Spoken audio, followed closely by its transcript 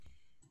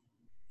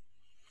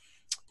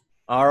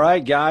All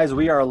right, guys,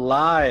 we are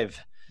live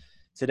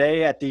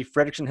today at the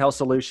Frederickson Health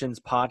Solutions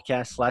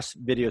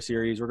podcast/video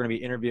series. We're going to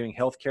be interviewing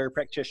healthcare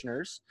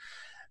practitioners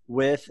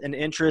with an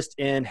interest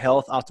in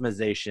health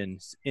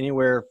optimizations,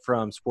 anywhere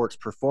from sports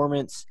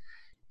performance,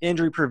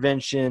 injury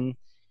prevention,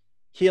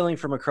 healing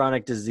from a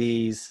chronic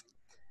disease,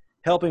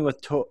 helping with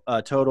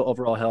total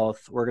overall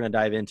health. We're going to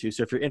dive into.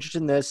 So if you're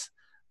interested in this,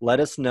 let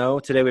us know.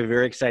 Today we have a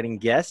very exciting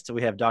guest.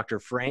 We have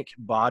Dr. Frank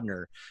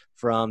Bodner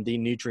from the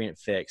Nutrient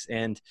Fix.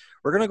 And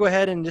we're going to go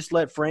ahead and just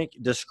let Frank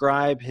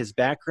describe his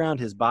background,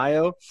 his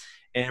bio.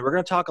 And we're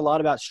going to talk a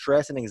lot about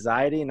stress and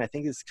anxiety. And I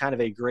think it's kind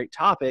of a great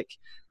topic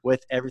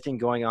with everything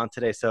going on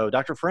today. So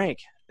Dr. Frank,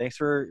 thanks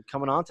for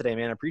coming on today,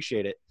 man. I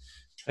appreciate it.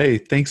 Hey,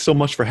 thanks so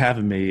much for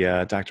having me,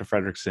 Dr.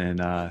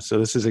 Frederickson. So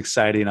this is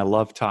exciting. I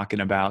love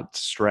talking about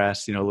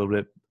stress, a little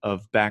bit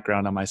of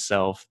background on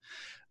myself.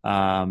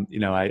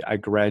 I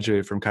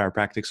graduated from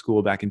chiropractic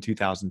school back in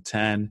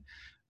 2010.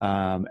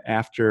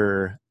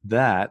 After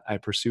that, I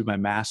pursued my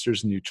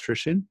master's in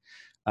nutrition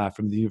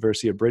from the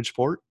University of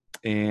Bridgeport.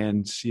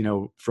 And,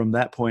 from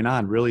that point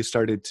on, really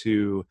started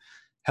to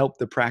help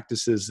the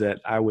practices that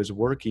I was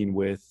working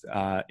with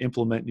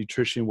implement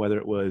nutrition, whether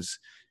it was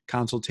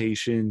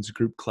consultations,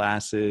 group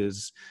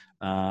classes,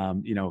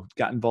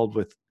 got involved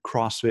with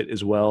CrossFit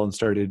as well and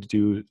started to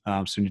do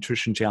some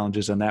nutrition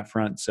challenges on that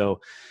front. So,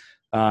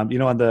 on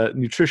the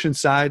nutrition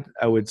side,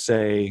 I would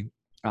say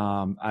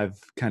I've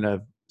kind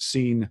of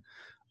seen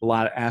a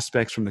lot of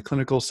aspects from the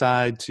clinical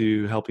side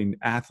to helping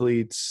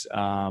athletes,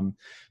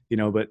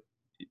 but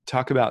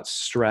talk about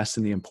stress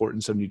and the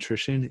importance of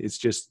nutrition.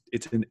 It's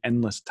an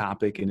endless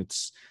topic and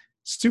it's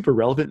super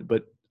relevant,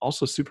 but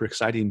also super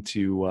exciting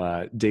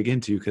to dig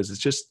into because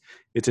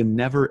it's a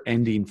never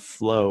ending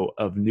flow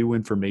of new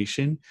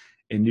information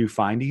and new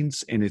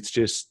findings. And it's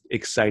just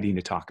exciting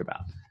to talk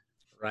about.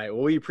 Right.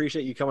 Well, we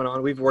appreciate you coming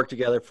on. We've worked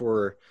together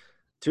for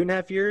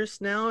 2.5 years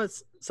now.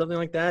 It's something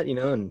like that,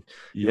 and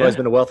you've always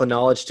been a wealth of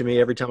knowledge to me.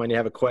 Every time I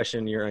have a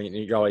question,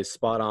 you're always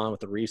spot on with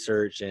the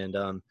research. And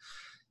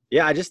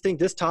I just think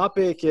this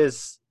topic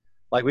is,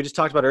 like we just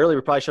talked about earlier,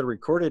 we probably should have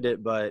recorded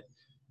it, but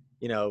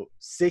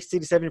 60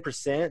 to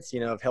 70%,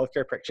 of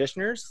healthcare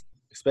practitioners,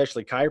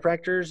 especially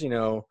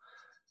chiropractors,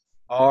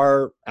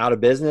 are out of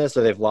business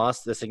or they've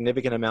lost a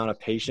significant amount of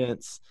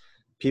patients.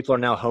 People are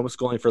now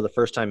homeschooling for the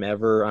first time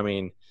ever. I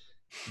mean,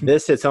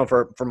 this hits home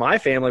for my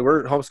family.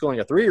 We're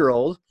homeschooling a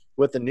 3-year-old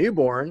with a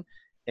newborn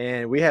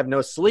and we have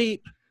no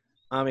sleep.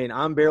 I mean,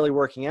 I'm barely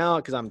working out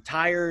because I'm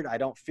tired. I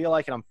don't feel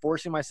like it. I'm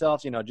forcing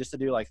myself, just to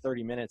do like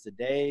 30 minutes a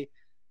day.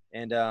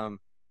 And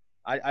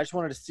I just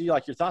wanted to see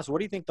like your thoughts. What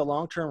do you think the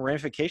long-term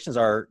ramifications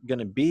are going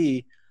to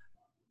be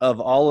of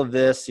all of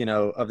this,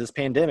 of this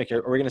pandemic?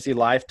 Are we going to see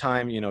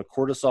lifetime,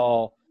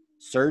 cortisol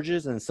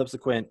surges and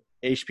subsequent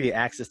HPA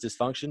axis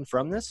dysfunction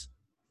from this?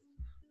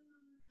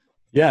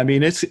 Yeah, I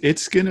mean,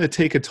 it's going to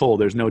take a toll.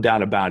 There's no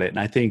doubt about it. And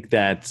I think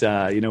that,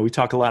 we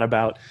talk a lot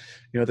about,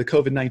 the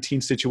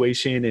COVID-19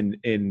 situation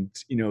and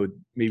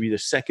maybe the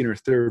second or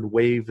third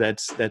wave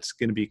that's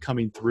going to be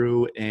coming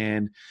through.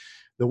 And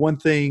the one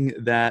thing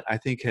that I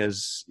think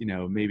has,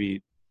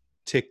 maybe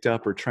ticked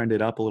up or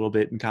trended up a little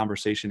bit in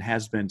conversation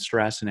has been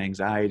stress and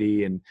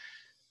anxiety and,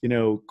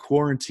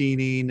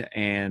 quarantining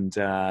and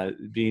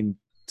being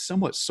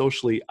somewhat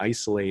socially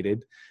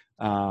isolated,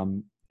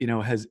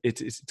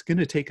 it's going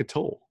to take a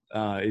toll.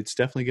 It's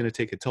definitely going to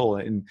take a toll.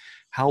 And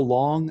how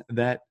long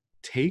that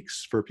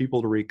takes for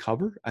people to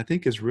recover, I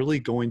think is really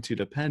going to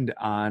depend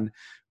on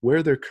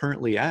where they're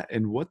currently at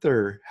and what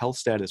their health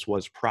status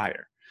was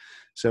prior.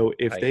 So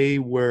if they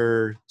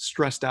were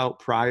stressed out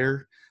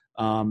prior,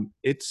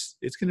 it's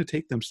going to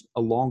take them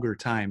a longer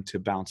time to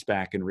bounce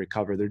back and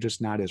recover. They're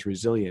just not as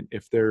resilient.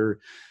 If they're,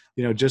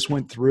 just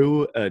went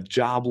through a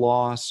job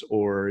loss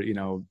or,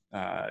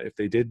 if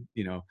they did,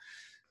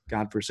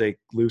 God forsake,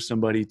 lose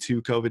somebody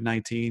to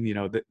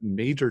COVID-19, that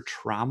major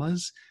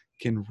traumas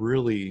can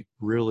really,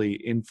 really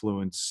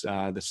influence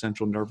the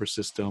central nervous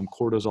system,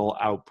 cortisol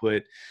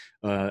output,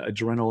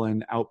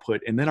 adrenaline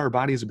output, and then our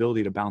body's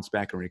ability to bounce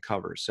back and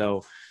recover.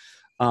 So,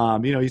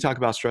 you talk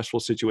about stressful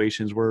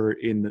situations. We're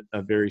in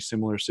a very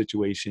similar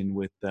situation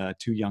with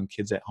 2 young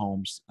kids at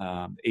home,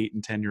 8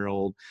 and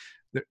 10-year-old.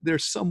 They're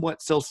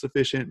somewhat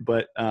self-sufficient,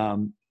 but,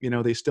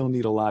 they still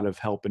need a lot of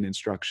help and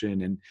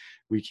instruction, and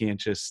we can't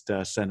just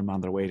send them on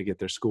their way to get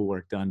their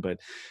schoolwork done. But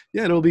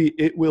yeah,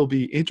 it will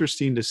be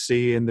interesting to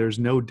see. And there's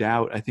no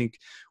doubt, I think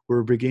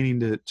we're beginning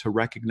to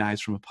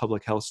recognize from a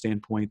public health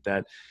standpoint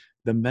that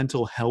the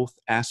mental health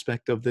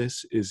aspect of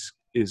this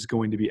is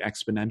going to be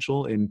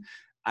exponential. And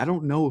I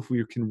don't know if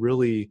we can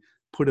really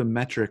put a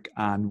metric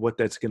on what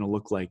that's going to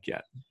look like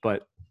yet,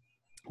 but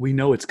we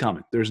know it's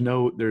coming. There's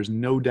no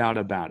doubt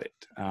about it.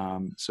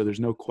 So there's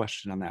no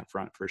question on that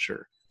front for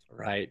sure.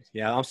 Right.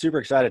 Yeah. I'm super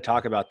excited to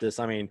talk about this.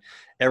 I mean,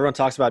 everyone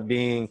talks about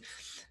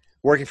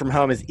working from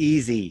home is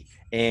easy.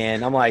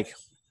 And I'm like,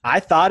 I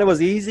thought it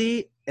was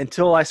easy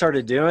until I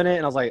started doing it.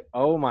 And I was like,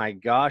 oh my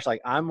gosh,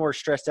 like I'm more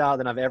stressed out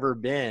than I've ever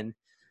been,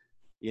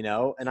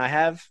 and I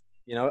have,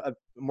 a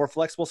more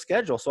flexible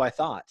schedule. So I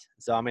thought,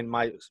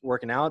 my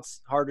working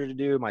out's harder to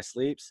do. My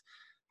sleep's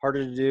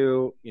harder to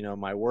do.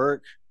 My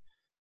work,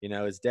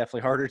 is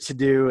definitely harder to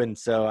do. And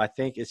so I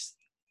think it's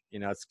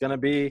going to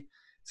be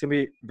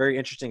very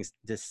interesting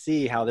to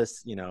see how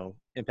this,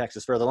 impacts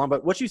us further along.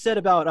 But what you said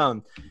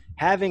about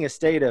having a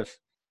state of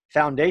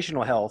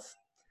foundational health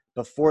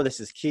before this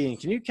is key. And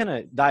can you kind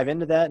of dive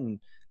into that and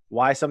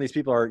why some of these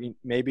people are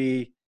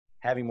maybe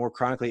having more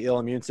chronically ill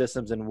immune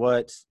systems, and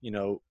what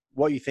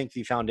you think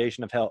the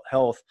foundation of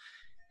health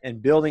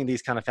and building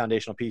these kind of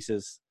foundational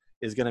pieces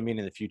is going to mean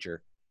in the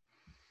future?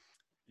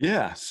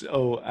 Yeah.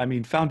 So, I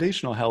mean,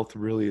 foundational health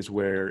really is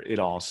where it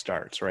all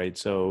starts, right?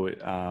 So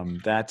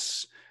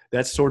that's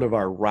sort of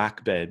our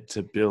rock bed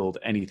to build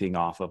anything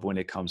off of when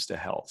it comes to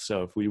health.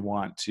 So if we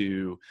want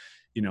to,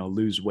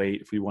 lose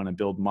weight, if we want to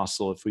build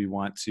muscle, if we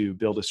want to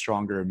build a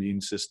stronger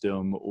immune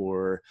system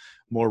or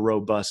more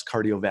robust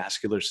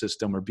cardiovascular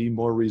system, or be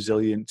more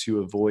resilient to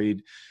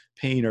avoid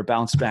pain or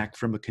bounce back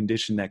from a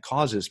condition that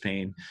causes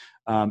pain,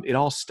 it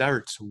all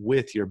starts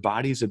with your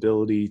body's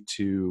ability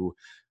to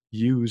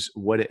use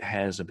what it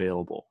has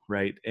available,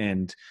 right?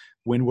 And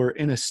when we're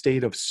in a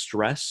state of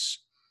stress,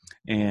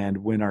 and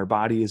when our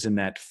body is in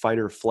that fight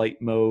or flight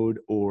mode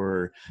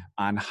or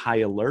on high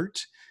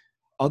alert,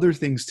 other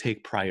things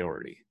take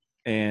priority.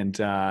 And,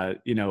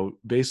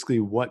 basically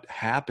what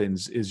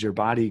happens is your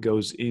body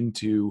goes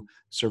into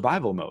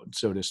survival mode,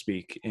 so to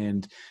speak,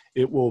 and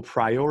it will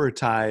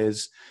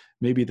prioritize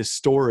maybe the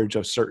storage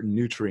of certain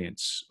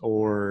nutrients,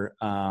 or,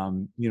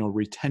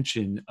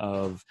 retention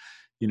of,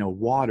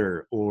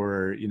 water,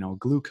 or,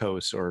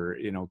 glucose, or,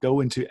 go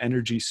into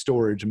energy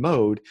storage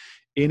mode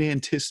in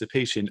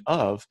anticipation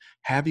of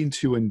having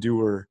to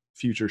endure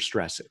future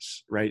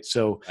stresses. Right.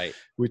 So Right.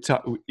 we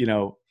talk,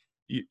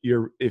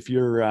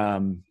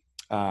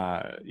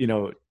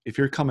 if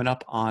you're coming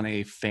up on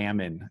a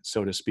famine,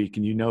 so to speak,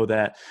 and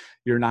that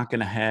you're not going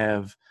to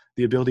have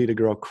the ability to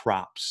grow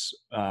crops,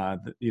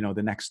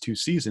 the next 2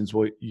 seasons,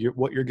 what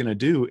you're going to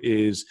do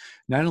is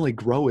not only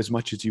grow as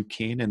much as you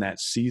can in that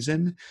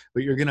season,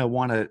 but you're going to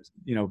want to,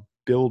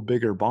 build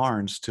bigger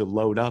barns to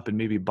load up and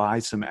maybe buy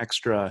some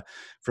extra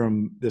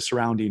from the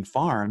surrounding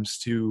farms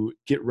to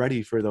get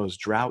ready for those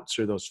droughts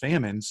or those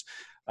famines,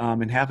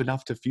 and have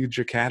enough to feed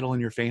your cattle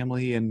and your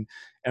family and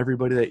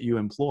everybody that you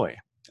employ.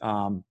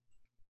 So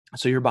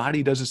your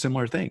body does a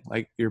similar thing.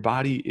 Like, your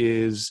body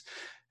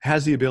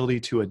has the ability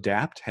to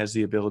adapt, has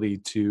the ability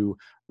to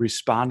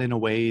respond in a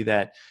way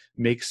that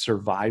makes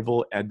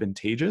survival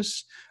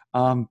advantageous.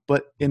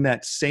 But in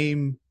that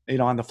same,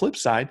 on the flip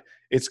side,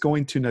 it's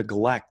going to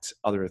neglect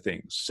other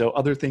things. So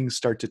other things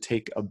start to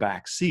take a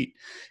back seat.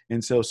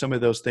 And so some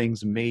of those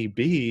things may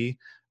be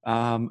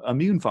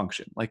immune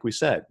function, like we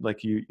said,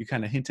 like you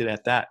kind of hinted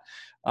at that.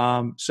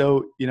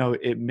 So,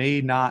 it may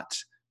not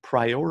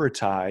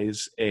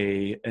prioritize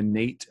a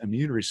innate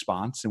immune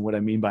response. And what I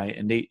mean by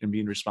innate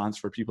immune response,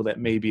 for people that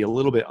may be a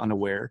little bit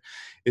unaware,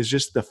 is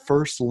just the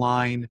first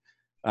line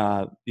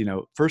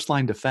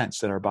defense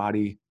that our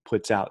body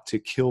puts out to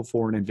kill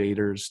foreign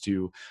invaders,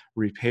 to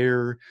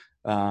repair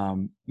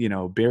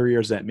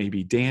barriers that may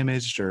be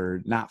damaged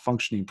or not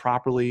functioning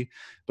properly.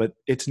 But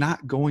it's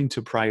not going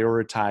to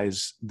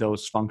prioritize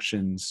those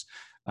functions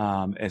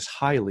as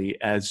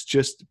highly as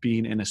just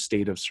being in a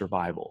state of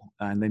survival.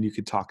 And then you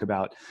could talk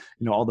about,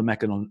 all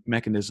the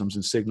mechanisms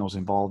and signals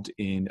involved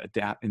in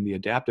the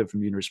adaptive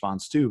immune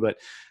response too. But,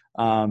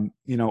 I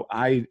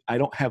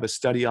don't have a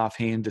study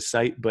offhand to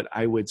cite, but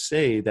I would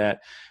say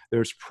that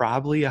there's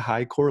probably a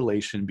high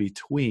correlation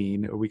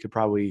between, or we could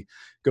probably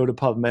go to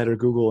PubMed or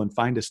Google and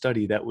find a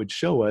study that would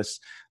show us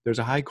there's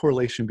a high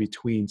correlation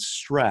between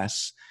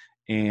stress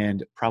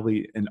and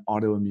probably an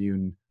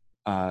autoimmune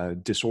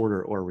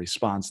disorder or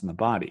response in the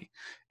body.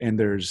 And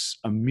there's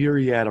a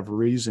myriad of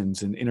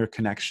reasons and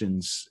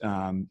interconnections,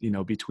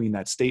 between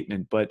that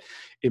statement, but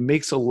it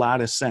makes a lot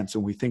of sense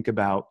when we think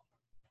about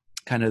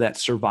kind of that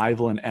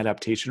survival and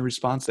adaptation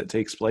response that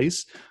takes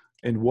place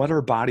and what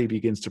our body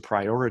begins to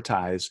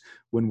prioritize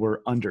when we're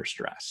under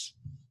stress.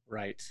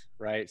 Right.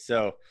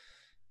 So,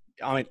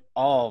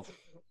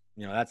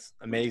 that's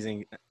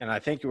amazing. And I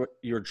think what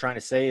you were trying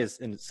to say is,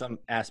 in some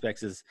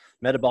aspects, is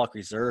metabolic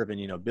reserve,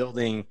 and,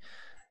 building,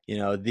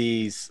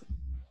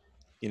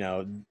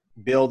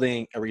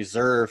 building a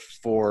reserve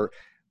for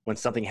when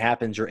something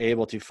happens, you're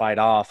able to fight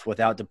off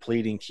without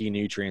depleting key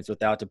nutrients,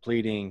 without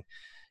depleting,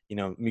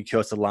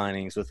 mucosa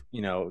linings, with,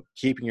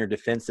 keeping your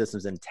defense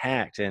systems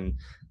intact. And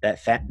that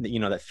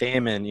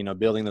famine,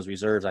 building those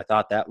reserves. I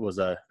thought that was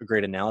a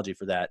great analogy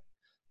for that.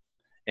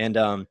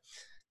 And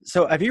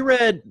so have you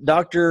read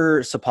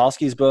Dr.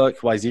 Sapolsky's book,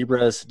 Why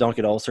Zebras Don't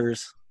Get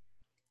Ulcers?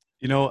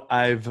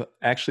 I've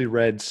actually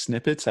read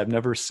snippets. I've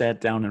never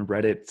sat down and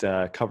read it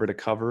cover to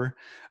cover.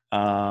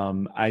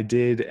 I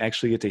did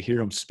actually get to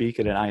hear him speak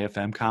at an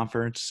IFM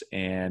conference,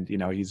 and,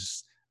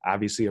 he's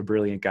obviously a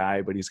brilliant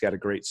guy, but he's got a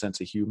great sense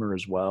of humor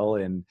as well.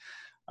 And,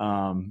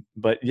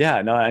 but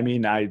yeah, no, I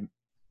mean, I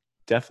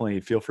definitely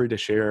feel free to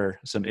share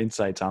some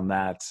insights on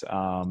that.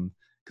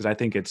 Cause I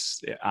think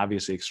it's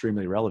obviously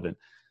extremely relevant.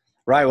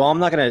 Right. Well, I'm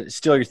not going to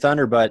steal your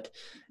thunder, but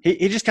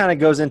he just kind of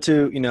goes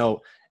into,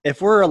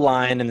 if we're a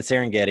lion in the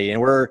Serengeti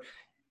and we're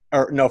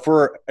or no, if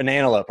we're an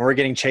antelope and we're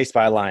getting chased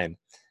by a lion,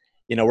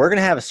 we're going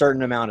to have a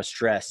certain amount of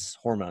stress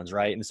hormones,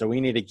 right? And so we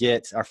need to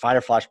get our fight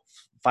or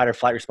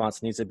flight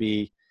response needs to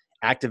be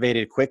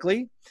activated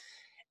quickly.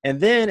 And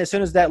then as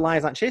soon as that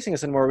lion's not chasing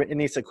us anymore, it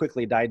needs to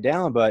quickly die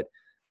down. But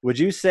would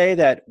you say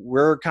that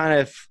we're kind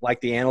of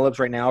like the antelopes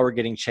right now? We're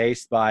getting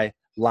chased by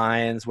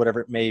lions, whatever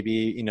it may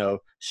be,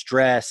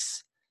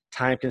 stress,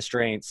 time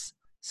constraints,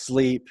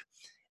 sleep,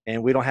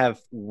 and we don't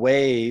have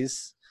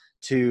ways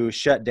to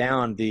shut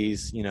down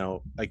these,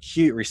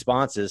 acute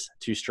responses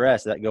to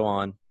stress that go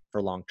on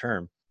for long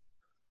term.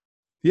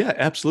 Yeah,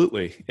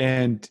 absolutely.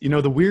 And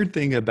the weird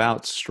thing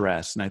about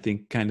stress, and I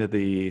think kind of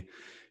the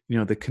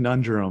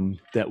conundrum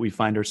that we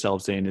find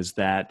ourselves in is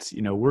that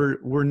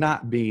we're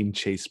not being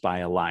chased by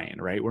a lion,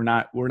 right? We're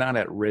not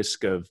at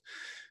risk of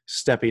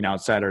stepping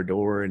outside our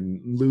door and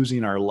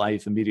losing our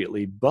life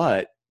immediately,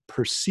 but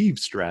perceived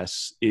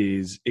stress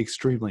is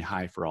extremely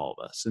high for all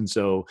of us. And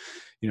so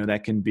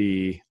that can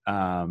be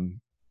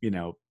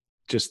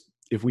just,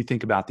 if we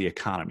think about the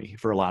economy,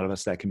 for a lot of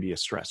us, that can be a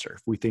stressor.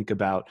 If we think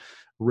about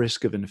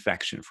risk of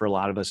infection, for a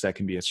lot of us, that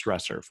can be a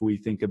stressor. If we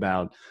think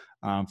about,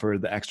 for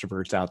the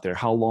extroverts out there,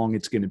 how long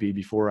it's going to be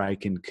before I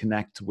can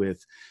connect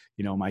with,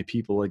 my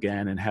people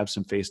again and have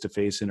some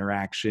face-to-face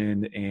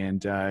interaction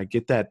and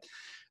get that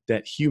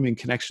human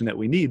connection that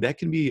we need, that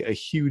can be a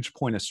huge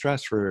point of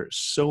stress for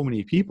so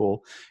many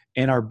people.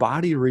 And our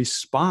body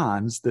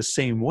responds the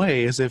same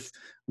way as if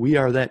we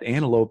are that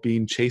antelope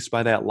being chased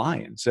by that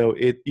lion. So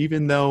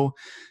even though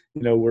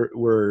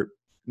we're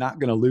not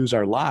going to lose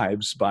our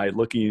lives by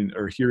looking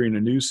or hearing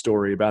a news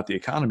story about the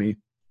economy,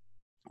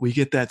 we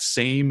get that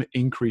same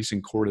increase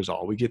in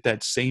cortisol. We get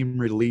that same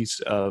release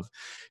of,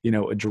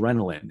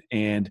 adrenaline,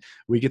 and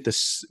we get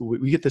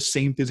the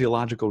same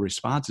physiological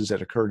responses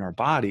that occur in our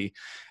body.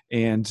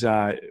 And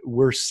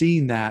we're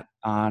seeing that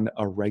on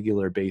a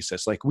regular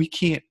basis. Like we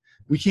can't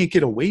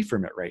get away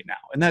from it right now.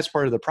 And that's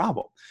part of the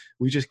problem.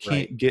 We just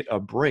can't get a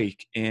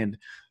break. And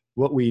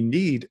what we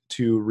need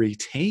to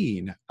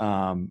retain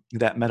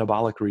that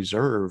metabolic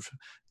reserve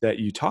that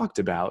you talked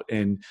about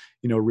and,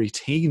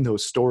 retain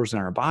those stores in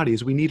our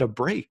bodies, we need a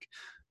break.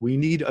 We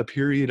need a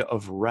period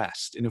of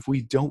rest. And if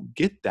we don't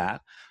get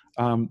that,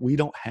 we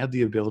don't have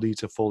the ability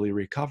to fully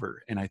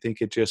recover. And I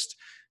think it just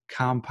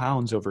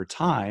compounds over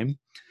time.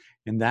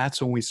 And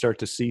that's when we start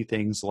to see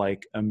things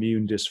like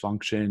immune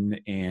dysfunction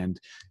and,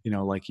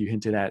 like you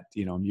hinted at,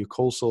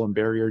 mucosal and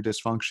barrier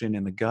dysfunction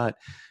in the gut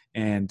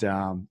and,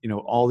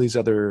 all these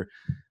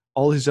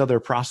other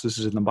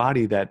processes in the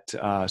body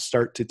that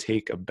start to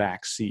take a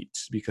back seat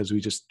because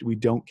we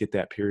don't get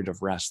that period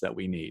of rest that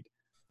we need.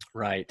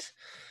 Right.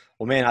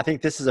 Well, man, I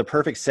think this is a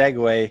perfect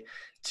segue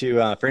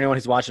to for anyone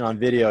who's watching on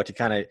video to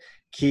kind of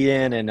key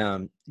in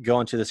and go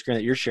onto the screen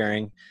that you're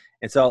sharing.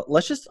 And so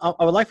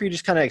I would like for you to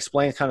just kind of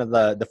explain kind of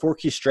the 4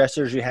 key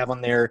stressors you have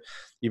on there.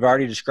 You've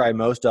already described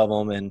most of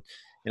them. And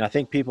I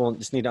think people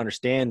just need to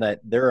understand that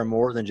there are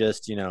more than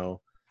just, more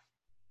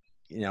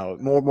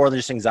than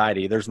just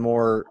anxiety. There's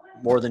more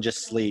than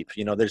just sleep.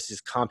 There's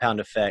this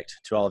compound effect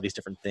to all of these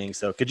different things.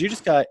 So could you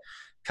just kind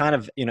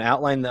of,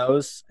 outline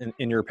those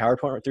in your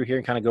PowerPoint right through here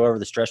and kind of go over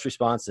the stress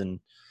response and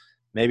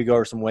maybe go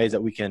over some ways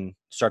that we can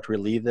start to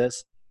relieve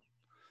this?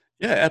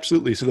 Yeah,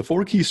 absolutely. So the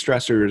 4 key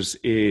stressors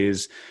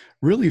is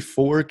really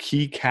 4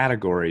 key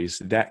categories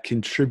that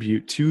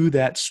contribute to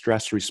that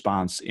stress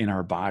response in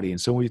our body. And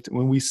so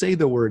when we say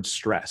the word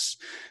stress,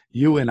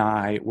 you and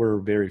I, we're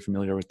very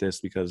familiar with this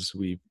because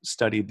we've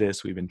studied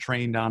this, we've been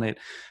trained on it.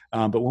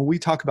 But when we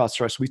talk about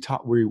stress,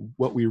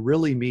 what we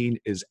really mean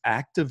is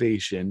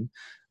activation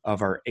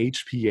of our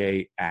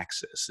HPA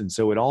axis. And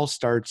so it all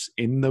starts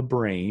in the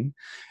brain,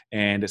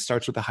 and it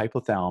starts with the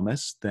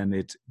hypothalamus.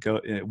 Then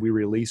we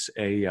release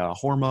a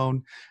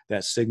hormone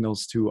that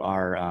signals to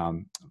our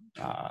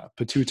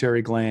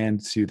pituitary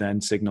gland to then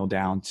signal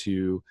down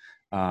to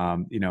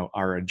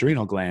our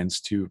adrenal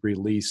glands to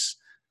release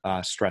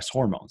stress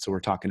hormones. So we're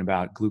talking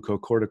about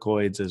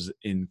glucocorticoids as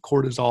in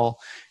cortisol,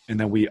 and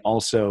then we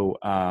also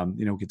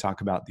we can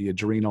talk about the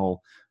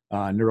adrenal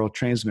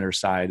neurotransmitter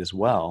side as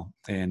well,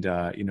 and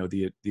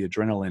the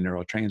adrenaline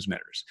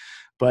neurotransmitters.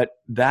 But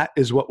that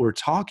is what we're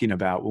talking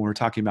about when we're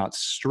talking about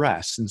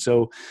stress. And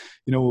so,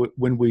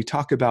 when we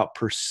talk about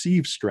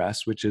perceived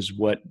stress, which is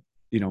what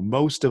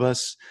most of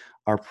us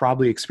are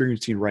probably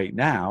experiencing right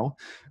now,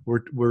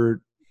 we're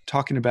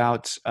talking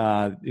about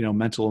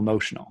mental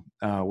emotional.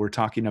 We're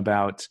talking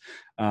about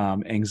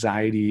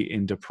anxiety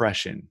and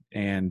depression,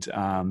 and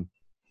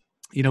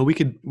we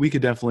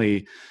could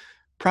definitely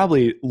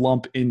probably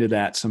lump into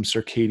that some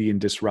circadian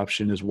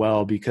disruption as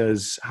well,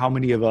 because how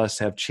many of us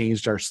have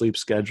changed our sleep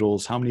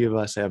schedules? How many of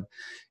us have,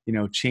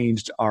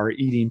 changed our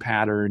eating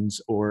patterns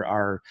or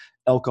our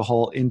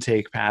alcohol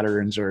intake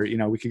patterns, or,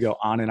 we could go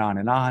on and on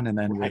and on. And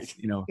then with,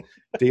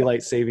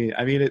 daylight saving,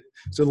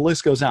 so the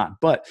list goes on,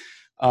 but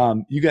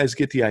you guys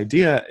get the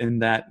idea in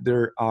that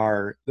there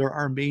are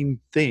main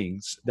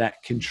things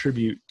that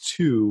contribute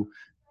to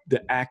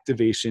the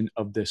activation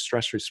of the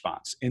stress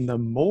response. And the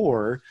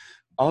more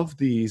of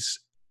these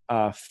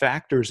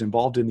factors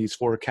involved in these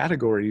four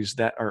categories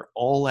that are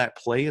all at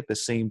play at the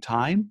same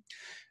time,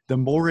 the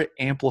more it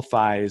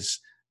amplifies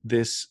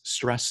this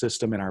stress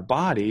system in our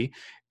body.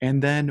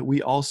 And then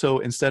we also,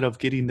 instead of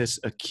getting this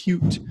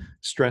acute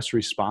stress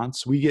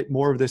response, we get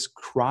more of this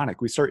chronic.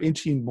 We start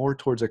inching more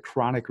towards a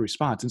chronic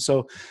response. And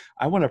so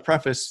I want to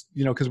preface,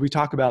 because we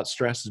talk about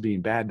stress as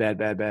being bad.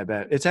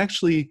 It's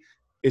actually,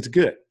 it's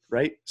good,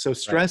 right? So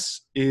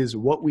stress is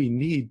what we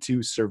need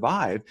to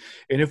survive.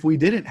 And if we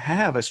didn't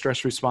have a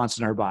stress response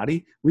in our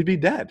body, we'd be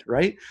dead,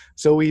 right?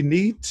 So we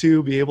need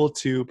to be able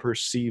to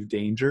perceive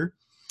danger.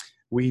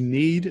 We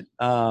need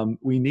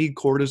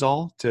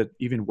cortisol to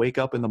even wake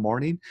up in the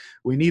morning.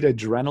 We need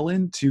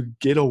adrenaline to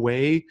get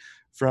away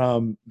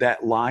from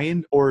that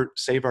lion or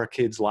save our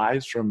kids'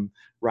 lives from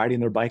riding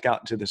their bike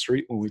out into the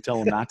street when we tell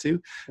them not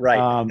to.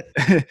 Right.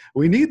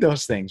 We need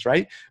those things,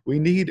 right? We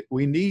need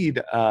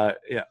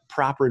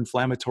proper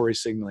inflammatory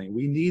signaling.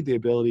 We need the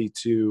ability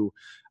to,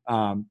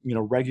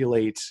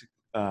 regulate,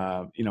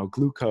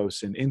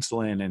 glucose and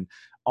insulin and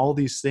all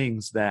these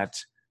things that,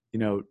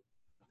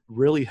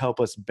 really help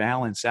us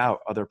balance out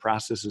other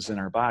processes in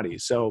our body.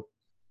 So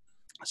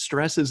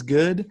stress is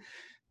good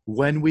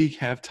when we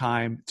have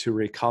time to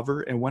recover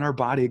and when our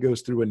body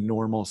goes through a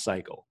normal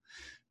cycle.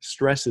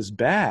 Stress is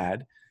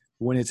bad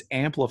when it's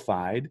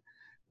amplified,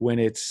 when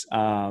it's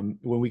when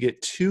we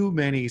get too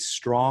many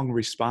strong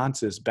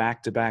responses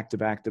back to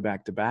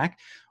back,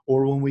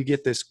 or when we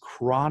get this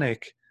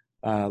chronic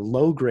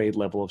low grade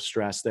level of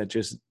stress that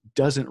just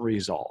doesn't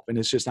resolve and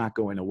it's just not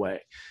going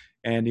away.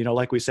 And,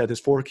 like we said, this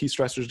 4 key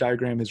stressors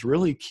diagram is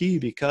really key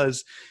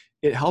because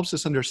it helps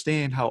us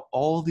understand how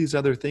all these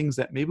other things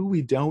that maybe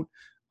we don't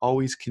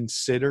always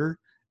consider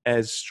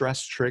as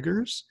stress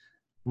triggers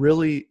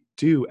really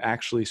do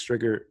actually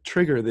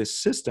trigger this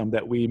system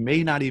that we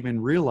may not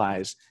even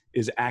realize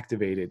is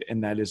activated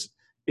and that is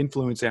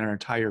influencing our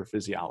entire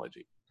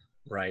physiology.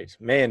 Right.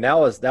 Man, that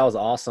was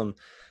awesome.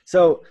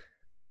 So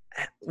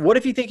what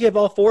if you think you have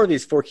all 4 of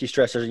these 4 key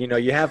stressors?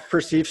 You have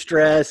perceived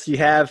stress, you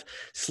have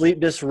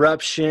sleep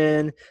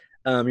disruption,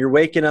 you're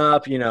waking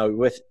up,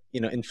 with,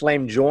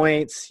 inflamed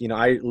joints.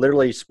 I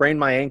literally sprained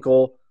my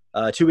ankle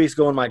 2 weeks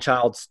ago in my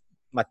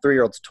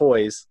 3-year-old's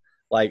toys,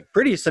 like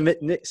pretty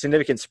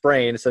significant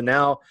sprain. So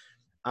now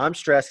I'm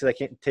stressed because I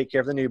can't take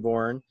care of the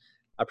newborn.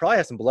 I probably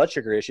have some blood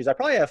sugar issues. I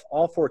probably have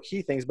all 4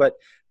 key things. But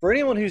for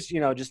anyone who's,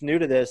 just new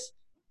to this,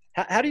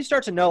 how do you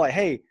start to know, like,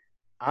 hey,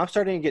 I'm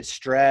starting to get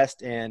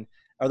stressed, and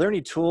are there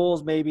any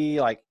tools, maybe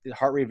like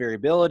heart rate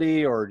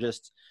variability or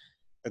just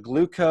a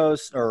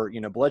glucose or,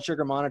 blood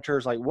sugar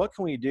monitors? Like, what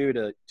can we do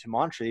to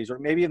monitor these, or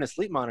maybe even a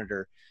sleep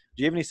monitor?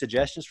 Do you have any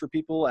suggestions for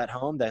people at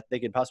home that they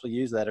could possibly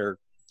use that are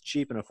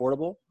cheap and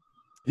affordable?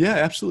 Yeah,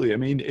 absolutely. I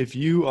mean, if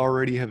you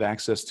already have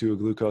access to a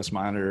glucose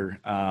monitor,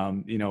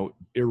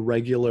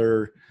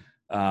 irregular,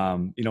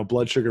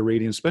 blood sugar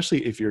reading,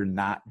 especially if you're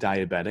not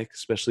diabetic,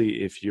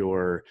 especially if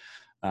you're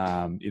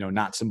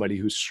not somebody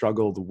who's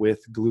struggled with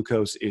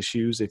glucose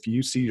issues. If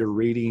you see your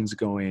readings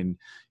going,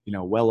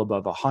 well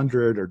above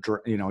 100 or,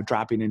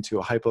 dropping into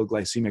a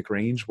hypoglycemic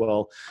range,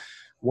 well,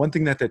 one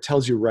thing that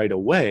tells you right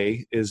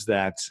away is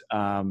that,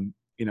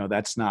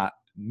 that's not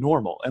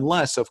normal,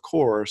 unless, of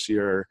course,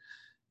 you're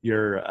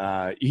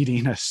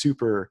eating a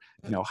super,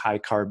 high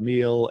carb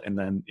meal. And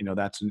then,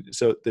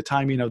 so the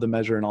timing of the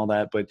measure and all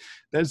that, but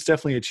that's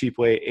definitely a cheap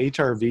way.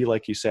 HRV,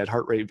 like you said,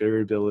 heart rate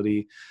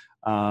variability,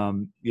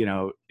 can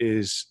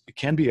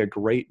be a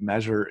great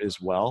measure as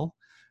well.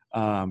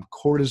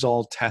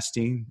 Cortisol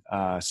testing,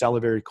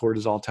 salivary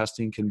cortisol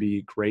testing can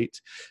be great.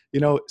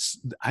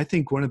 I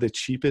think one of the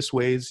cheapest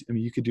ways,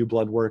 you could do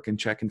blood work and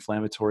check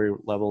inflammatory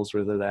levels,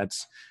 whether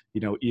that's,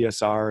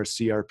 ESR,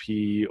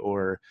 CRP,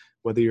 or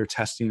whether you're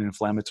testing an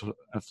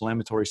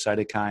inflammatory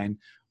cytokine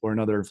or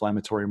another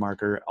inflammatory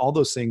marker. All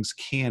those things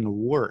can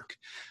work.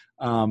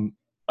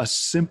 A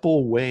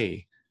simple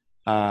way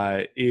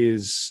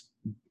is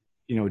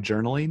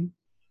journaling.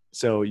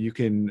 So you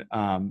can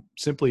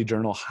simply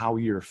journal how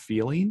you're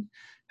feeling,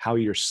 how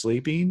you're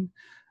sleeping,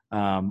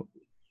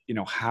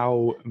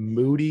 how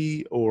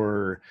moody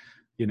or,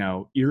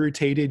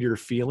 irritated you're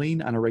feeling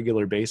on a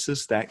regular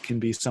basis. That can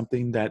be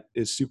something that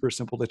is super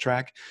simple to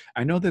track.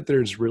 I know that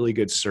there's really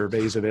good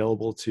surveys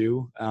available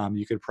too.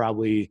 You could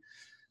probably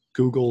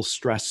Google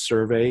stress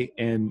survey,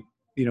 and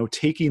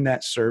taking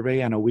that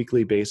survey on a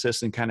weekly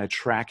basis and kind of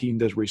tracking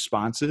the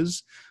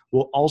responses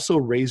will also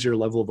raise your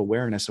level of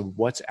awareness of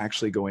what's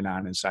actually going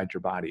on inside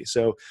your body.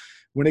 So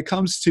when it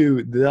comes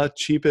to the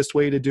cheapest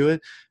way to do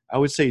it, I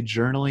would say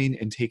journaling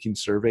and taking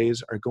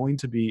surveys are going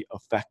to be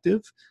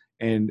effective,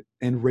 and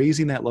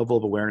raising that level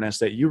of awareness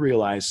that you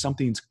realize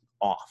something's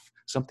off,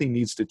 something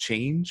needs to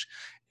change.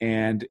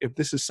 And if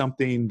this is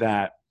something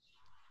that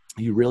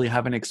you really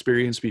haven't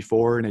experienced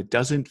before and it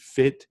doesn't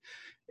fit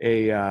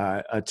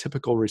a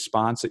typical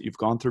response that you've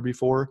gone through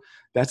before,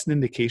 that's an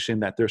indication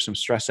that there's some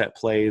stress at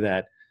play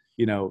that,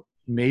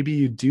 maybe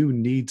you do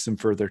need some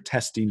further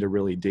testing to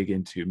really dig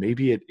into.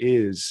 Maybe it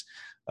is,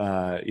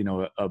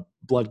 a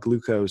blood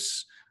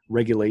glucose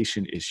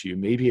regulation issue.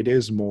 Maybe it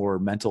is more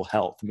mental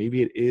health.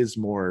 Maybe it is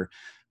more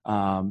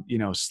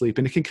sleep.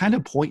 And it can kind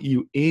of point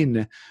you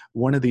in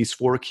one of these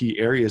 4 key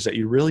areas that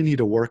you really need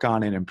to work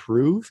on and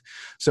improve.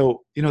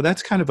 So,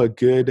 that's kind of a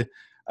good,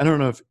 I don't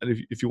know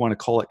if you want to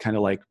call it kind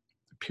of like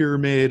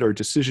pyramid or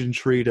decision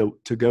tree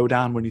to go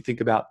down when you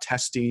think about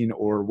testing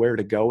or where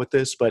to go with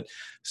this, but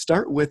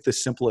start with the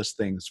simplest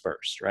things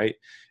first, right?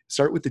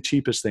 Start with the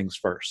cheapest things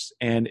first.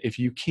 And if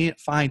you can't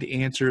find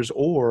answers,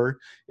 or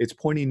it's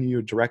pointing you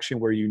a direction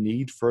where you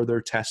need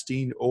further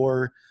testing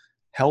or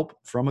help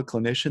from a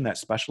clinician that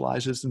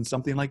specializes in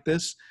something like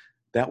this,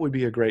 that would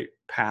be a great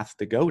path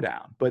to go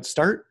down. But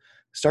start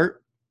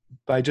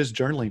by just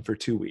journaling for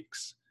 2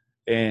 weeks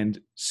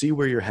and see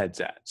where your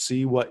head's at.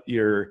 See what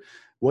your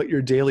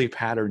daily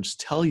patterns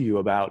tell you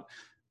about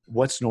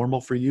what's normal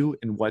for you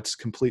and what's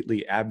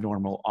completely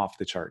abnormal, off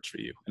the charts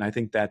for you. And I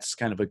think that's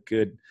kind of a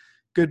good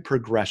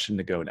progression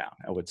to go down,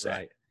 I would say.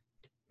 Right.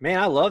 Man,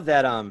 I love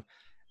that.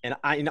 And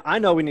I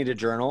know we need a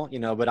journal,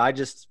 but I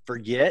just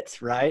forget.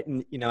 Right.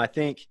 And, I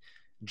think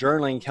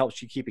journaling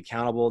helps you keep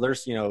accountable.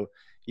 There's, you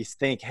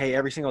think, hey,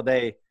 every single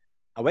day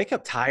I wake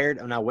up tired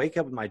and I wake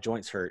up with my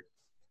joints hurt.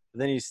 But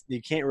then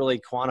you can't really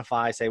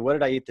quantify, say, what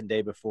did I eat the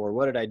day before?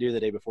 What did I do the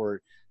day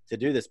before to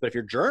do this? But if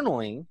you're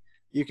journaling,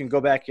 you can go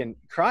back and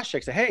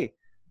cross-check, say, hey,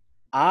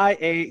 I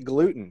ate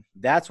gluten.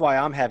 That's why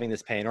I'm having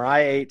this pain. Or I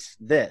ate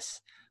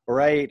this.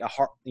 Or I ate a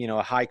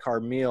high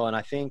carb meal. And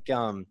I think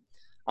I'm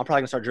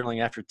probably gonna start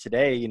journaling after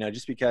today,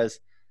 just because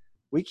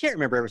we can't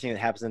remember everything that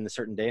happens in a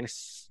certain day. And,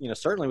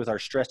 certainly with our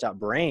stressed out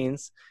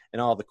brains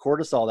and all the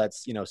cortisol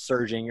that's,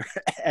 surging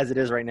as it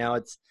is right now,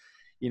 it's,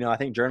 I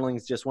think journaling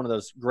is just one of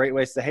those great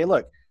ways to say, hey,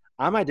 look,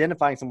 I'm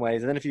identifying some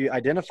ways. And then if you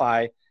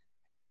identify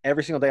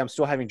every single day, I'm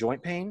still having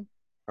joint pain,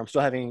 or I'm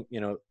still having,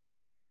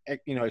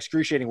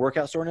 excruciating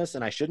workout soreness,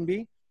 and I shouldn't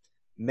be,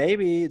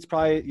 maybe it's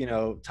probably,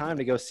 time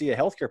to go see a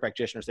healthcare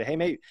practitioner. Say, hey,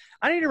 maybe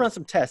I need to run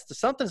some tests.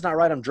 Something's not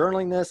right. I'm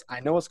journaling this.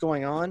 I know what's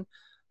going on.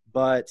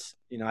 But,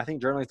 I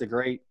think journaling is a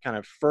great kind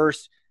of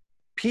first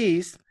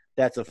piece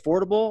that's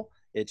affordable.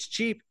 It's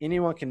cheap.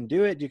 Anyone can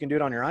do it. You can do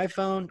it on your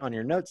iPhone, on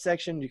your notes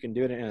section. You can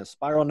do it in a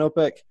spiral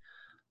notebook,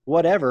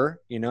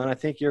 whatever, and I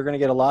think you're going to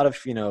get a lot of,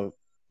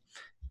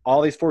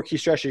 all these 4 key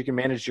stressors. You can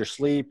manage your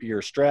sleep,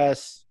 your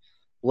stress,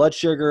 blood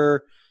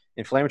sugar,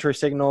 inflammatory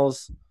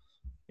signals,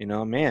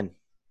 man.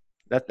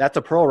 That's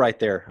a pearl right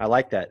there. I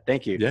like that.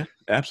 Thank you. Yeah,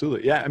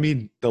 absolutely. Yeah. I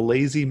mean, the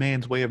lazy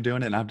man's way of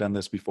doing it, and I've done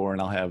this before,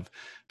 and I'll have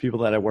people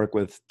that I work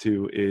with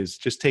too, is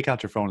just take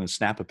out your phone and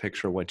snap a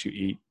picture of what you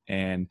eat,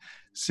 and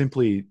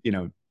simply,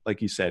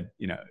 like you said,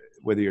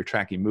 whether you're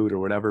tracking mood or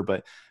whatever,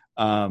 but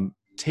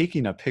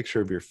taking a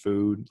picture of your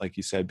food, like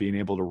you said, being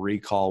able to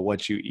recall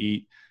what you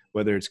eat,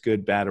 whether it's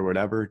good, bad, or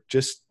whatever,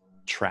 just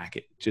track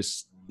it.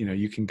 Just,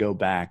 you can go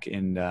back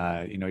and,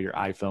 your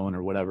iPhone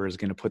or whatever is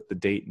going to put the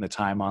date and the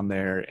time on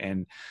there,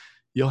 and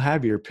you'll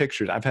have your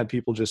pictures. I've had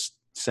people just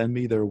send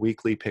me their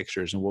weekly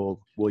pictures, and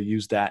we'll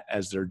use that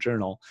as their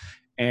journal.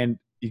 And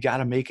you got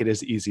to make it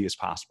as easy as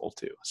possible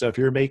too. So if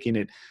you're making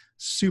it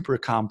super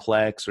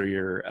complex, or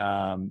you're,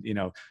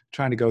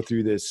 trying to go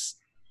through this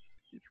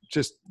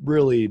just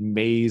really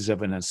maze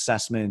of an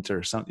assessment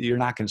or something, you're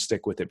not going to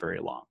stick with it very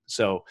long.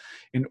 So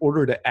in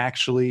order to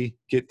actually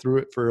get through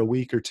it for a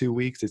week or 2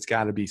 weeks, it's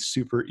got to be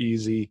super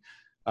easy,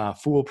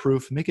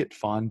 foolproof. Make it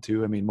fun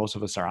too. I mean, most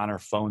of us are on our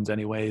phones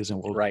anyways,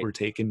 and we're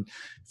taking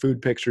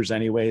food pictures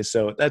anyways.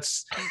 So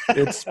it's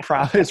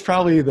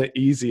probably the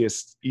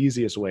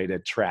easiest way to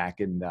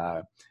track and,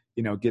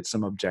 get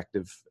some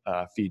objective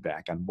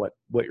feedback on what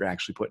you're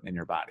actually putting in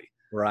your body.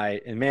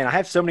 Right. And man, I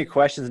have so many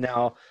questions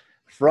now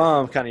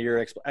from kind of your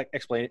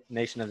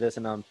explanation of this.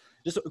 And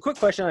just a quick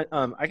question.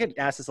 I get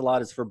asked this a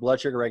lot, is for blood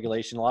sugar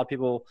regulation. A lot of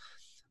people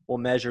will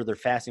measure their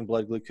fasting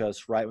blood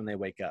glucose right when they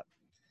wake up.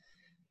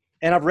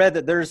 And I've read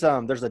that there's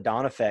a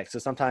dawn effect. So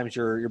sometimes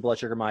your blood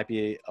sugar might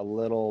be a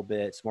little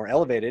bit more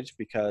elevated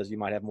because you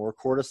might have more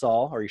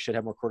cortisol, or you should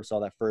have more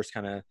cortisol that first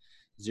kind of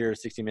 0 to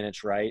 60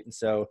 minutes, right? And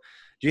so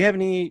do you have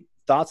any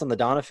thoughts on the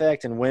dawn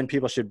effect, and when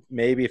people should,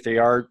 maybe if they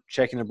are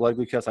checking their blood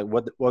glucose, like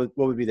what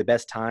would be the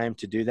best time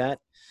to do that?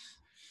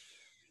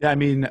 Yeah, I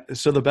mean,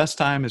 so the best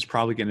time is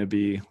probably going to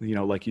be,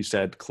 like you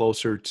said,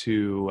 closer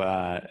to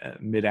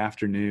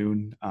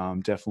mid-afternoon,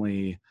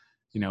 definitely,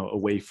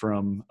 away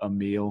from a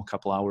meal, a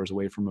couple hours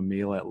away from a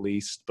meal at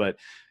least. But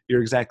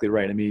you're exactly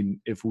right. I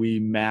mean, if we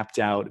mapped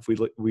out, if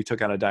we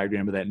took out a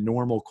diagram of that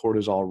normal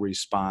cortisol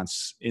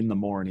response in the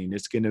morning,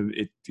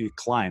 it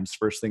climbs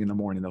first thing in the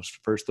morning. Those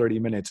first 30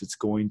 minutes, it's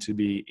going to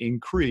be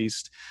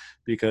increased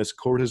because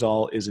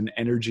cortisol is an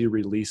energy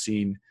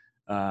releasing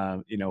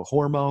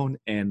hormone,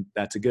 and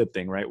that's a good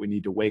thing, right? We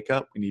need to wake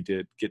up, we need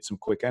to get some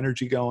quick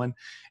energy going,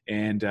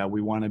 and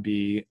we want to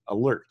be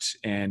alert,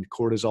 and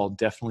cortisol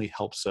definitely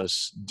helps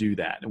us do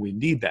that, and we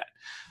need that.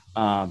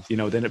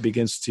 Then it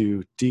begins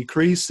to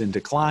decrease and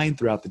decline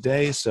throughout the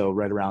day. So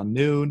right around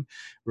noon,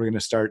 we're going to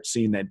start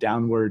seeing that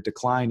downward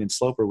decline in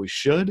slope, or we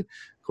should.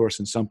 Of course,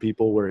 in some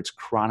people where it's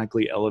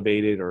chronically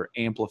elevated or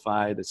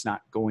amplified, it's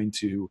not going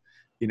to,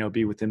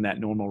 be within that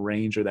normal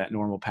range or that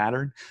normal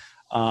pattern.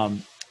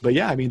 But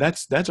yeah, I mean,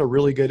 that's a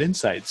really good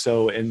insight.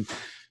 So, and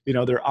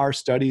there are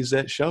studies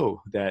that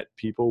show that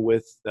people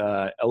with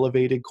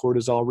elevated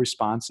cortisol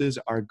responses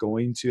are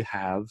going to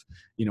have,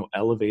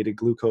 elevated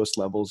glucose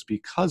levels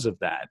because of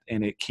that.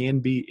 And it can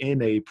be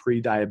in a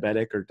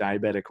pre-diabetic or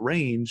diabetic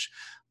range,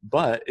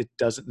 but it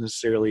doesn't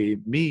necessarily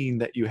mean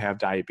that you have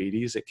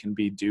diabetes. It can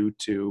be due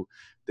to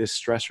this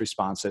stress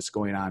response that's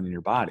going on in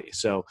your body.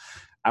 So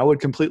I would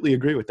completely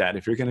agree with that.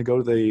 If you're going to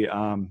go to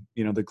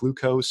the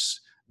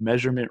glucose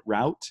measurement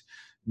route,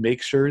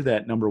 make sure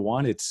that, number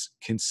one, it's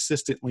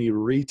consistently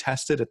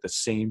retested at the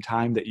same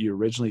time that you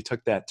originally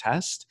took that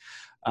test.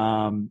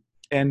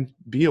 And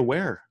be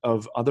aware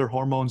of other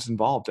hormones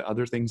involved,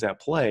 other things at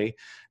play,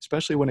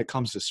 especially when it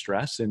comes to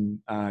stress. And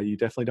you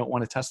definitely don't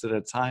want to test it at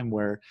a time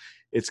where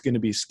it's going to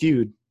be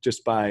skewed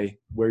just by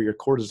where your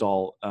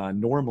cortisol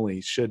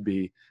normally should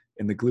be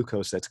in the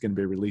glucose that's going to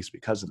be released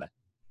because of that.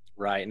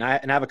 Right. And I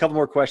have a couple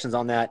more questions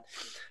on that,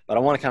 but I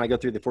want to kind of go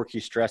through the 4 key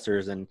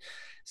stressors. And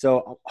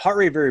so heart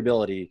rate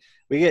variability,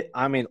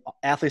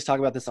 athletes talk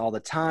about this all the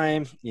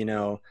time.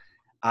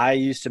 I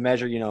used to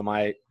measure,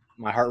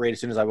 my heart rate as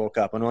soon as I woke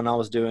up. And when I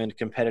was doing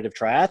competitive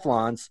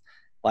triathlons,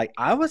 like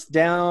I was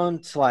down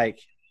to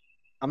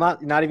I'm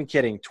not even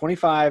kidding,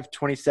 25,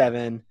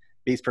 27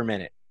 beats per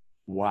minute.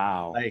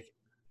 Wow. Like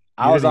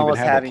I was almost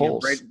having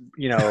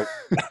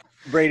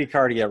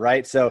bradycardia,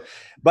 right? So,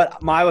 but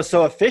I was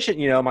so efficient,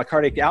 my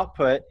cardiac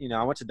output,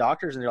 I went to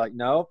doctors and they're like,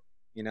 no,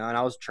 and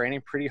I was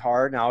training pretty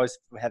hard and I always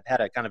have had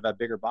a kind of a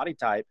bigger body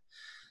type.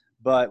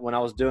 But when I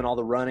was doing all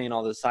the running and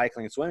all the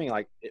cycling and swimming,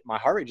 my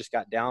heart rate just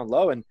got down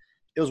low. And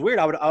it was weird.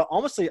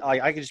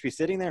 I could just be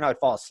sitting there and I'd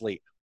fall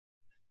asleep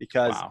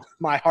because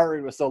my heart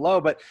rate was so low.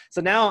 But so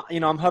now,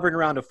 I'm hovering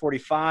around to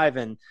 45.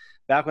 And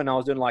back when I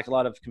was doing a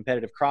lot of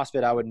competitive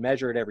CrossFit, I would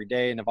measure it every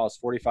day. And if I was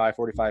 45,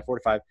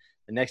 the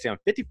next day I'm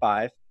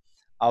 55,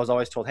 I was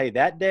always told, hey,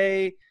 that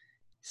day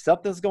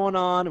something's going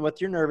on with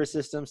your nervous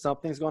system.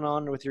 Something's going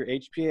on with your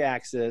HPA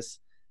axis.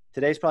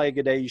 Today's probably a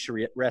good day. You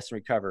should rest and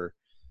recover.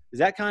 Is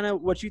that kind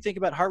of what you think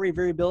about heart rate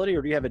variability,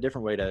 or do you have a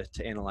different way to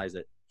analyze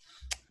it?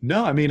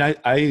 No, I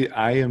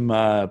am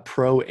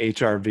pro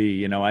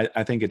HRV.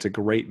 I think it's a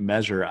great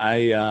measure.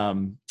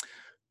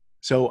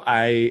 So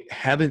I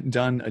haven't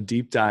done a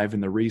deep dive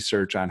in the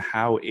research on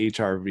how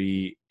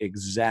HRV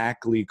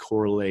exactly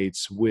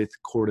correlates with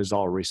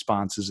cortisol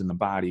responses in the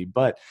body,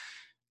 but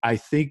I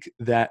think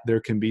that there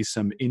can be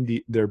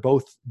they're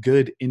both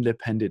good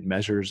independent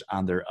measures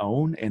on their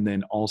own and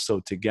then also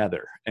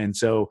together. And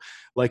so,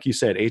 like you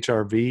said,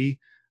 HRV,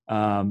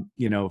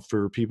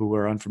 for people who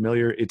are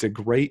unfamiliar, it's a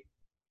great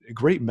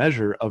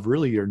measure of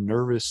really your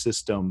nervous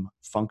system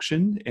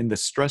function and the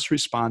stress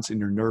response in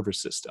your nervous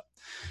system.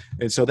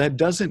 And so that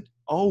doesn't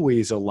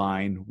always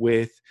align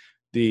with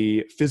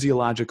the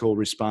physiological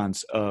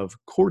response of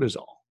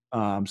cortisol.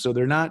 So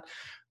they're not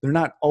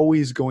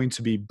always going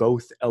to be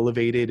both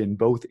elevated and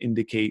both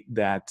indicate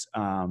that,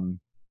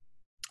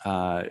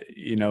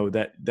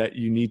 that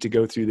you need to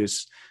go through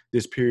this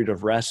period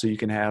of rest so you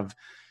can have,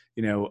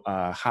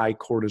 high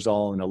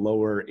cortisol and a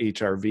lower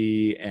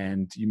HRV,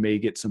 and you may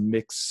get some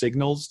mixed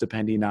signals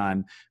depending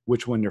on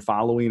which one you're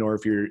following or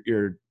if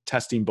you're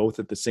testing both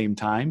at the same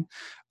time.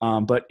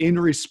 But in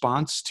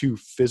response to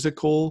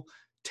physical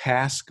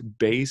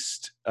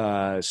task-based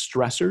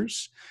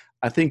stressors,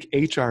 I think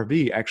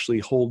HRV actually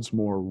holds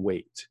more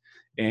weight.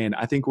 And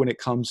I think when it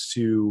comes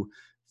to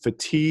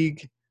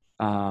fatigue,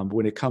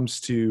 when it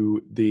comes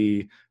to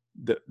the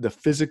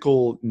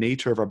physical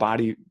nature of our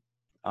body,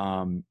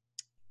 an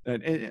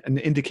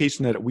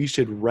indication that we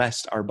should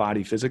rest our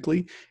body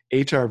physically,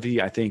 HRV,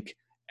 I think,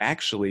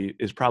 actually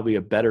is probably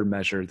a better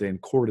measure than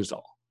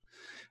cortisol.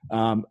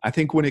 I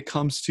think when it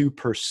comes to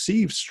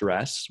perceived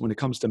stress, when it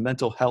comes to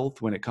mental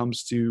health, when it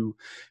comes to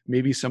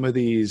maybe some of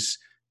these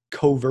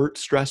covert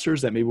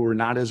stressors that maybe we're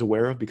not as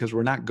aware of because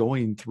we're not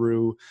going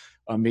through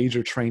a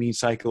major training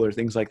cycle or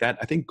things like that,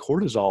 I think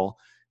cortisol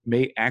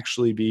may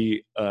actually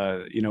be,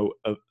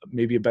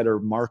 maybe a better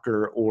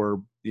marker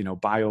or,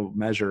 bio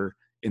measure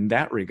in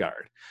that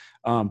regard.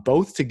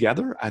 Both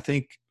together, I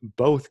think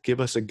both give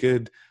us a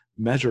good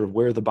measure of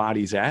where the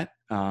body's at.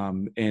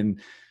 And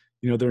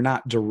they're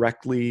not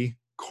directly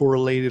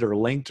correlated or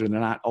linked, or they're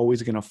not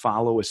always going to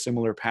follow a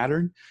similar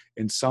pattern.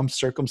 In some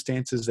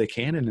circumstances they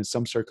can, and in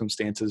some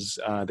circumstances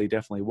they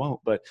definitely won't.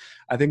 But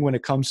I think when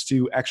it comes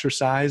to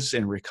exercise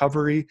and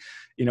recovery,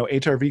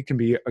 HRV can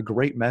be a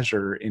great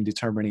measure in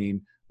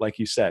determining, like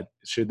you said,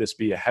 should this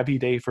be a heavy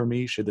day for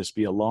me? Should this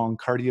be a long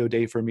cardio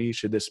day for me?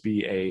 Should this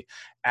be a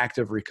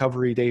active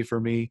recovery day for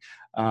me?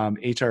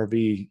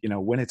 HRV,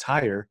 when it's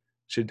higher,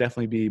 should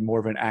definitely be more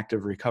of an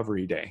active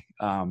recovery day.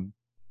 And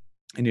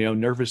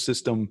nervous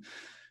system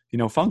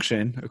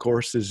function, of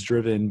course, is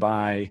driven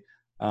by,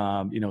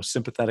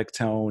 sympathetic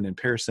tone and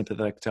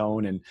parasympathetic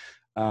tone. And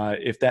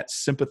if that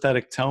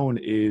sympathetic tone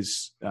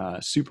is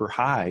super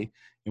high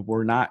and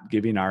we're not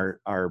giving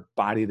our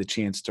body the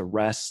chance to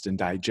rest and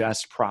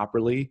digest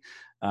properly,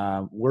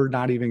 we're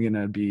not even going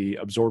to be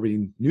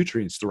absorbing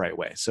nutrients the right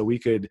way. So we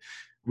can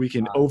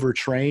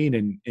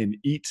overtrain and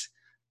eat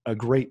a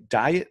great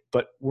diet,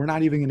 but we're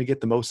not even going to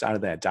get the most out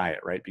of that diet,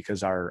 right?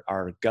 Because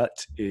our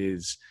gut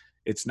is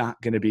it's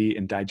not going to be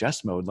in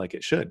digest mode like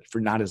it should for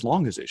not as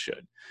long as it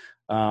should.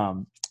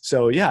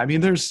 So yeah, I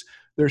mean, there's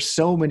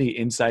so many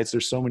insights.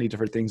 There's so many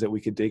different things that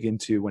we could dig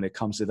into when it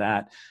comes to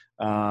that.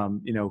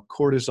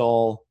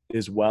 Cortisol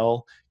as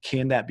well.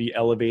 Can that be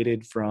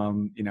elevated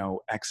from,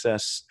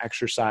 excess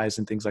exercise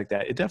and things like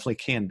that? It definitely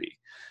can be.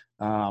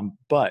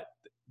 But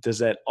does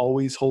that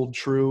always hold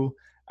true?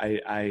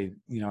 I'd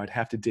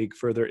have to dig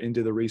further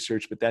into the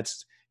research, but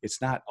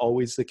it's not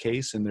always the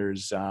case. And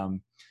there's,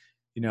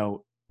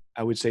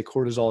 I would say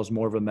cortisol is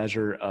more of a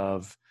measure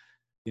of,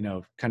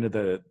 kind of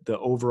the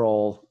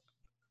overall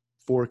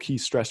 4 key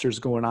stressors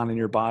going on in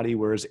your body,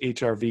 whereas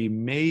HRV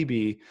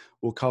maybe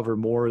will cover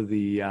more of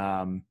the,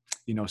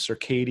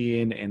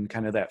 circadian and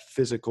kind of that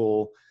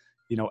physical,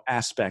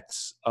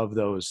 aspects of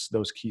those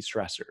key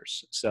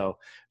stressors. So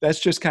that's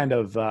just kind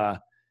of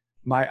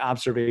my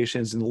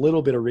observations and a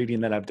little bit of reading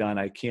that I've done.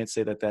 I can't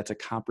say that that's a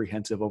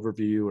comprehensive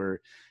overview,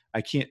 or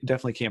I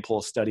definitely can't pull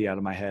a study out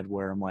of my head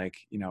where I'm like,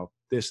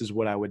 this is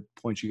what I would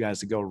point you guys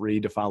to go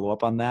read to follow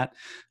up on that.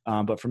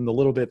 But from the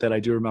little bit that I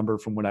do remember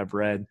from what I've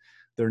read,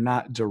 they're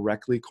not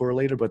directly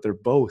correlated, but they're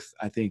both,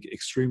 I think,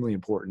 extremely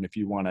important if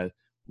you want to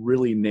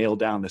really nail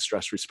down the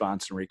stress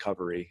response and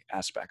recovery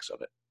aspects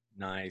of it.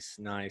 Nice.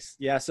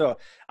 Yeah. So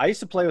I used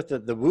to play with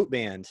the Whoop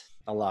band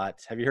a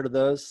lot. Have you heard of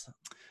those?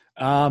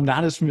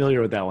 Not as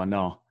familiar with that one.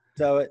 No.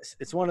 So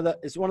it's one of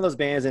those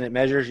bands, and it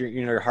measures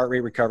your heart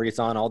rate recovery. It's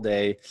on all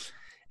day.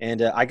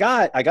 And I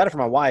got it for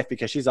my wife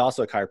because she's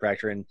also a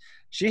chiropractor, and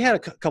she had a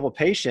couple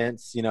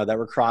patients, that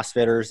were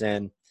CrossFitters,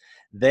 and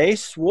they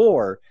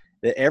swore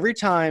that every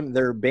time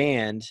their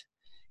band,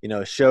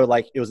 showed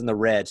like it was in the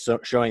red, so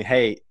showing,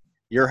 hey,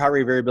 your heart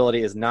rate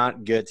variability is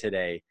not good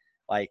today.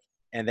 Like,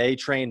 and they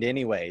trained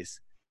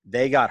anyways,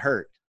 they got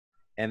hurt.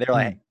 And they're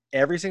like,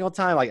 every single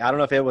time, like, I don't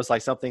know if it was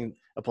like something,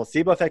 a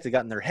placebo effect that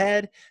got in their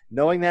head,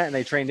 knowing that, and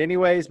they trained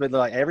anyways, but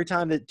like every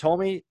time they told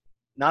me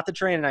not to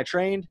train and I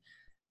trained,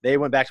 they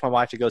went back to my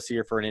wife to go see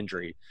her for an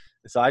injury.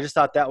 And so I just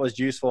thought that was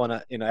useful.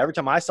 And, every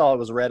time I saw it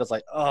was red, I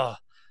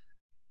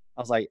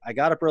was like, I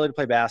got up early to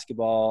play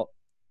basketball.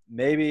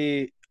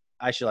 Maybe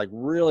I should like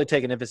really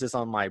take an emphasis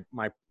on my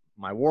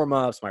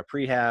warm-ups, my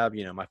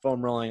prehab, my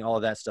foam rolling, all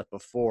of that stuff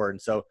before.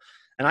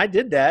 And I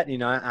did that,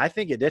 I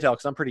think it did help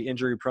because I'm pretty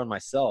injury prone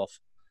myself.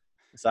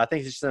 So I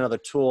think it's just another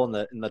tool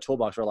in the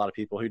toolbox for a lot of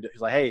people who's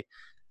like, hey,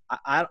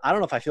 I don't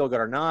know if I feel good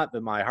or not,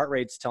 but my heart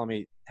rate's telling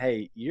me,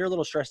 hey, you're a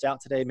little stressed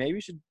out today. Maybe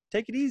you should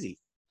take it easy.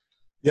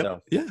 Yep.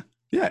 So.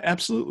 Yeah,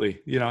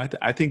 absolutely.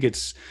 I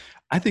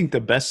think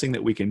the best thing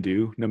that we can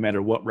do, no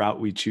matter what route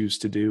we choose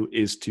to do,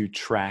 is to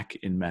track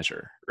and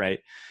measure, right?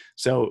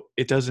 So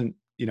it doesn't,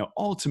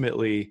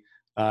 ultimately,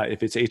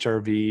 if it's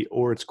HRV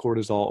or it's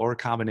cortisol or a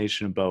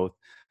combination of both,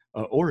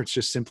 or it's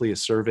just simply a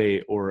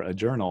survey or a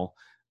journal,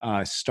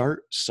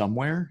 start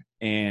somewhere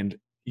and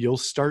you'll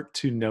start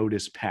to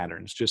notice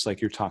patterns just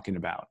like you're talking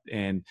about.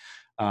 And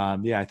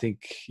I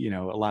think, a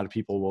lot of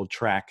people will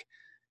track,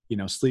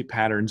 sleep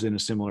patterns in a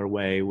similar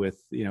way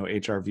with,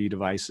 HRV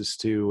devices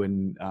too.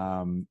 And,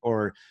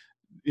 or,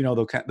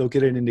 they'll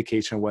get an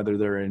indication of whether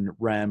they're in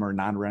REM or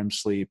non-REM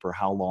sleep or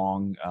how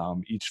long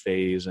each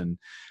phase. And,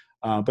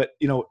 but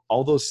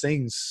all those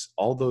things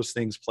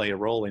play a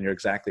role, and you're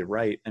exactly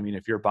right. I mean,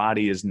 if your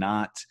body is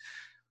not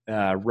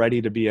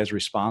ready to be as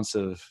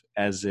responsive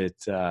as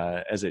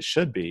it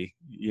should be,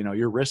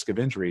 your risk of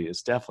injury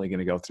is definitely going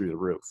to go through the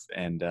roof.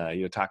 And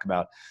you talk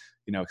about,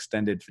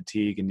 extended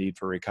fatigue and need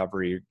for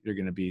recovery, you're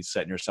going to be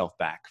setting yourself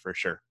back for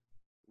sure.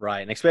 Right.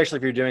 And especially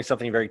if you're doing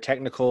something very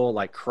technical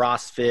like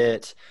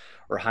CrossFit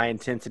or high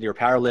intensity or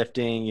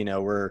powerlifting,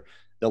 where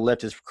the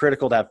lift is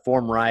critical to have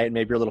form right.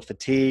 Maybe you're a little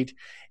fatigued,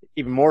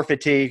 even more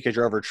fatigued because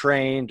you're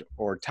overtrained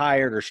or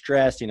tired or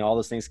stressed. All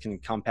those things can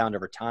compound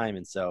over time.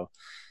 And so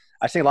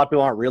I think a lot of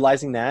people aren't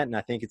realizing that. And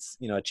I think it's,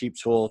 a cheap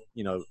tool,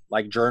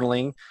 like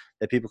journaling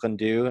that people can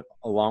do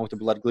along with the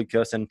blood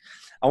glucose. And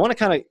I want to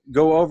kind of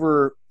go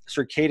over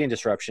circadian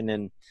disruption.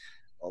 And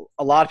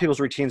a lot of people's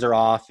routines are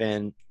off.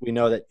 And we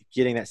know that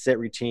getting that set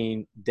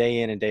routine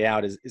day in and day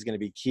out is going to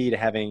be key to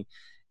having,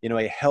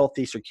 a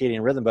healthy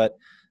circadian rhythm. But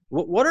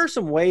what are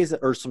some ways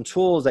or some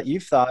tools that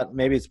you've thought,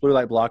 maybe it's blue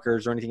light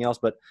blockers or anything else,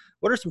 but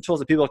what are some tools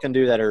that people can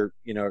do that are,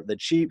 the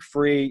cheap,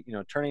 free,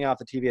 turning off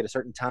the TV at a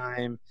certain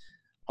time,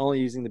 only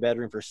using the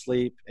bedroom for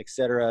sleep, et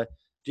cetera?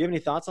 Do you have any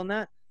thoughts on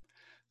that?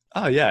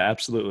 Oh yeah,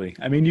 absolutely.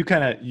 I mean,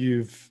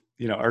 you've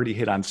already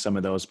hit on some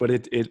of those, but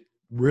it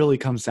really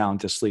comes down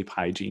to sleep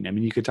hygiene. I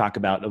mean, you could talk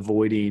about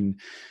avoiding,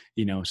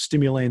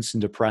 stimulants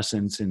and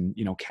depressants and,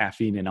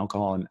 caffeine and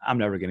alcohol. And I'm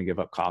never going to give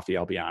up coffee,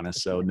 I'll be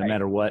honest. So no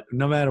matter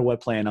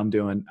what plan I'm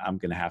doing, I'm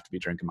going to have to be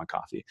drinking my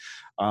coffee.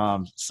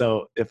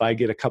 So if I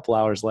get a couple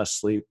hours less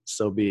sleep,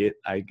 so be it.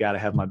 I got to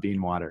have my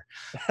bean water.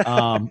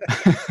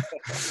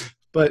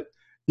 But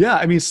yeah,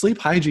 I mean, sleep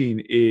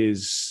hygiene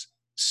is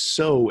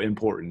so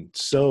important,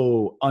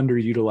 so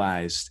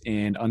underutilized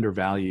and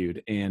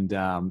undervalued. And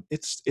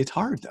it's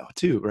hard though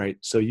too, right?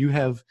 So you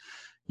have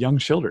young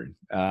children.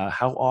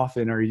 How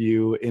often are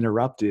you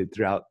interrupted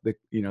throughout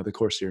the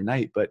course of your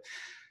night? But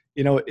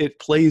it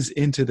plays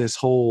into this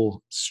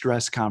whole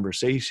stress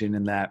conversation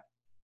in that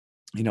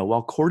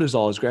while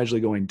cortisol is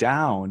gradually going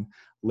down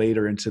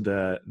later into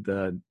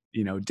the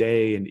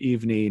day and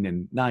evening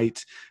and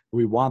night,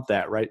 we want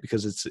that, right?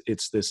 Because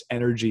it's this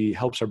energy,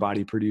 helps our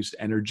body produce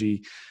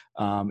energy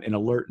and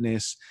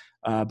alertness.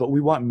 But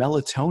we want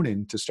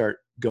melatonin to start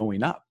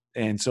going up.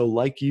 And so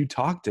like you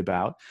talked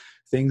about,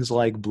 things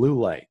like blue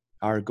light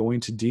are going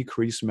to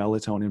decrease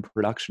melatonin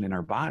production in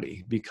our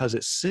body because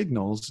it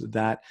signals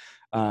that,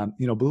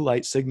 blue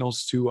light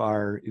signals to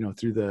our,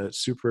 through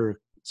the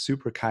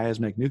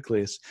suprachiasmatic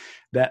nucleus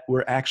that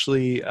we're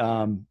actually,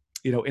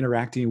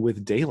 interacting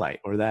with daylight,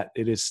 or that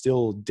it is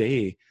still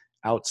day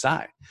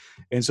outside.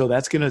 And so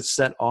that's going to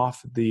set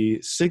off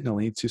the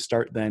signaling to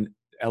start then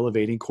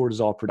elevating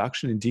cortisol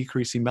production and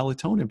decreasing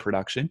melatonin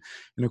production.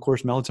 And of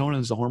course, melatonin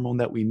is the hormone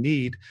that we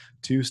need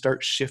to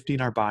start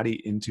shifting our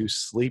body into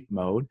sleep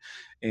mode.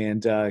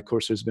 And of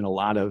course, there's been a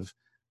lot of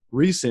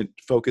recent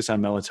focus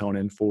on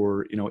melatonin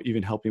for,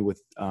 even helping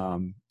with,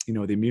 the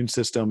immune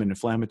system and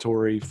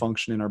inflammatory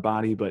function in our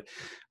body. But,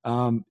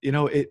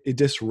 it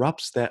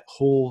disrupts that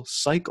whole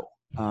cycle.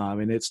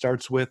 And it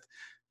starts with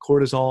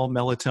cortisol,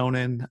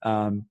 melatonin,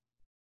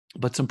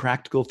 but some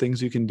practical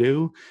things you can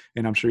do,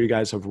 and I'm sure you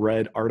guys have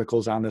read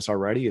articles on this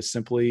already, is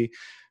simply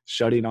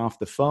shutting off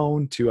the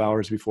phone 2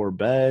 hours before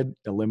bed,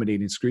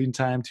 eliminating screen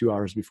time 2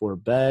 hours before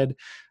bed,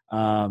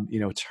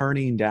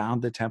 turning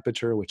down the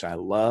temperature, which I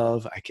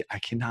love. I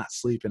cannot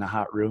sleep in a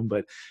hot room,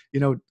 but,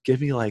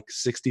 give me like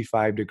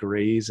 65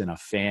 degrees and a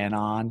fan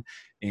on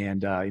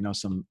and,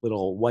 some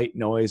little white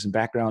noise and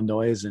background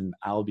noise, and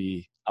I'll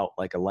be out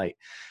like a light.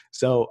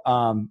 So,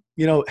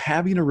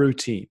 having a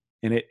routine.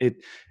 And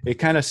it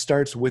kind of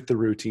starts with the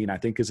routine, I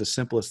think, is the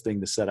simplest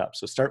thing to set up.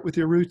 So start with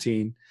your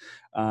routine,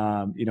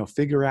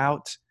 figure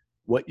out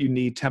what you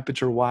need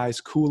temperature wise.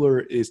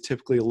 Cooler is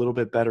typically a little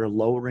bit better,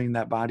 lowering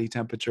that body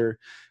temperature.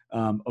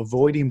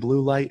 Avoiding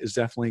blue light is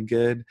definitely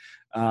good.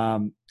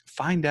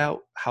 Find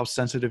out how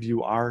sensitive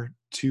you are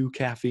to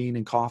caffeine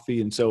and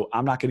coffee. And so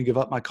I'm not going to give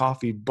up my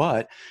coffee,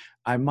 but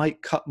I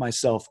might cut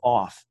myself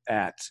off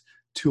at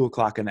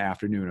 2:00 in the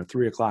afternoon or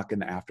 3:00 in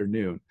the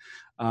afternoon.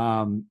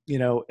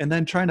 And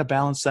then trying to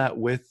balance that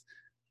with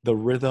the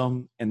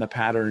rhythm and the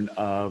pattern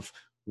of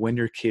when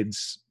your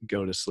kids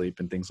go to sleep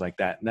and things like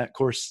that. And that, of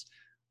course,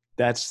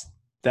 that's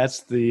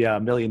the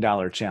 $1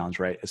 million challenge,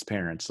 right? As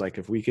parents, like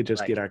if we could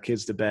just get our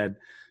kids to bed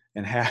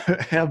and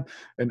have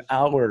an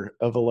hour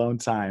of alone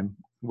time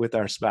with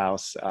our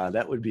spouse,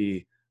 that would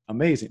be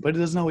amazing. But it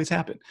doesn't always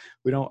happen.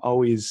 We don't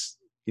always,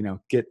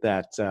 get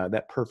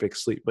that perfect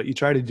sleep, but you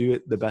try to do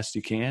it the best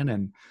you can.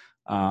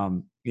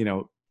 And,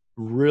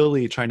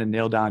 really trying to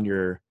nail down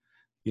your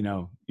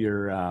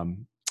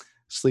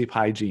sleep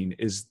hygiene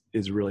is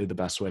really the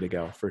best way to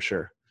go, for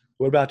sure.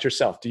 What about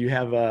yourself? Do you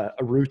have a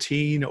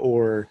routine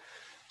or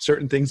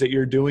certain things that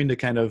you're doing to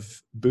kind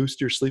of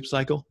boost your sleep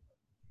cycle?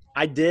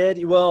 I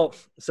did. Well,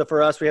 so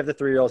for us, we have the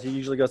 3-year-old. He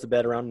usually goes to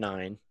bed around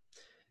 9.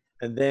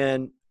 And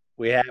then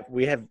we have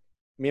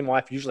me and my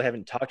wife usually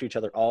haven't talked to each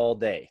other all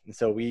day. And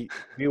so we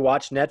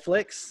watch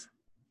Netflix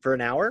for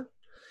an hour.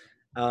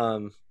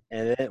 And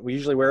then we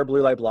usually wear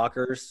blue light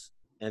blockers,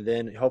 and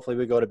then hopefully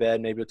we go to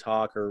bed, maybe we'll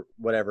talk or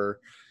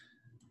whatever.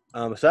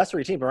 So that's the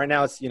routine. But right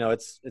now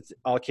it's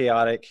all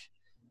chaotic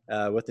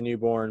with the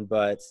newborn.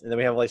 And then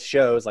we have like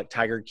shows like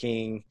Tiger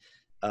King,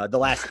 The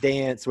Last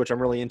Dance, which I'm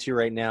really into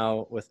right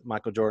now with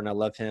Michael Jordan. I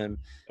love him.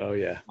 Oh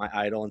yeah, my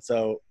idol. And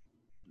so,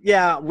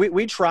 yeah,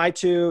 we try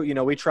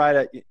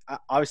to.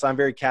 Obviously, I'm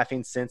very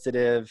caffeine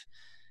sensitive,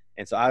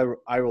 and so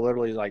I will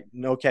literally like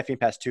no caffeine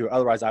past 2.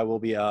 Otherwise, I will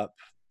be up.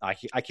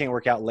 I can't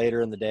work out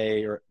later in the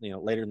day or,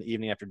 later in the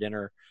evening after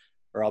dinner,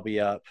 or I'll be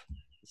up.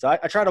 So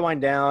I try to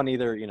wind down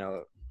either,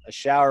 a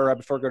shower right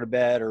before I go to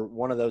bed or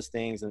one of those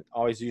things, and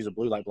always use the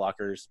blue light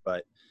blockers.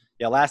 But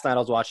yeah, last night I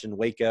was watching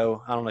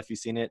Waco. I don't know if you've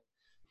seen it.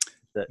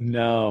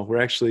 No,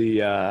 we're actually,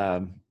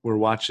 we're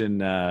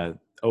watching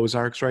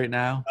Ozarks right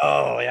now.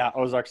 Oh yeah.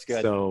 Ozark's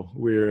good. So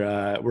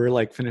we're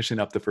like finishing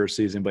up the first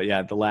season, but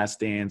yeah, The Last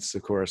Dance,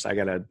 of course, I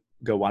got to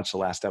go watch the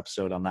last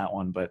episode on that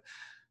one, but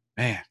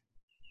man,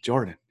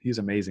 Jordan, he's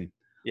amazing.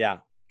 Yeah.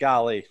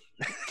 Golly.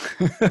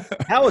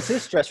 How was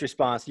his stress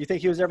response? Do you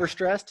think he was ever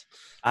stressed?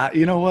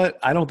 You know what?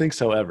 I don't think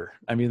so ever.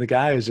 I mean, the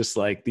guy is just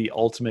like the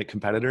ultimate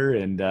competitor.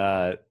 And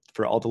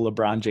for all the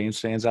LeBron James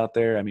fans out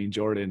there, I mean,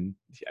 Jordan,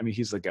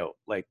 he's the GOAT.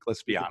 Like,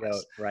 let's be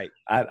honest. GOAT, right.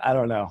 I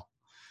don't know.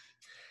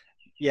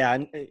 Yeah.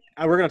 And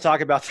we're going to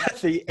talk about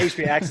that, the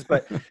HBO Access.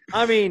 But,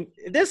 I mean,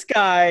 this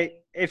guy,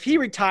 if he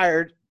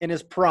retired in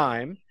his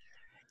prime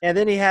and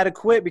then he had to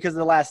quit because of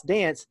The Last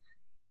Dance,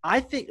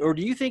 do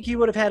you think he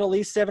would have had at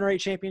least 7 or 8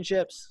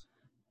 championships?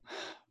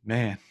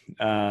 Man,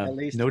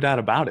 no doubt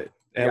about it.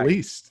 At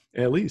least.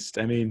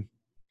 I mean,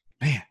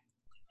 man,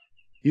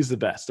 he's the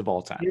best of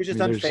all time. He was just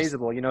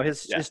unfazable.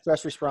 His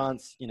stress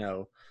response,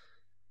 it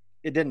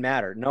didn't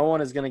matter. No one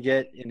is going to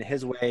get in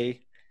his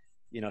way,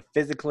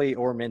 physically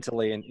or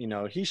mentally. And,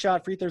 he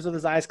shot free throws with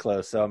his eyes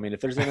closed. So, I mean, if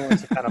there's anyone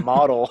to kind of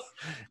model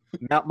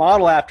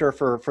after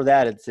for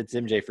that, it's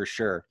MJ for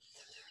sure.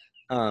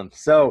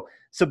 So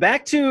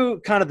back to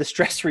kind of the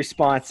stress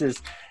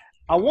responses.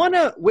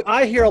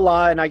 I hear a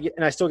lot, and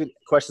I still get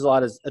questions a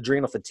lot, is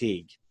adrenal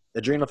fatigue.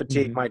 Adrenal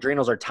fatigue. Mm-hmm. My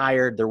adrenals are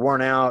tired. They're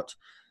worn out.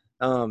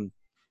 And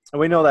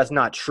we know that's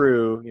not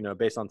true,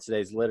 based on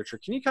today's literature.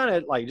 Can you kind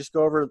of like just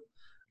go over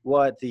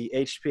what the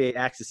HPA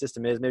axis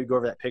system is? Maybe go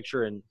over that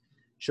picture and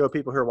show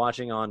people who are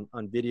watching on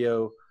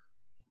video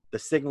the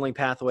signaling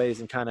pathways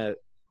and kind of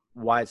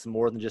why it's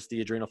more than just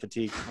the adrenal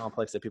fatigue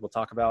complex that people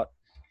talk about.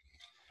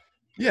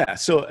 Yeah.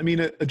 So, I mean,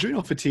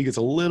 adrenal fatigue is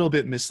a little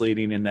bit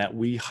misleading in that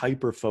we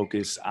hyper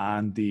focus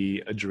on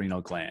the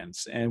adrenal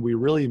glands and we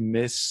really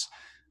miss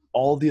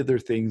all the other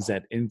things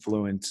that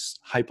influence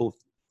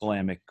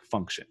hypothalamic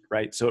function,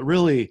 right? So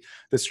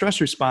the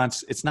stress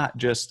response, it's not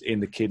just in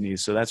the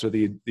kidneys. So that's where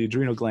the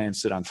adrenal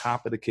glands sit on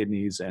top of the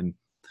kidneys, and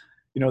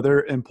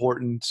they're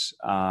important.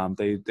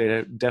 They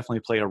definitely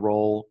play a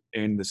role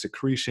in the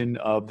secretion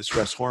of the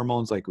stress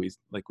hormones, like we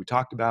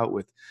talked about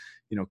with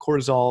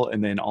cortisol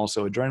and then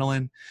also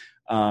adrenaline.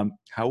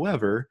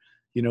 However,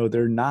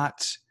 they're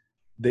not.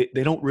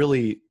 They don't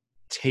really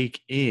take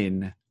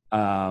in.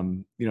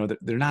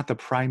 They're not the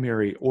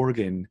primary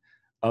organ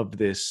of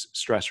this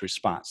stress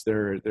response.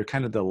 They're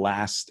kind of the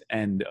last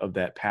end of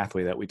that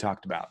pathway that we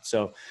talked about.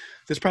 So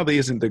this probably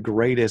isn't the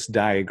greatest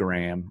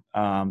diagram.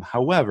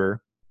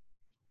 However,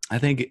 I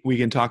think we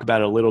can talk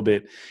about it a little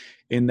bit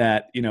in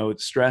that,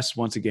 stress,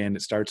 once again,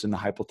 it starts in the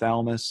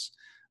hypothalamus.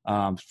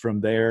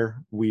 From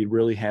there, we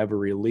really have a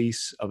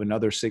release of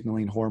another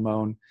signaling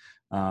hormone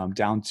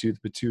down to the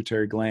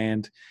pituitary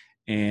gland.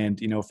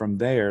 And, from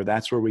there,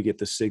 that's where we get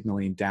the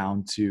signaling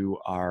down to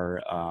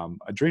our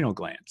adrenal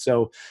gland.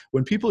 So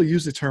when people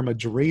use the term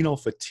adrenal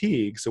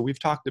fatigue, so we've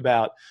talked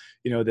about,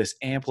 this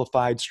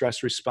amplified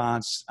stress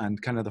response on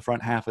kind of the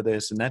front half of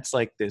this. And that's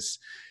like this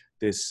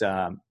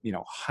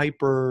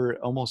hyper,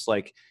 almost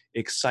like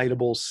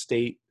excitable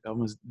state,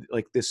 almost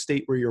like this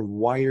state where you're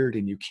wired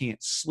and you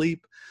can't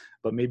sleep,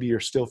 but maybe you're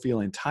still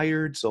feeling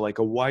tired. So like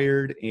a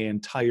wired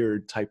and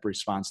tired type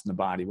response in the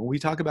body. When we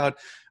talk about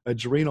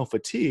adrenal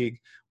fatigue,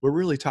 we're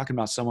really talking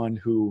about someone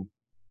who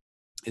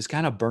is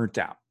kind of burnt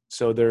out.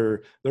 So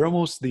they're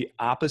almost the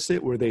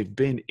opposite, where they've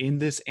been in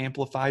this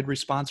amplified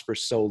response for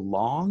so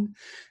long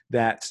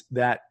that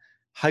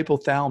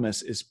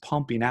hypothalamus is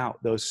pumping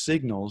out those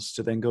signals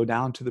to then go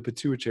down to the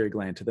pituitary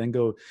gland, to then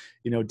go,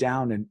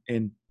 down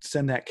and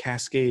send that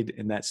cascade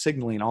and that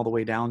signaling all the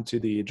way down to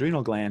the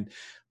adrenal gland.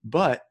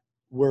 But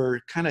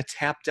we're kind of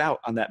tapped out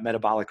on that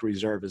metabolic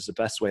reserve is the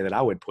best way that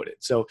I would put it.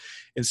 So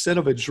instead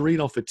of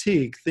adrenal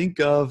fatigue,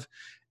 think of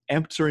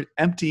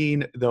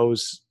emptying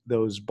those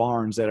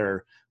barns that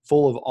are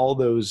full of all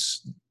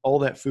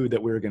that food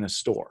that we're going to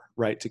store,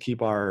 right? To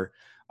keep our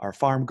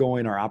farm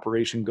going, our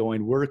operation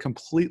going. We're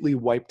completely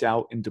wiped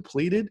out and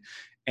depleted,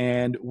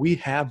 and we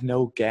have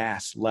no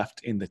gas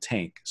left in the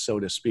tank, so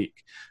to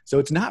speak. So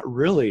it's not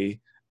really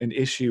an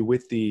issue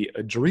with the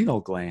adrenal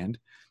gland.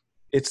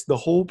 It's the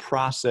whole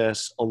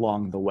process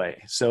along the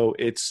way. So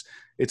it's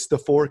the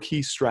 4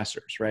 key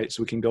stressors, right?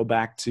 So we can go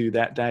back to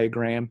that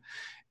diagram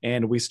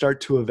and we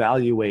start to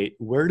evaluate,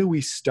 where do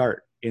we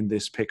start in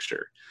this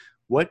picture?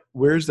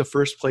 Where's the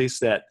first place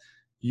that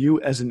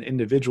you as an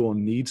individual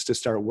needs to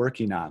start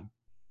working on?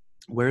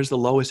 Where's the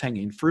lowest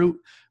hanging fruit?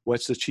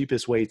 What's the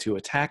cheapest way to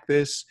attack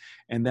this?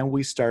 And then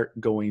we start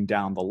going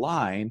down the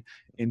line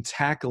and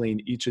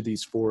tackling each of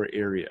these 4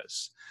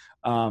 areas.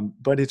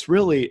 But it's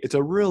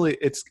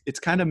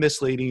kind of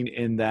misleading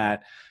in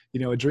that,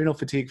 adrenal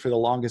fatigue for the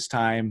longest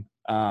time.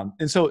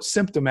 And so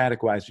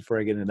symptomatic wise, before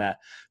I get into that,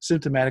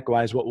 symptomatic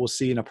wise, what we'll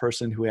see in a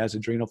person who has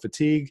adrenal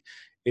fatigue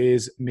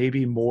is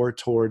maybe more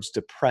towards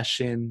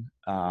depression,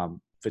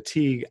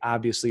 fatigue,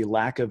 obviously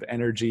lack of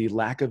energy,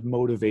 lack of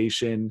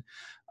motivation.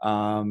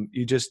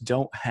 You just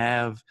don't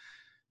have,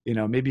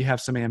 maybe you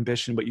have some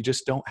ambition, but you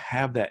just don't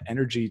have that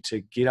energy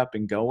to get up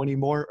and go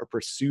anymore or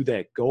pursue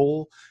that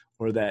goal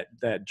or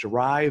that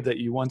drive that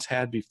you once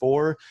had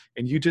before.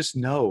 And you just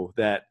know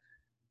that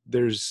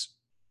there's,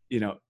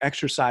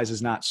 exercise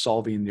is not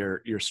solving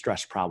your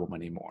stress problem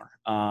anymore.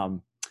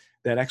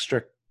 That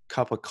extra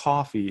cup of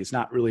coffee is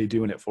not really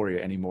doing it for you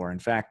anymore. In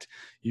fact,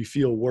 you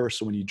feel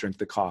worse when you drink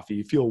the coffee.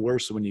 You feel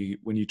worse when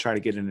you try to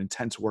get an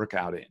intense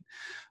workout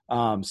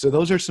in. So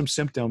those are some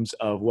symptoms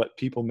of what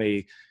people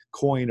may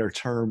coin or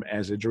term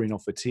as adrenal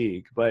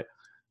fatigue. But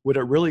what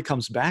it really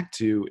comes back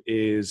to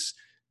is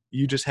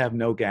you just have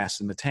no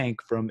gas in the tank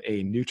from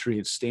a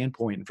nutrient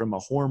standpoint and from a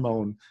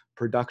hormone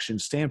production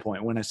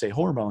standpoint. When I say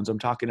hormones, I'm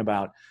talking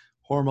about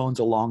hormones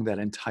along that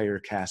entire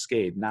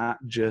cascade, not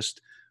just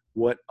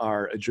what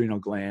our adrenal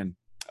gland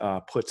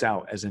puts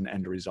out as an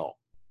end result.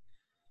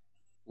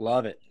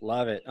 Love it.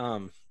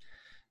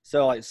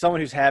 So like someone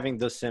who's having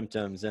those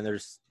symptoms and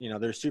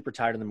they're super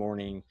tired in the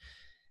morning,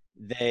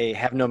 they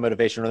have no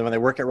motivation, or when they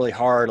work out really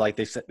hard, like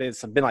it's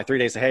been like 3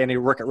 days, say, hey, I need to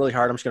work out really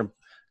hard. I'm just going to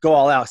go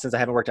all out since I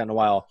haven't worked out in a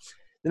while.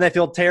 Then they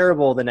feel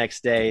terrible the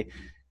next day.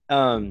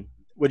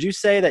 Would you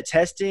say that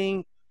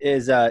testing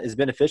is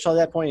beneficial at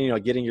that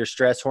point? Getting your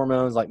stress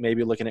hormones, like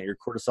maybe looking at your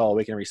cortisol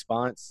awakening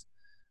response.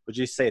 Would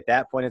you say at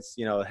that point it's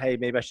hey,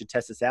 maybe I should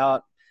test this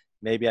out?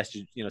 maybe I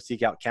should,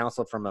 seek out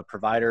counsel from a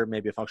provider,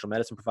 maybe a functional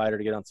medicine provider,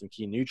 to get on some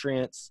key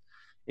nutrients.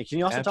 And can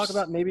you also talk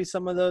about maybe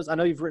some of those? I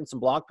know you've written some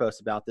blog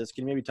posts about this.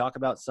 Can you maybe talk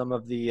about some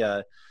of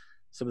the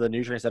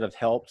nutrients that have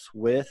helped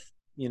with,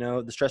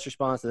 the stress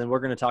response? And then we're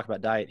going to talk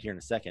about diet here in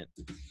a second.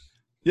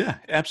 Yeah,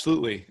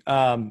 absolutely.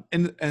 And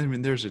I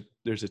mean, there's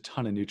a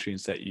ton of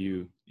nutrients that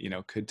you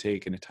could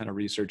take, and a ton of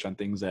research on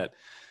things that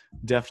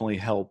definitely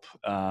help,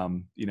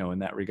 in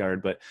that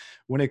regard. But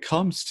when it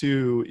comes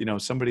to,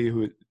 somebody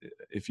who,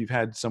 if you've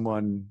had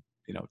someone,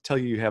 tell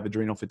you have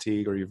adrenal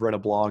fatigue, or you've read a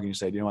blog and you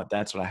say, what,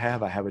 that's what I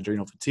have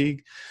adrenal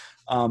fatigue.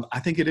 I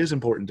think it is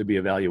important to be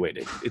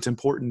evaluated. It's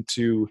important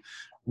to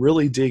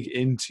really dig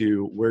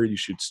into where you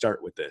should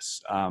start with this.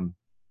 And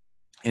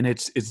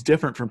it's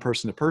different from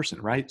person to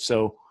person, right?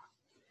 So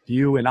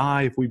you and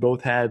I, if we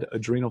both had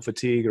adrenal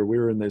fatigue, or we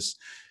were in this,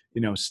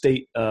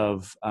 state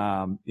of,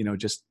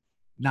 just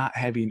not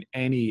having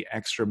any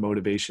extra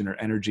motivation or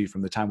energy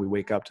from the time we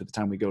wake up to the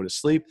time we go to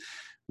sleep,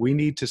 we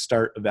need to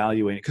start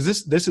evaluating,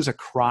 because this is a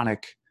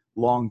chronic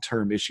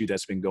long-term issue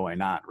that's been going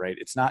on, right?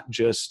 It's not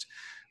just,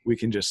 we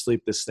can just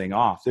sleep this thing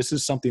off. This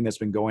is something that's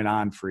been going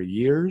on for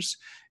years.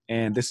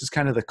 And this is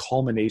kind of the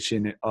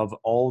culmination of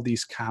all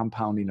these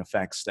compounding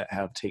effects that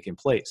have taken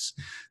place.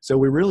 So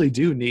we really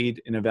do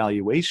need an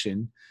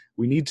evaluation.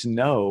 We need to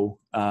know,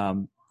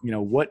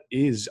 what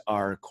is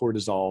our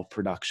cortisol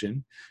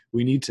production?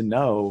 We need to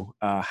know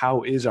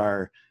how is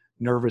our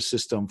nervous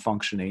system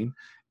functioning?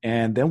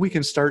 And then we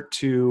can start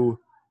to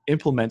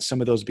implement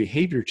some of those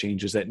behavior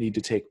changes that need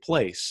to take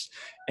place.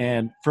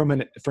 And from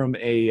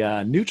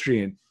a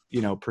nutrient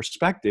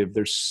perspective,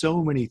 there's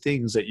so many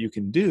things that you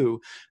can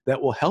do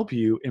that will help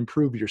you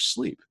improve your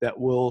sleep, that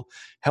will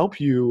help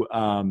you,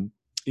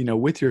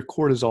 with your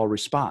cortisol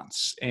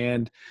response.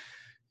 And,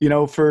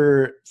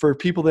 for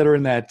people that are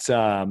in that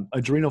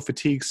adrenal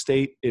fatigue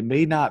state, it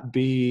may not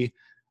be,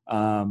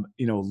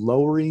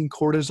 lowering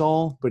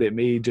cortisol, but it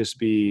may just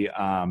be,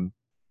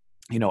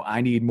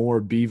 I need more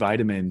B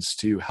vitamins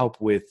to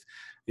help with,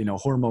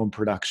 hormone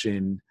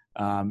production,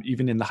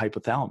 even in the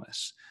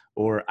hypothalamus.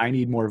 Or I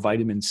need more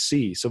vitamin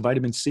C. So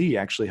vitamin C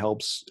actually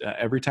helps.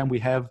 Every time we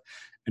have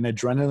an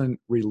adrenaline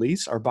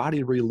release, our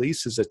body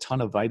releases a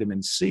ton of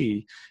vitamin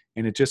C,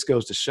 and it just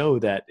goes to show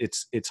that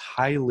it's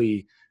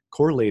highly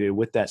correlated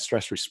with that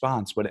stress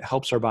response. But it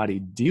helps our body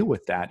deal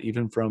with that,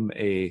 even from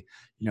a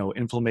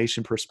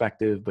inflammation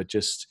perspective, but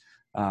just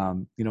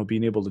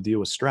being able to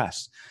deal with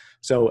stress.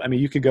 So I mean,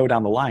 you could go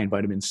down the line: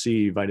 vitamin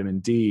C, vitamin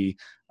D,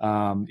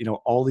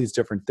 all these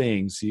different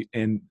things,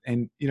 and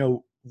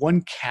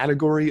one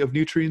category of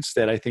nutrients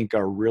that I think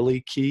are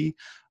really key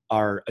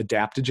are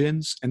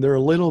adaptogens. And they're a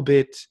little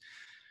bit,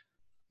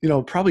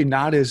 probably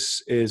not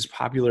as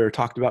popular or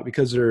talked about,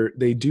 because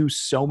they do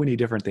so many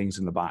different things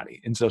in the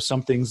body. And so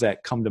some things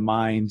that come to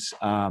mind,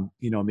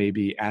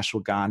 maybe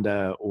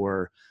ashwagandha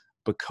or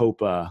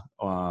bacopa.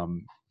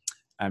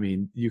 I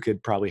mean, you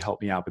could probably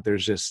help me out, but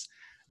there's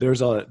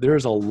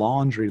a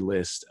laundry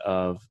list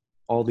of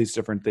all these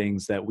different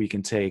things that we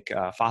can take.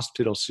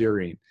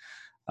 Phosphatidylserine.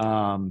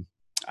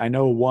 I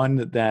know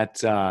one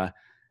that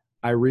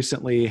I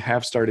recently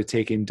have started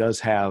taking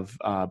does have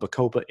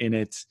bacopa in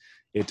it.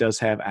 It does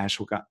have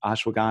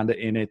ashwagandha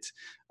in it.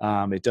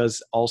 It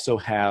does also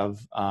have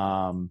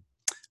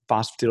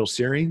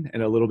phosphatidylserine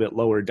in a little bit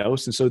lower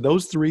dose. And so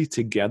those three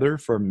together,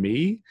 for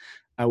me,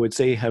 I would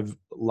say have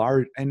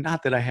large, and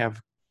not that I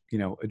have,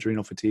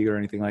 adrenal fatigue or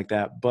anything like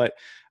that, but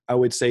I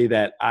would say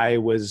that I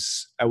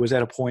was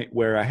at a point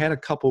where I had a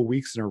couple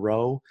weeks in a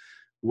row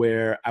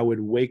where I would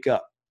wake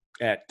up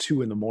at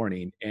 2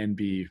 a.m. and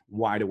be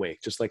wide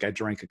awake, just like I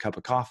drank a cup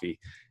of coffee.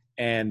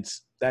 And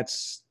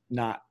that's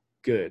not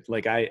good.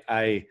 Like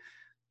I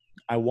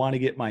want to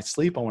get my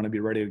sleep. I want to be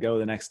ready to go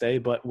the next day.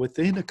 But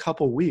within a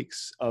couple of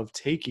of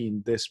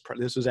taking this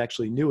was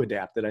actually new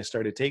Adapt that I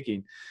started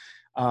taking.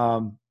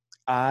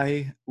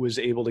 I was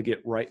able to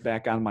get right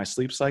back on my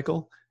sleep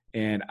cycle,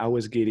 and I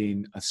was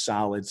getting a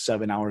solid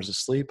 7 hours of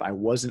sleep. I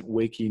wasn't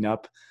waking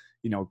up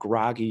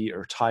groggy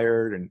or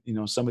tired. And,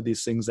 some of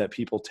these things that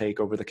people take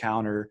over the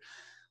counter,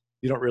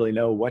 you don't really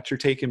know what you're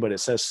taking, but it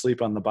says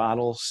sleep on the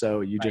bottle.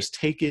 So you just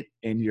take it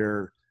and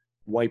you're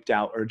wiped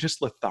out, or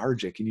just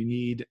lethargic, and you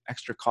need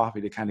extra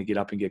coffee to kind of get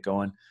up and get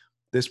going.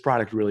 This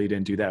product really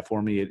didn't do that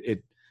for me.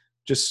 It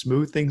just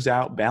smoothed things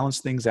out,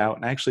 balanced things out.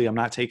 And actually, I'm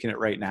not taking it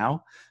right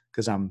now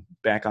because I'm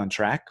back on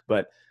track,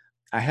 but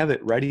I have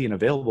it ready and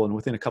available. And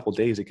within a couple of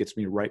days, it gets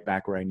me right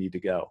back where I need to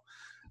go.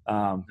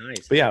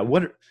 Nice. But yeah,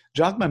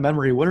 jog my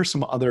memory. What are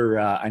some other,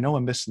 I know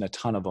I'm missing a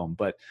ton of them,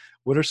 but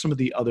what are some of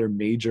the other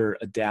major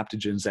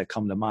adaptogens that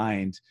come to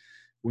mind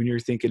when you're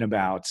thinking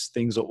about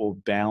things that will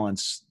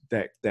balance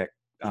that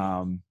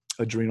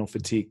adrenal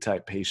fatigue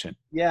type patient?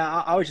 Yeah.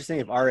 I was just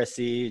thinking of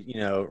RSE,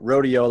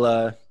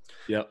 rhodiola,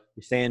 yep,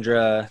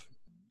 Sandra,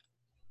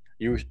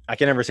 I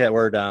can never say that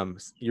word.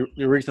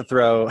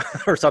 Erythrithrol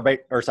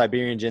or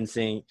Siberian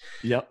ginseng.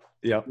 Yep.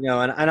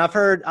 And I've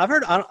heard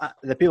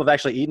that people have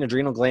actually eaten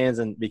adrenal glands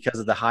and because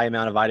of the high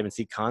amount of vitamin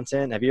C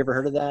content. Have you ever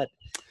heard of that?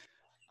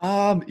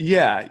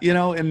 Yeah,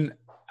 and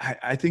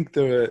I think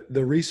the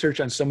research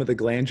on some of the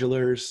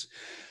glandulars,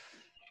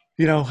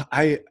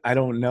 I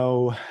don't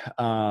know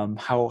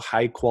how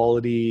high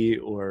quality,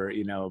 or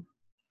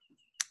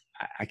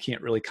I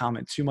can't really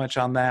comment too much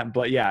on that,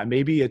 but yeah,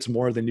 maybe it's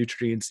more the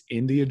nutrients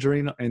in the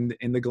adrenal and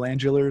in the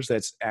glandulars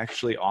that's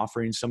actually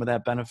offering some of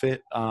that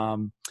benefit.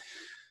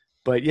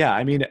 But yeah,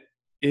 I mean,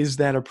 is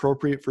that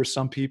appropriate for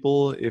some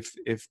people?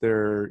 If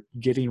they're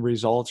getting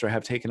results or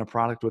have taken a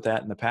product with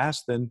that in the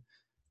past, then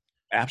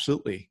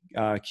absolutely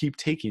keep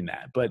taking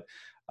that. But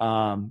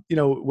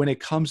when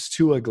it comes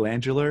to a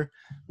glandular,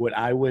 what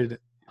I would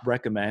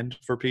recommend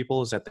for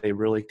people is that they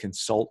really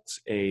consult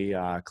a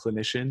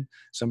clinician,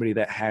 somebody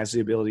that has the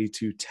ability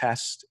to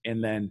test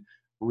and then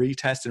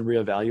retest and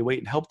reevaluate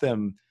and help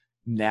them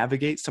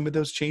navigate some of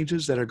those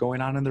changes that are going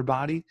on in their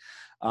body,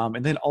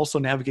 and then also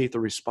navigate the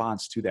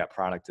response to that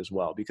product as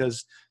well.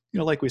 Because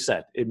like we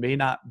said, it may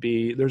not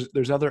be,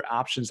 there's other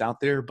options out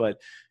there, but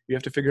you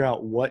have to figure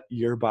out what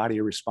your body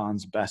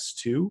responds best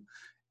to.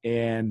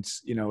 And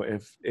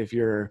if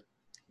you're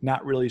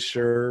not really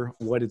sure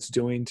what it's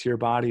doing to your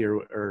body,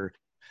 or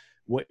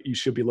what you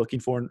should be looking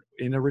for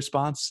in a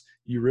response,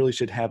 you really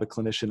should have a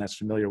clinician that's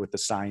familiar with the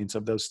science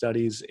of those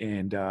studies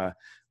and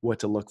what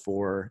to look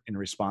for in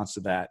response to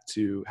that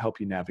to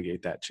help you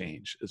navigate that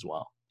change as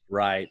well.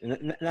 Right.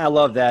 And I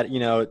love that,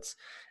 it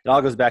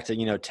all goes back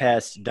to,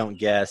 test, don't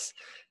guess.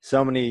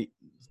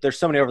 There's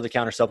so many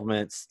over-the-counter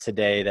supplements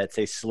today that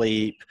say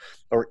sleep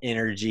or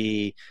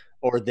energy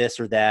or this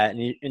or that.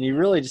 And you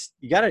really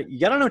you gotta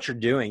know what you're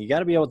doing. You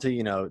gotta be able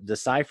to,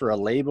 decipher a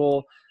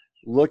label,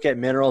 look at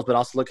minerals, but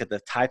also look at the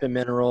type of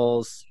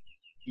minerals.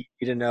 You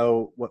need to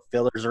know what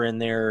fillers are in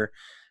there.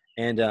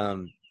 And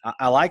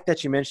I like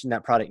that you mentioned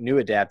that product,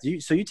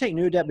 NuAdapt. So you take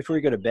NuAdapt before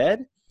you go to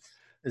bed?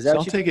 Is that So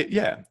what I'll take it.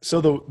 Yeah. So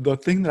the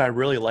thing that I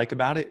really like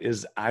about it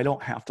is I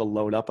don't have to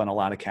load up on a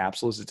lot of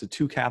capsules. It's a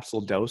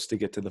 2-capsule dose to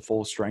get to the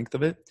full strength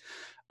of it.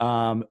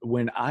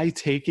 When I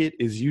take it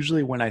is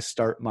usually when I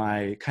start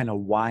my kind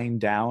of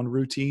wind down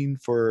routine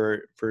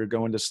for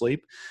going to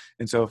sleep.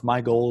 And so if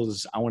my goal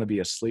is I want to be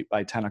asleep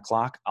by 10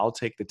 o'clock, I'll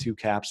take the 2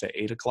 caps at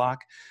 8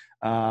 o'clock.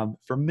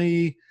 For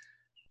me,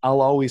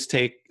 I'll just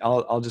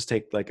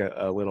take like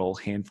a little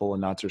handful of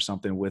nuts or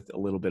something with a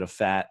little bit of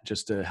fat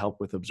just to help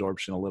with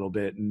absorption a little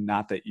bit.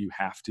 Not that you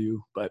have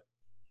to, but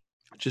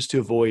just to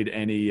avoid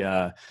any,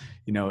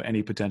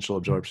 any potential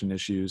absorption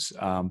issues.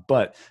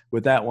 But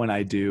with that one,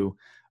 I do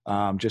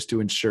just to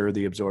ensure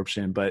the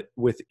absorption. But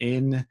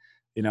within,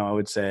 I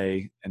would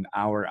say an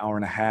hour, hour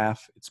and a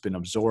half, it's been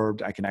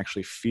absorbed. I can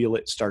actually feel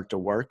it start to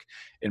work,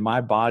 and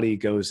my body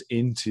goes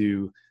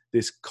into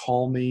this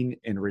calming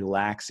and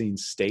relaxing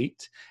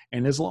state.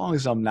 And as long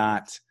as I'm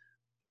not,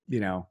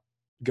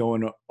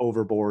 going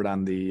overboard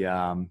on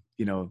the,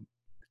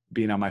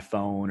 being on my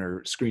phone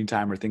or screen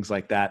time or things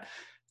like that,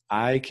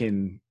 I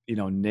can,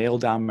 nail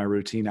down my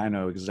routine. I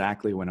know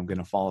exactly when I'm going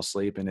to fall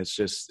asleep. And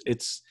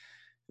it's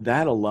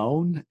that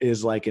alone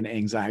is like an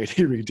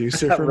anxiety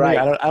reducer for Right. me.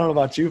 I don't know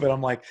about you, but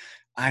I'm like,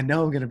 I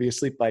know I'm going to be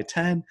asleep by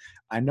 10.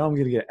 I know I'm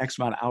going to get X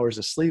amount of hours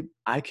of sleep.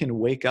 I can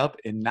wake up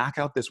and knock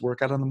out this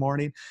workout in the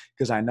morning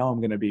because I know I'm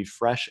going to be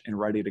fresh and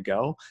ready to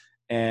go.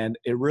 And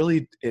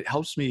it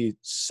helps me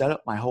set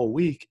up my whole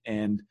week.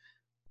 And,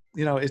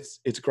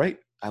 it's great.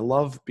 I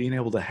love being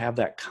able to have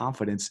that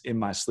confidence in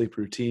my sleep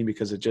routine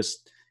because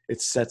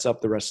it sets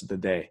up the rest of the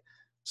day.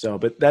 So,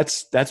 but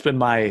that's been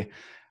my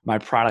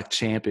product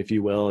champ, if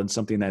you will, and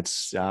something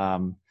that's,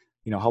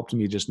 helped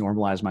me just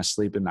normalize my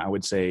sleep. And I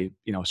would say,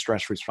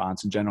 stress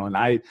response in general. And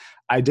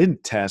I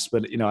didn't test,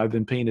 but, I've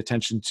been paying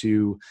attention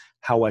to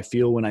how I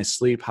feel when I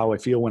sleep, how I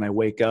feel when I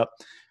wake up,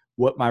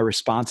 what my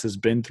response has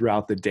been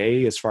throughout the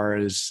day as far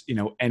as,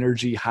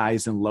 energy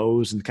highs and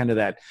lows and kind of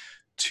that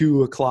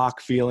 2 o'clock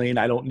feeling.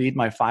 I don't need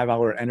my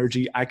 5-hour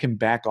energy. I can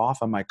back off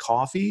on my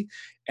coffee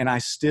and I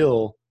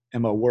still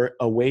am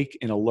awake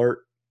and alert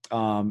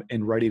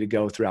and ready to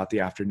go throughout the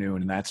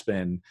afternoon. And that's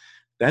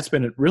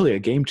been really a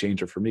game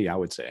changer for me, I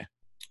would say.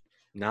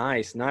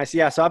 Nice.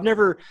 Yeah. So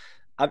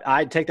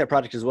I take that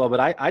product as well, but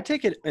I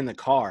take it in the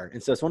car.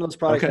 And so it's one of those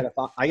products that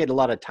I get a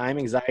lot of time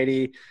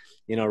anxiety,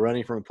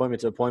 running from appointment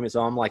to appointment.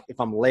 So I'm like,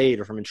 if I'm late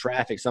or if I'm in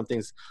traffic,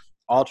 something's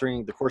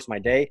altering the course of my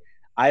day,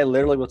 I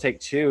literally will take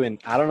 2. And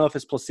I don't know if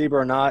it's placebo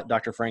or not,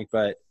 Dr. Frank,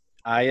 but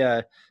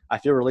I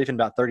feel relief in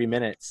about 30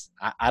 minutes.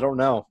 I don't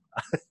know.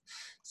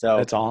 So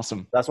that's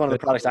awesome. That's one of the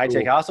products I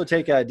take. I also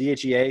take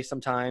DHEA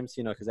sometimes,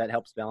 because that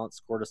helps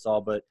balance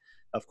cortisol. But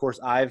of course,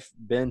 I've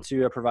been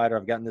to a provider.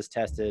 I've gotten this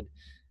tested.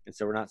 And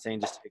so we're not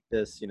saying just take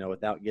this,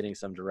 without getting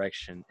some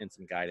direction and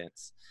some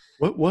guidance.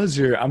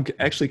 I'm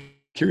actually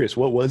curious,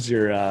 what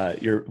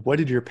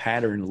did your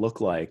pattern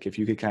look like? If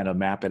you could kind of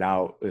map it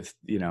out with,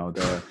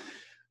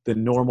 the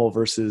normal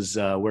versus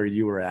where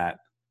you were at.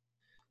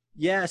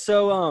 Yeah.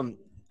 So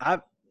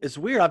it's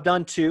weird. I've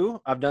done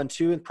 2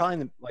 and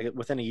probably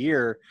within a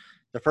year.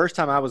 The first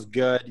time I was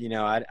good,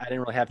 I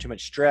didn't really have too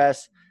much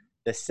stress.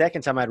 The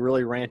second time I'd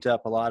really ramped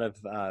up a lot of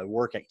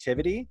work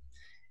activity,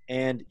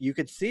 and you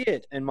could see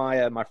it in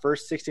my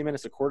first 60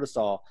 minutes of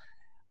cortisol.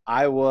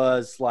 I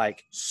was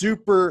like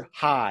super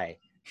high,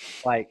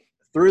 like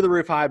through the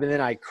roof high, and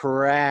then I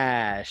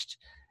crashed.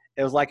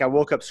 It was like I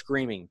woke up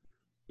screaming,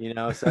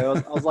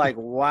 so I was like,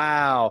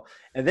 wow.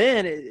 And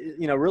then,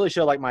 really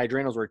showed like my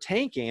adrenals were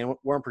tanking and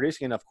weren't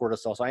producing enough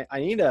cortisol. So I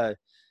need to,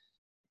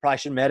 probably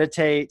should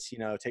meditate,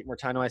 take more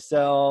time to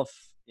myself,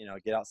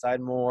 get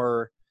outside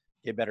more,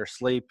 get better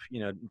sleep,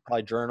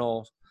 probably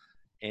journal.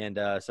 And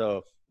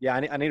so, yeah,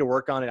 I need to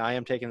work on it. I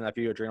am taking a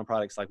few adrenal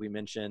products like we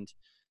mentioned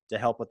to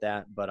help with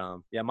that. But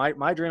yeah, my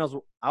adrenals,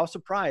 I was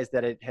surprised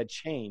that it had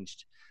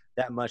changed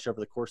that much over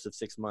the course of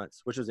 6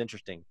 months, which was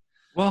interesting.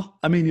 Well,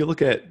 I mean, you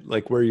look at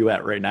like where you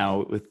at right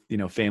now with,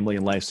 family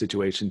and life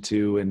situation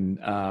too. And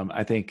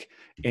I think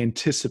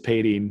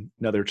anticipating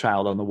another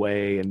child on the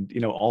way and,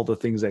 all the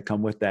things that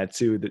come with that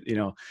too,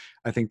 that,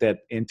 I think that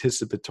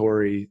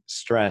anticipatory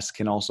stress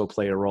can also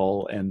play a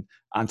role. And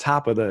on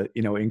top of the,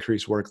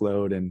 increased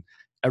workload and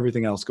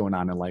everything else going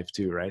on in life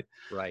too. Right.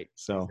 Right.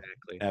 So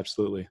exactly.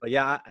 Absolutely. But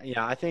yeah,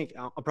 I think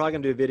I'm probably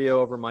gonna do a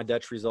video over my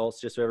Dutch results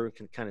just so everyone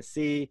can kind of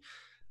see.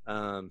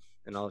 And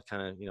I'll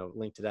kind of,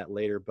 link to that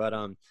later. But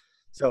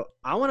so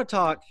I want to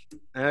talk,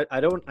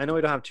 I know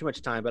we don't have too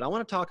much time, but I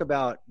want to talk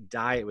about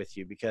diet with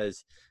you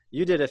because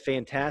you did a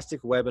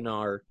fantastic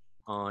webinar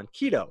on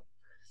keto.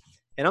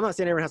 And I'm not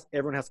saying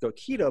everyone has to go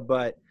keto,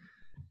 but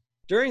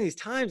during these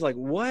times, like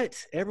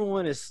what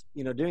everyone is,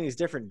 doing these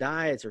different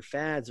diets or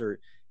fads or,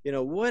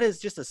 what is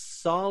just a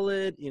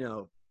solid,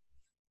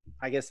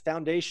 I guess,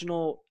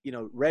 foundational,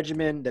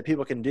 regimen that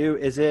people can do?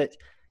 Is it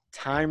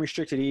time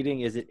restricted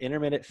eating? Is it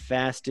intermittent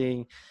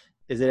fasting?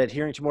 Is it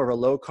adhering to more of a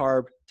low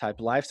carb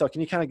type lifestyle?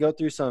 Can you kind of go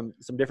through some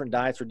different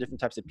diets for different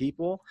types of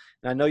people?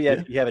 And I know you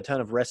have a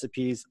ton of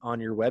recipes on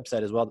your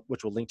website as well,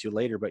 which we'll link to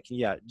later, but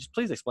just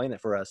please explain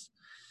that for us.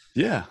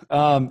 Yeah.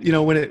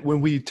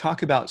 When we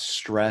talk about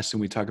stress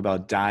and we talk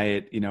about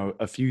diet,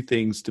 a few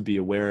things to be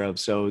aware of.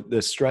 So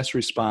the stress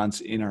response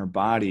in our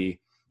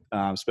body,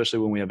 especially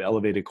when we have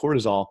elevated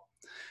cortisol,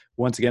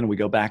 once again, we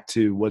go back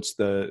to what's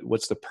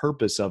the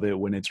purpose of it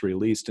when it's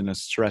released in a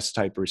stress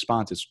type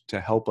response. Is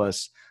to help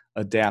us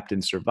adapt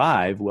and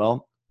survive.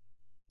 Well,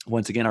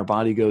 once again, our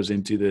body goes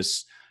into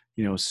this,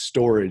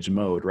 storage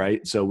mode,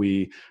 right? So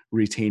we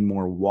retain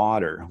more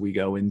water. We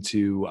go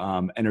into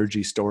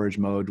energy storage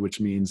mode, which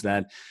means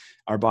that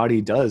our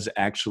body does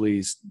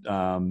actually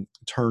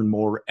turn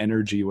more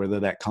energy,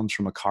 whether that comes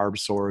from a carb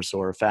source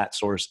or a fat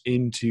source,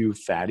 into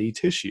fatty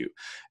tissue.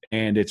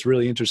 And it's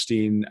really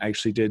interesting. I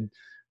actually did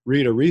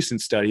read a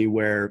recent study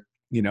where,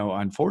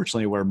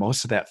 unfortunately, where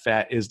most of that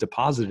fat is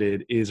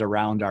deposited is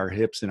around our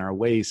hips and our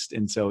waist.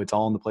 And so it's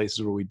all in the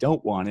places where we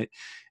don't want it.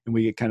 And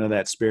we get kind of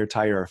that spare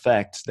tire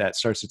effect that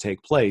starts to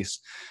take place.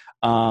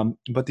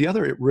 But the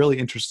other really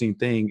interesting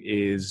thing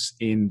is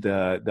in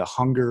the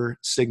hunger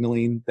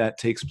signaling that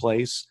takes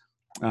place,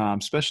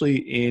 especially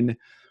in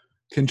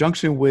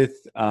conjunction with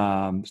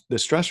the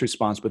stress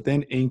response, but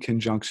then in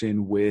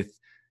conjunction with,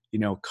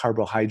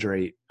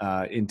 carbohydrate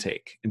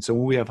intake. And so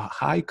when we have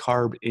high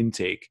carb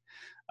intake,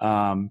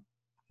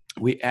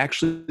 we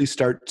actually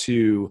start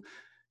to,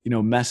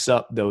 mess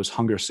up those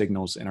hunger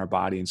signals in our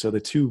body. And so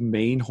the two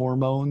main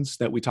hormones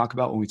that we talk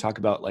about when we talk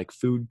about like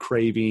food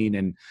craving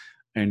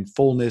and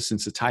fullness and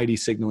satiety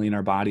signaling in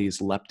our body is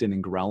leptin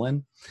and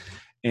ghrelin.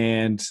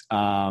 And,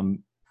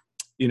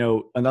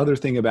 another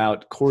thing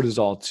about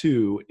cortisol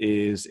too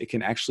is it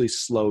can actually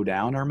slow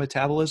down our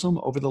metabolism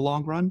over the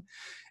long run.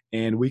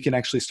 And we can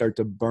actually start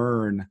to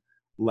burn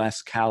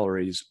less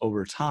calories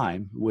over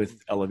time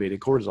with elevated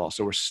cortisol.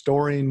 So we're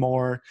storing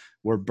more,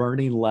 we're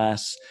burning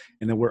less,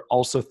 and then we're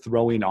also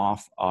throwing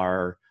off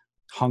our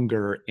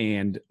hunger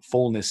and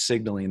fullness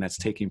signaling that's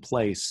taking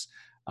place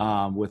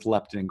with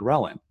leptin and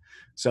ghrelin.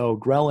 So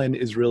ghrelin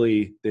is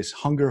really this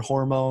hunger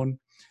hormone,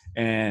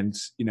 and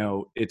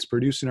it's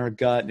produced in our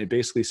gut, and it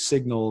basically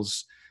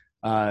signals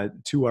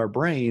to our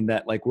brain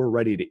that like we're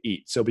ready to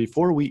eat. So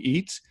before we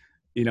eat,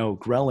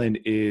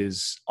 ghrelin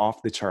is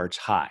off the charts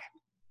high.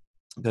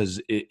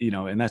 Because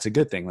and that's a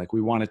good thing. Like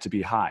we want it to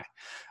be high.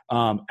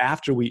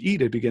 After we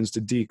eat, it begins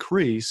to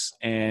decrease,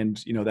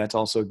 and that's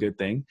also a good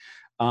thing.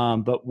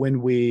 But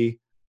when we,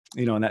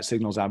 and that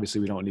signals obviously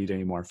we don't need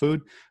any more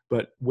food.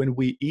 But when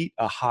we eat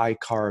a high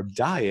carb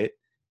diet,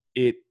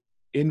 it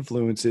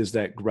influences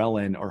that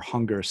ghrelin or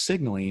hunger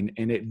signaling,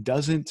 and it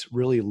doesn't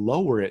really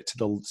lower it to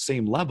the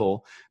same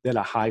level that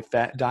a high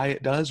fat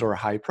diet does or a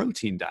high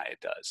protein diet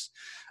does.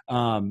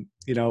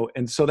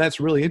 And so that's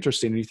really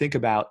interesting. When you think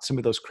about some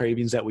of those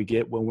cravings that we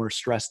get when we're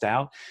stressed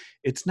out,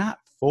 it's not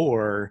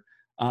for,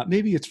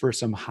 maybe it's for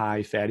some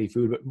high fatty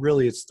food, but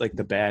really it's like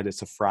it's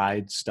the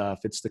fried stuff.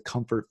 It's the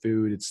comfort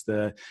food. It's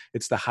the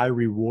high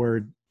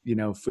reward,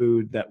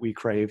 food that we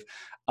crave.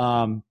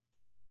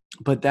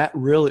 But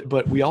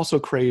we also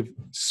crave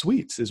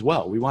sweets as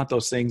well. We want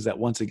those things that,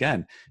 once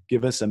again,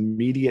 give us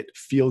immediate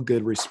feel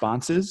good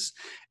responses.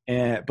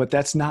 But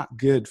that's not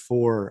good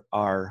for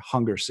our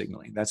hunger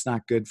signaling. That's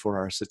not good for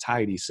our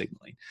satiety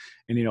signaling.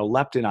 And,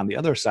 leptin on the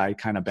other side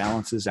kind of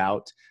balances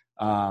out,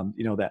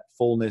 that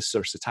fullness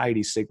or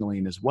satiety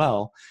signaling as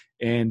well.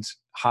 And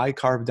high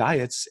carb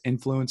diets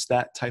influence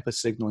that type of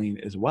signaling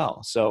as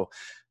well. So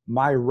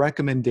my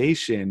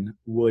recommendation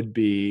would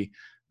be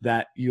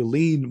that you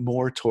lean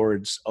more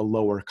towards a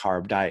lower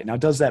carb diet. Now,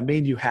 does that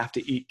mean you have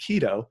to eat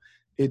keto?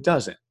 It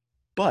doesn't.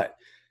 But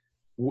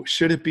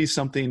should it be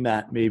something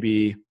that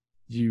maybe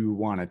you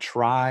want to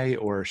try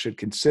or should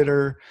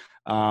consider?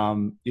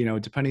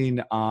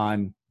 Depending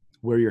on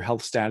where your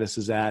health status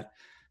is at,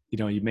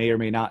 you may or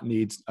may not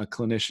need a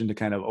clinician to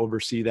kind of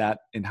oversee that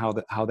and how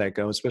that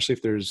goes, especially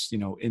if there's,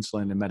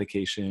 insulin and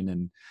medication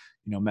and,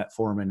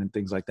 metformin and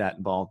things like that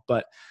involved.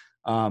 But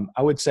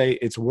I would say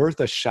it's worth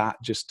a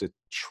shot just to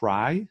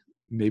try.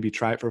 Maybe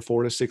try it for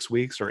 4 to 6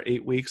 weeks or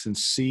 8 weeks and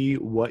see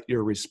what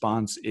your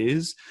response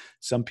is.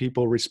 Some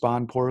people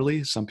respond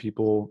poorly. Some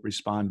people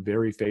respond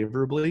very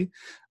favorably.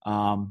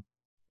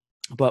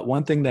 But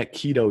one thing that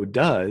keto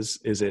does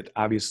is it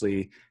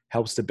obviously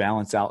helps to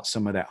balance out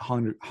some of that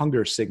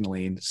hunger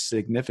signaling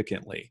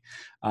significantly.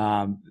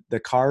 The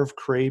carb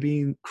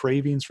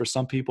cravings for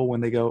some people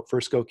when they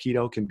first go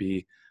keto can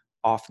be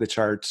off the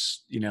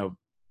charts,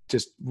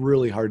 just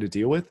really hard to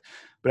deal with.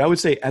 But I would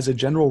say as a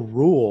general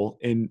rule,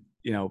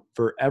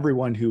 for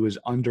everyone who is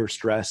under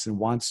stress and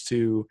wants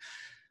to,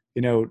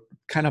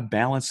 kind of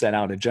balance that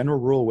out, a general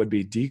rule would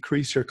be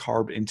decrease your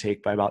carb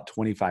intake by about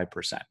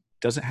 25%.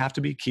 Doesn't have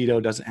to be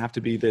keto, doesn't have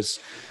to be this,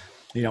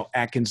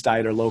 Atkins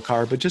diet or low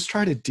carb, but just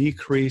try to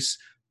decrease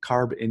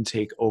carb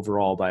intake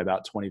overall by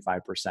about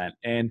 25%.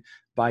 And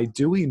by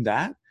doing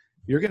that,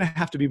 you're going to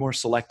have to be more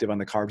selective on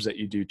the carbs that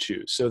you do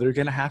choose. So they're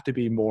going to have to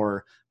be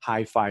more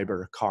high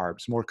fiber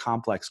carbs, more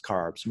complex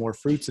carbs, more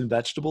fruits and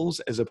vegetables,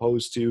 as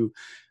opposed to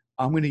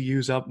I'm going to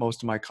use up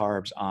most of my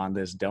carbs on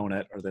this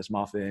donut or this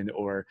muffin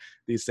or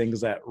these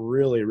things that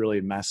really,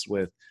 really mess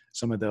with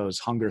some of those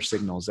hunger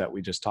signals that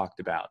we just talked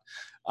about.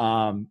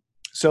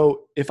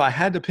 So if I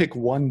had to pick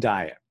one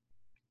diet,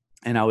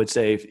 and I would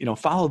say,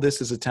 follow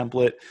this as a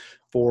template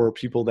for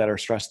people that are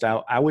stressed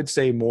out, I would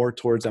say more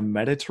towards a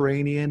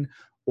Mediterranean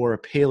or a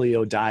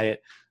paleo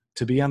diet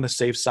to be on the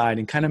safe side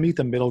and kind of meet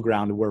the middle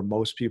ground where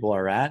most people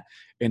are at,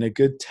 and a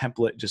good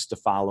template just to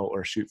follow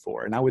or shoot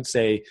for. And I would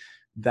say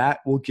that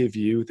will give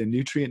you the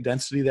nutrient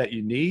density that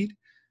you need,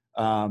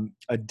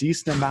 a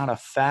decent amount of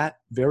fat,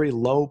 very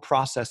low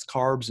processed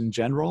carbs in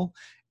general,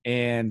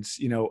 and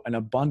an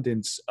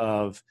abundance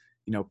of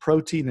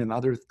protein and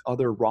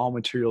other raw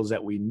materials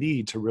that we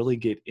need to really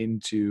get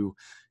into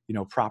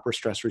proper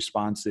stress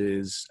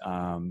responses,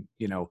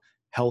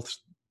 health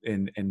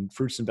and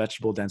fruits and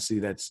vegetable density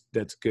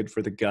that's good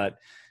for the gut,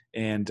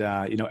 and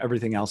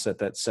everything else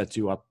that sets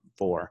you up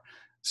for.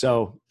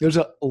 So there's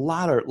a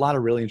lot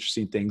of really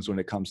interesting things when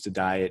it comes to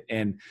diet.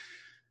 And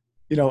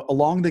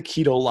along the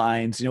keto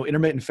lines,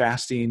 intermittent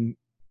fasting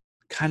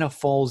kind of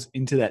falls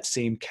into that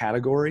same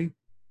category,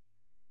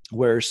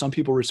 where some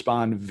people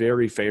respond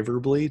very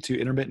favorably to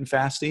intermittent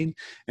fasting.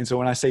 And so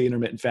when I say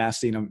intermittent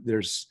fasting,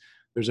 there's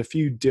a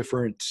few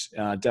different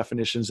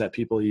definitions that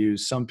people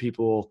use. Some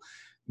people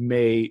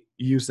may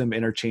use them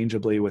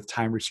interchangeably with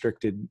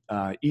time-restricted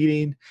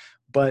eating.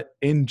 But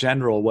in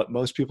general, what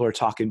most people are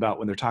talking about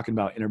when they're talking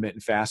about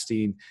intermittent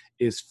fasting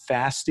is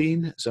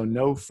fasting, so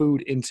no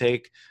food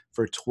intake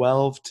for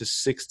 12 to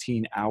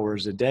 16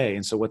 hours a day.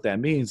 And so what that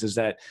means is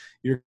that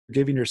you're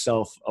giving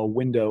yourself a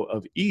window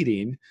of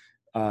eating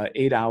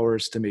 8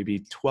 hours to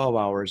maybe 12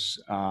 hours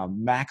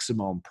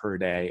maximum per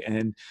day.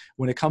 And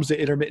when it comes to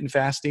intermittent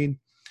fasting,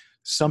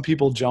 some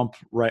people jump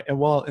right.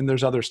 And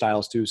there's other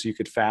styles too. So you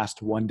could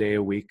fast 1 day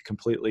a week,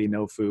 completely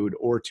no food,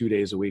 or 2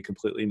 days a week,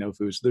 completely no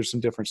food. So there's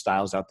some different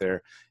styles out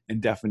there and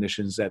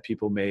definitions that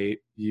people may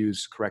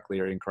use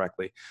correctly or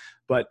incorrectly.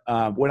 But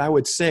what I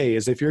would say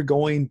is if you're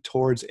going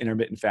towards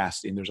intermittent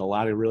fasting, there's a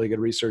lot of really good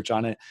research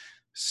on it.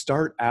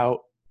 Start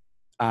out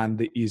on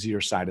the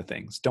easier side of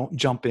things. Don't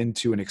jump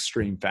into an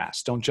extreme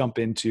fast. Don't jump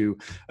into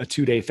a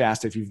 2-day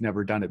fast if you've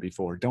never done it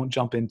before. Don't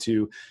jump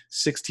into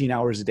 16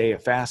 hours a day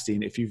of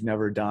fasting if you've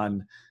never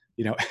done,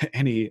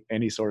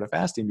 any sort of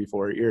fasting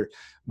before. You're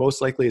most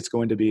likely it's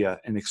going to be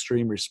an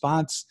extreme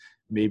response,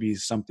 maybe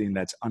something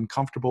that's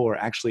uncomfortable or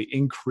actually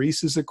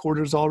increases the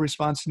cortisol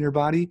response in your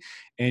body.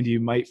 And you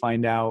might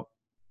find out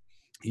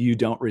you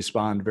don't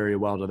respond very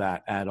well to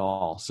that at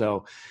all.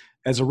 So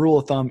as a rule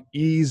of thumb,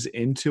 ease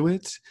into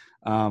it.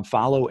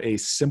 Follow a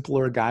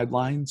simpler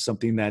guideline,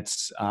 something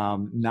that's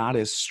not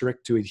as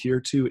strict to adhere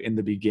to in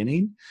the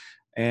beginning,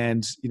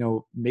 and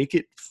make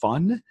it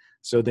fun.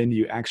 So then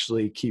you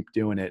actually keep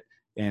doing it,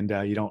 and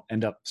you don't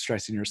end up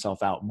stressing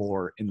yourself out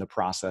more in the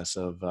process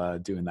of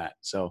doing that.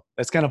 So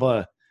that's kind of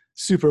a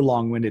super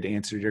long-winded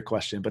answer to your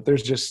question, but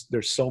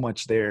there's so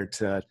much there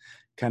to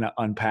kind of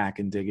unpack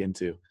and dig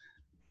into.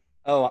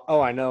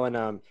 Oh, I know.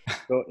 And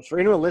so for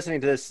anyone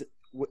listening to this,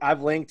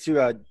 I've linked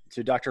to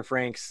Dr.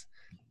 Frank's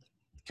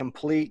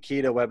complete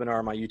keto webinar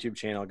on my YouTube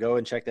channel. Go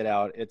and check that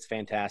out. It's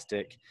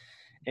fantastic.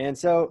 And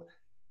so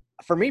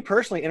for me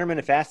personally,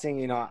 intermittent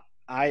fasting,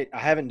 I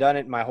haven't done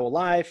it my whole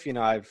life.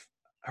 I've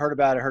heard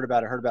about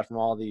it from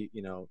all the,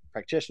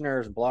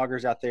 practitioners and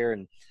bloggers out there.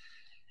 And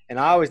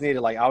I always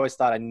I always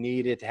thought I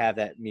needed to have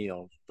that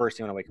meal first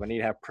thing when I wake up. I need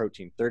to have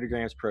protein, 30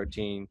 grams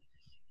protein,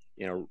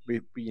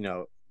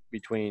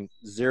 between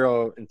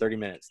 0 and 30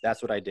 minutes.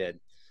 That's what I did.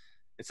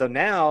 And so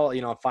now,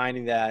 I'm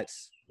finding that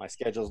my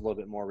schedule is a little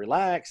bit more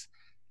relaxed.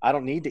 I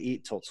don't need to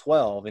eat till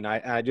 12. And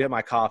I do have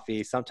my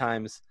coffee.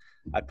 Sometimes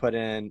I put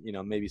in,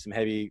 maybe some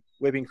heavy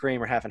whipping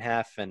cream or half and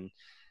half. And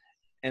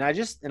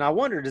I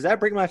wonder, does that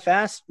break my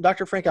fast?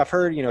 Dr. Frank, I've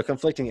heard,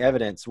 conflicting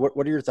evidence.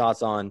 What are your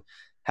thoughts on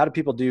how do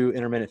people do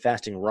intermittent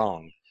fasting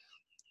wrong?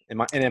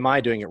 Am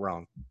I doing it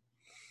wrong?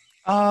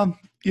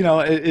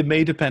 It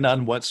may depend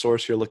on what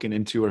source you're looking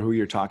into or who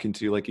you're talking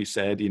to. Like you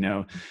said,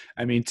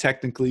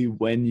 technically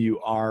when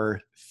you are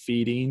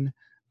feeding,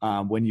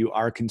 when you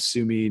are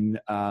consuming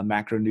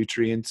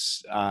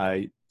macronutrients,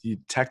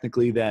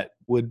 technically that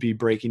would be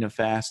breaking a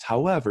fast.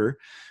 However,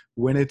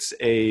 when it's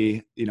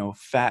a,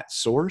 fat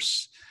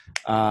source,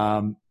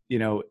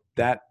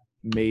 that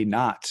may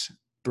not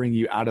bring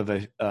you out of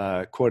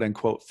a quote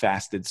unquote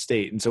fasted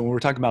state. And so when we're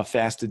talking about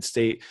fasted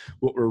state,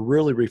 what we're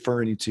really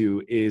referring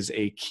to is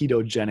a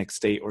ketogenic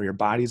state, or your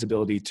body's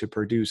ability to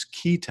produce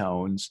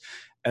ketones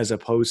as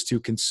opposed to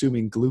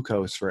consuming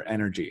glucose for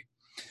energy.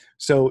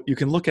 So you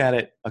can look at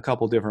it a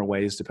couple different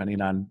ways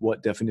depending on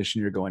what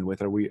definition you're going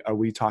with. Are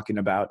we talking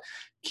about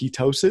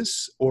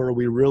ketosis, or are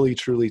we really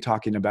truly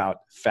talking about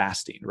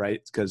fasting,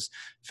 right? Because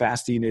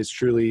fasting is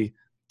truly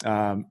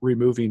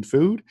removing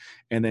food,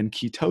 and then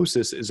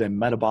ketosis is a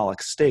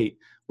metabolic state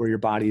where your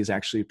body is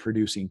actually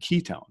producing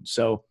ketones.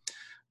 So,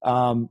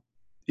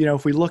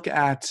 if we look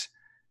at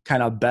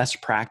kind of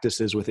best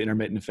practices with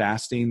intermittent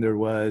fasting, there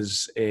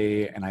was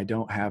and I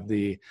don't have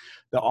the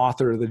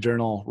author of the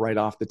journal right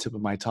off the tip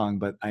of my tongue,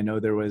 but I know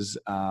there's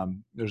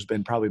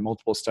been probably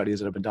multiple studies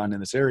that have been done in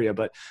this area.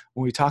 But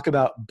when we talk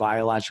about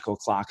biological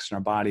clocks in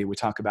our body, we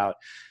talk about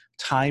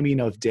timing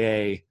of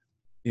day,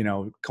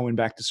 going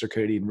back to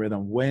circadian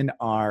rhythm, when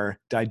our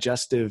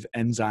digestive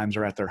enzymes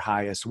are at their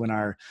highest, when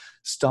our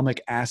stomach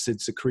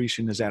acid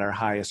secretion is at our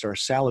highest, our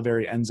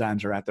salivary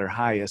enzymes are at their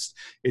highest,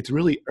 it's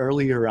really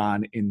earlier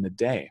on in the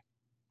day.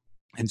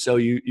 And so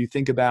you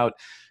think about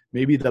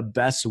maybe the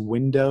best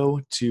window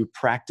to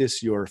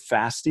practice your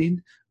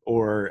fasting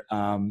or,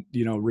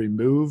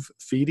 remove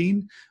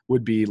feeding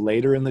would be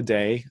later in the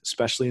day,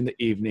 especially in the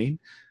evening.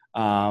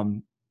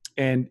 Once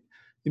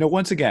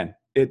again,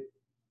 it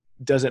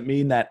doesn't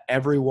mean that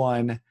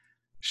everyone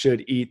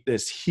should eat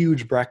this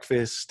huge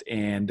breakfast.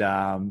 And,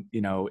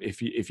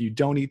 if you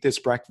don't eat this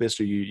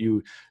breakfast, or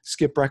you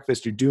skip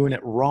breakfast, you're doing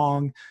it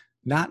wrong.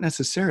 Not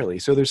necessarily.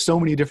 So there's so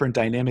many different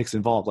dynamics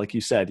involved. Like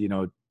you said,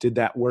 did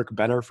that work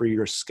better for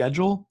your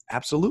schedule?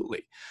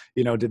 Absolutely.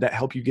 Did that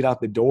help you get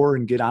out the door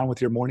and get on with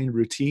your morning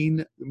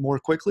routine more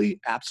quickly?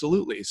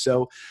 Absolutely.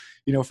 So,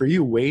 for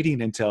you,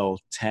 waiting until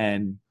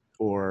 10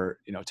 or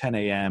 10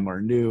 a.m.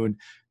 or noon,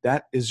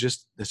 that's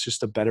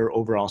just a better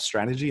overall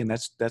strategy, and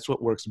that's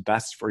what works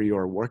best for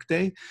your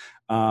workday.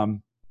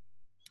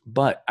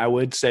 But I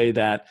would say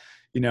that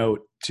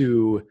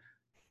to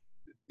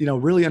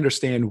really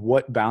understand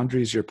what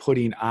boundaries you're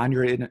putting on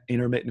your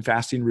intermittent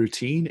fasting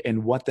routine,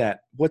 and what that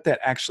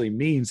actually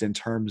means in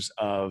terms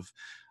of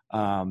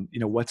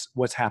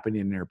what's happening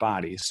in your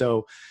body.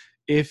 So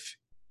if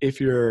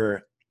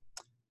you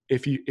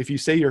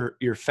say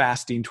you're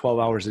fasting 12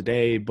 hours a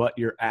day, but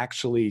you're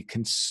actually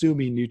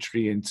consuming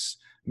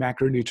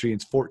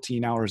macronutrients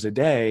 14 hours a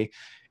day,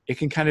 it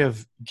can kind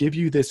of give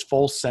you this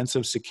false sense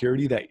of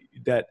security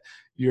that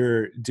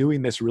you're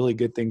doing this really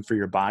good thing for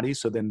your body.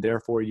 So then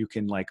therefore you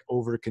can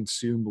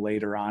overconsume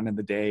later on in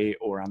the day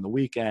or on the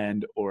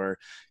weekend, or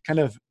kind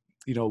of,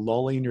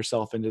 lulling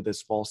yourself into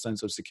this false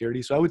sense of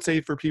security. So I would say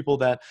for people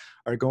that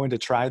are going to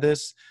try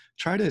this,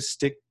 try to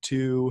stick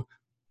to,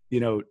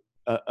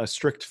 a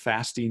strict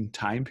fasting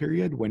time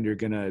period when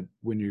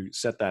you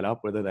set that up,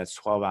 whether that's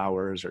 12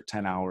 hours or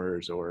 10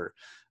 hours or,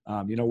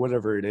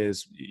 whatever it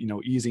is,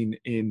 easing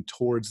in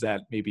towards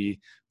that maybe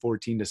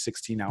 14 to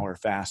 16 hour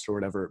fast or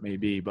whatever it may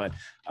be. But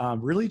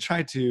really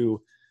try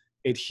to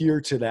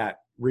adhere to that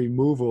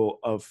removal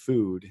of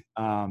food.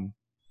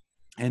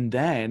 And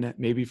then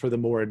maybe for the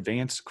more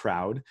advanced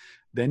crowd,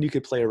 then you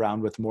could play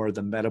around with more of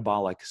the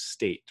metabolic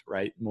state,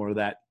 right? More of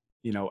that,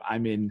 I know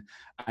I'm in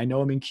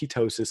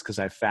ketosis because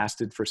I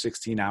fasted for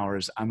 16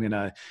 hours. I'm going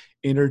to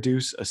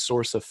introduce a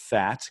source of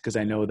fat because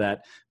I know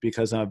that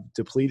because I've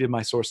depleted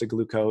my source of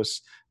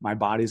glucose, my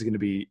body's going to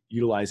be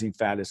utilizing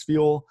fat as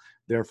fuel.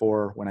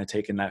 Therefore, when I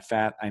take in that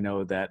fat, I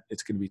know that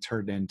it's going to be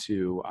turned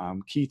into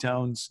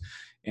ketones,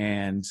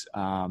 and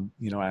I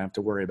don't have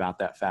to worry about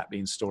that fat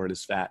being stored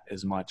as fat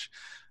as much.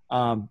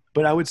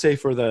 But I would say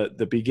for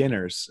the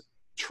beginners,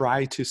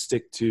 try to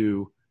stick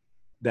to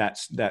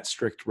that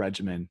strict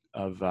regimen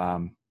of,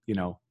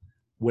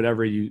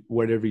 whatever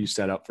you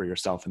set up for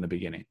yourself in the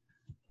beginning.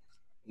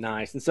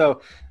 Nice. And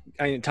so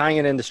tying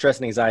it into stress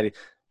and anxiety,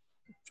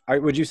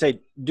 would you say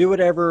do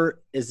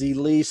whatever is the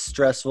least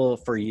stressful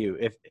for you?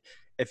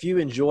 If you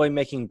enjoy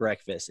making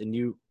breakfast and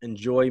you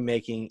enjoy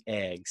making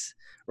eggs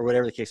or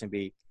whatever the case may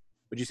be,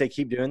 would you say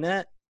keep doing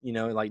that?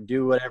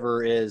 Do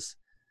whatever is.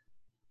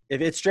 If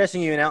it's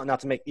stressing you out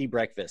not to eat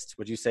breakfast,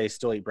 would you say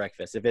still eat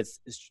breakfast? If it's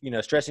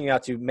stressing you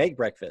out to make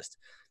breakfast,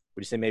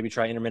 would you say maybe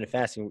try intermittent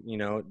fasting?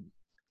 Do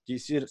you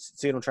see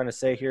what I'm trying to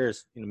say here?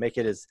 Is make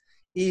it as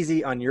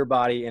easy on your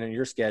body and on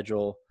your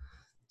schedule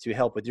to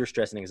help with your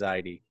stress and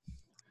anxiety.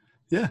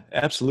 Yeah,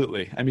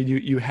 absolutely. I mean,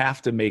 you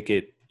have to make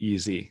it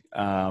easy.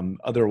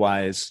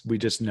 Otherwise, we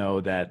just know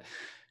that,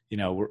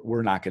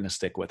 we're not going to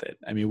stick with it.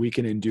 I mean, we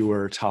can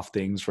endure tough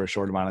things for a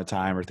short amount of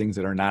time or things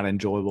that are not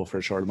enjoyable for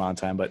a short amount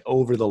of time. But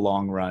over the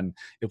long run,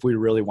 if we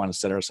really want to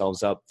set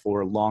ourselves up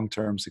for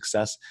long-term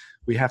success,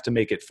 we have to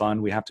make it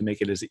fun. We have to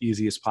make it as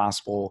easy as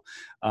possible.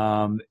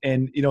 And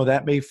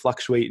that may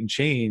fluctuate and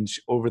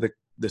change over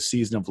the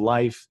season of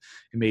life.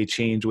 It may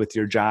change with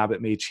your job.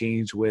 It may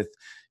change with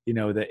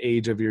the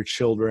age of your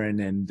children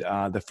and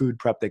the food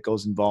prep that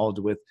goes involved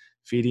with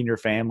feeding your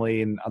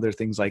family and other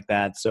things like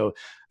that. So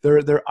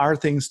there are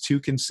things to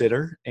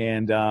consider.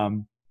 And,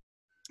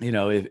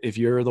 if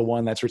you're the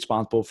one that's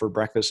responsible for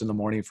breakfast in the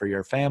morning for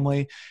your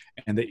family,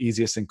 and the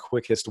easiest and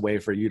quickest way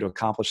for you to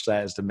accomplish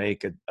that is to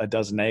make a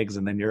dozen eggs,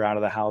 and then you're out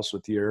of the house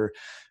with your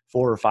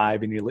 4 or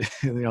 5 and you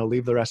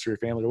leave the rest of your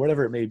family or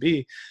whatever it may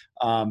be.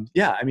 I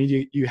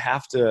mean, you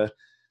have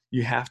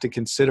to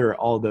consider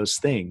all those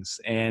things.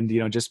 And,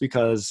 just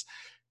because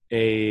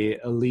a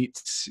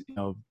elite,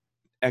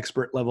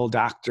 expert level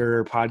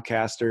doctor,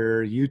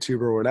 podcaster,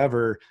 YouTuber,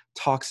 whatever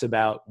talks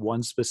about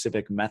one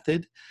specific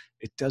method,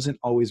 it doesn't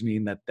always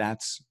mean that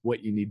that's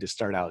what you need to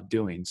start out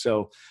doing.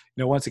 So,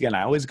 once again,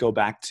 I always go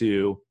back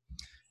to,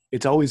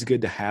 it's always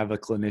good to have a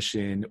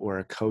clinician or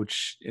a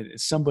coach,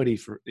 somebody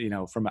from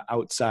an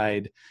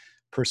outside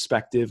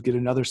perspective, get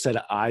another set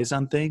of eyes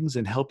on things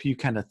and help you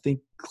kind of think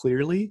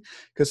clearly.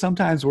 Because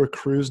sometimes we're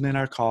cruising in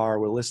our car,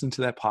 we're listening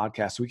to that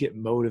podcast, we get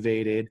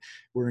motivated,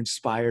 we're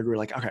inspired, we're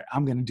like, okay,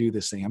 I'm going to do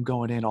this thing, I'm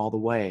going in all the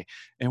way.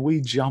 And we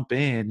jump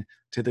in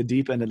to the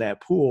deep end of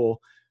that pool,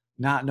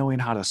 not knowing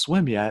how to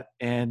swim yet.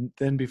 And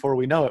then before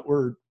we know it,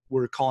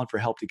 we're calling for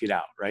help to get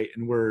out, right?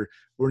 And we're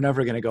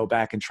never going to go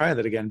back and try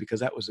that again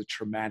because that was a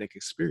traumatic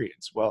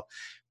experience. Well,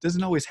 it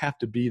doesn't always have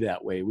to be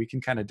that way. We can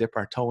kind of dip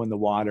our toe in the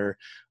water,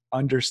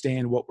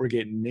 understand what we're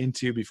getting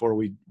into before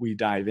we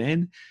dive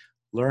in,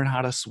 learn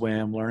how to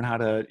swim, learn how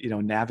to,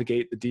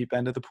 navigate the deep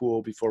end of the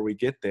pool before we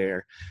get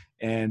there.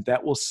 And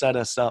that will set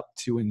us up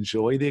to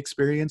enjoy the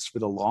experience for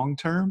the long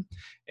term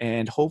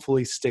and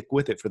hopefully stick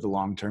with it for the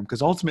long term.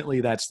 Because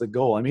ultimately that's the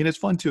goal. I mean, it's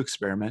fun to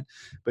experiment,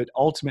 but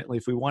ultimately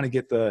if we want to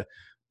get the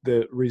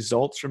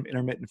results from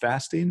intermittent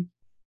fasting,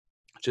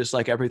 just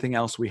like everything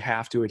else, we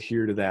have to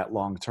adhere to that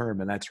long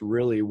term. And that's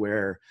really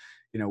where,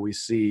 we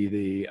see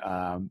the,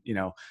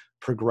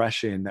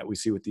 progression that we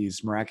see with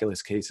these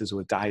miraculous cases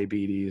with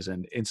diabetes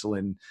and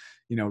insulin,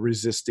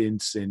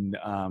 resistance and,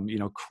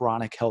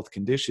 chronic health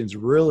conditions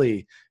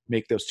really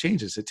make those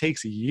changes. It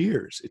takes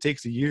years. It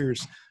takes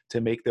years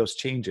to make those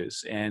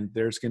changes. And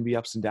there's going to be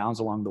ups and downs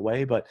along the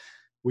way, but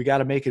we got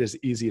to make it as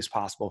easy as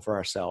possible for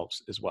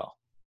ourselves as well.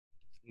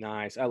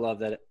 Nice. I love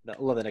that. I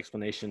love that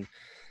explanation.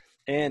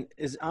 And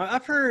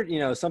I've heard,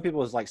 some people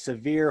with like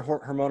severe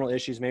hormonal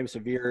issues, maybe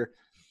severe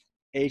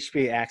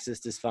HPA axis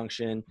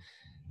dysfunction.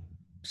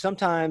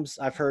 Sometimes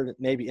I've heard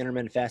maybe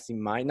intermittent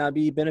fasting might not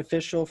be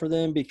beneficial for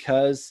them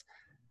because,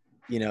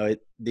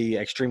 the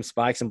extreme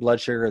spikes in blood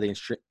sugar or the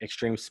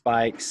extreme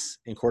spikes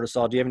in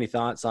cortisol. Do you have any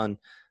thoughts on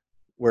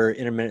where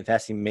intermittent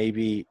fasting may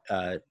be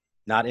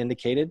not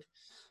indicated?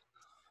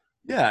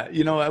 Yeah.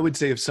 I would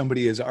say if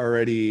somebody is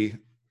already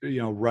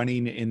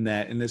running in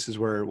that, and this is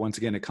where, once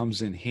again, it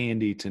comes in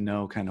handy to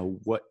know kind of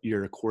what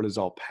your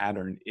cortisol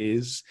pattern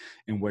is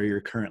and where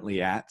you're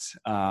currently at.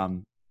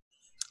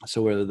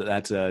 So whether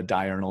that's a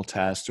diurnal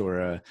test or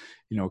a,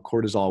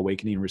 cortisol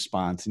awakening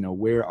response,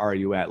 where are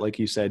you at? Like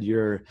you said,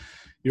 your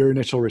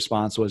initial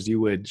response was you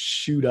would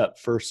shoot up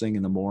first thing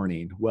in the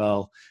morning.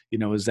 Well,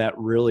 is that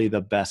really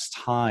the best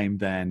time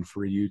then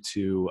for you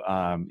to,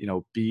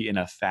 be in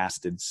a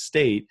fasted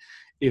state?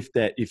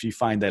 If you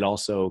find that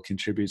also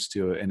contributes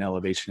to an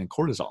elevation in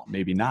cortisol,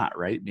 maybe not,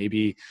 right?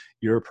 Maybe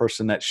you're a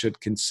person that should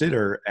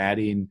consider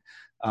adding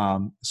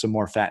some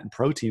more fat and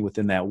protein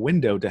within that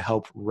window to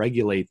help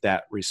regulate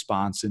that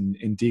response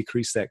and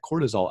decrease that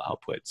cortisol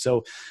output.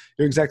 So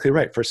you're exactly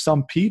right. For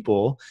some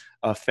people,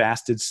 a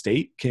fasted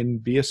state can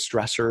be a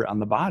stressor on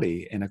the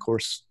body. And of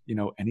course,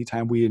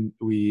 anytime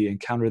we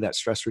encounter that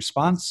stress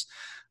response,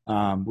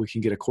 we can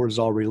get a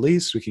cortisol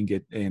release, we can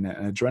get an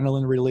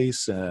adrenaline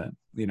release,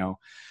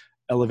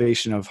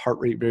 elevation of heart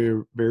rate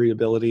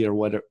variability or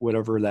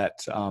whatever that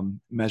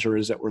measure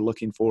is that we're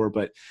looking for.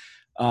 But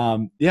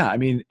I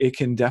mean, it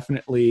can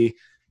definitely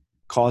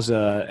cause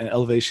an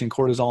elevation in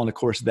cortisol. And of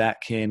course,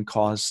 that can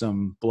cause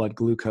some blood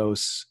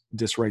glucose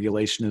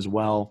dysregulation as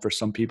well. For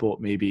some people,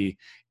 it may be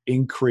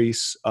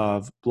increase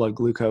of blood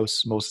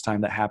glucose. Most of the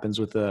time that happens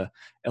with the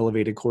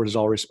elevated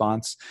cortisol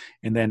response.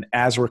 And then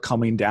as we're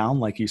coming down,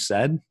 like you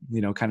said,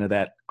 kind of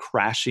that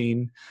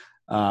crashing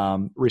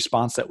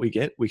response that we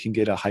can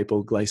get a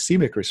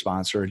hypoglycemic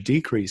response or a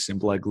decrease in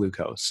blood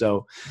glucose.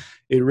 So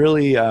it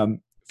really,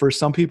 for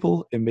some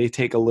people, it may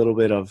take a little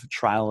bit of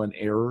trial and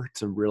error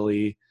to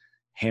really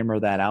hammer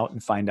that out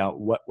and find out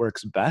what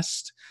works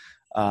best.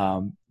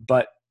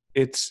 But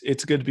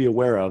it's good to be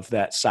aware of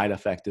that side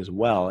effect as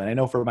well. And I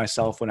know for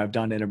myself, when I've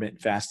done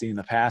intermittent fasting in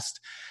the past,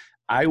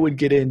 I would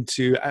get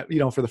into,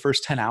 for the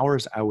first 10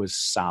 hours, I was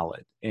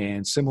solid.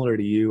 And similar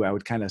to you, I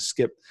would kind of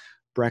skip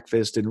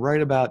breakfast, and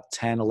right about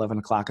 10, 11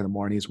 o'clock in the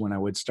morning is when I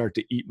would start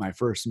to eat my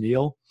first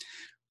meal.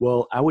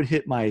 Well, I would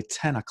hit my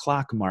 10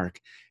 o'clock mark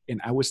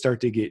and I would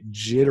start to get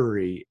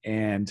jittery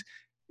and,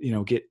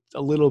 get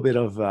a little bit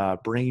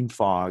of brain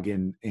fog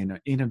and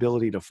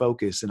inability to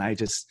focus. And I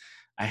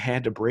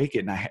had to break it,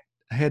 and I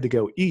had to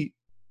go eat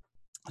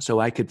so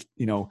I could,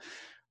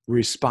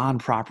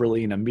 respond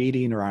properly in a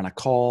meeting or on a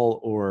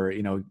call, or,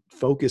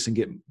 focus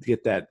and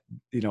get that,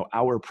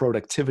 hour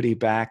productivity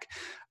back.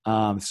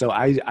 So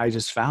I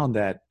just found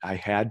that I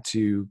had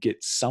to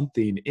get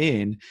something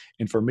in.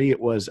 And for me, it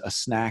was a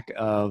snack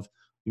of,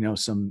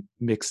 some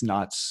mixed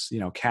nuts,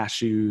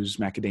 cashews,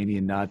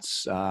 macadamia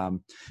nuts,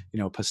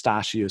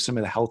 pistachios, some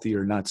of the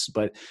healthier nuts,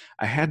 but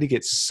I had to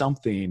get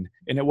something,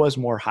 and it was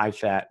more high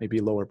fat, maybe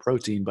lower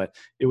protein, but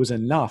it was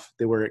enough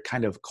that where it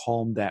kind of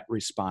calmed that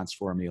response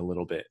for me a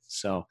little bit.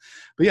 So,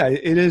 but yeah,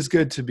 it is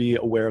good to be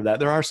aware of that.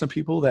 There are some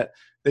people that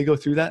they go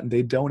through that and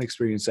they don't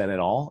experience that at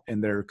all,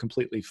 and they're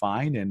completely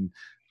fine,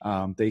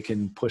 and they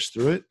can push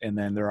through it. And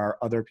then there are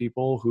other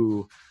people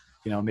who,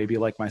 maybe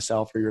like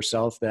myself or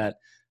yourself, that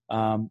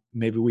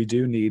maybe we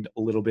do need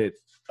a little bit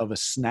of a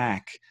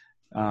snack,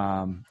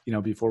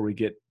 before we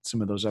get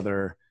some of those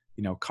other,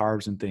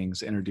 carbs and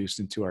things introduced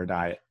into our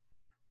diet.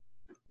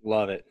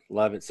 Love it.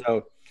 Love it.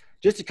 So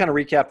just to kind of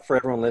recap for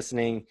everyone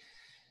listening,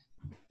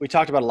 we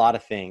talked about a lot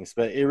of things,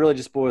 but it really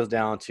just boils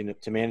down to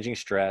managing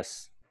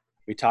stress.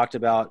 We talked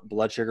about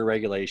blood sugar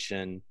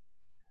regulation.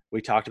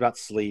 We talked about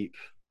sleep.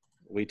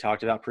 We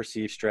talked about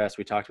perceived stress.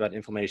 We talked about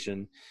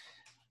inflammation.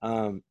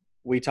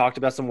 We talked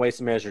about some ways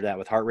to measure that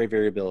with heart rate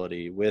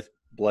variability, with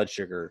blood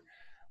sugar.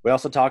 We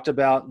also talked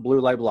about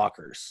blue light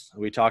blockers.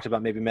 We talked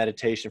about maybe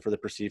meditation for the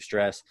perceived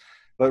stress.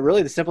 But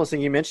really the simplest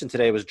thing you mentioned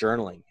today was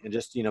journaling, and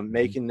just,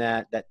 making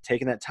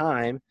taking that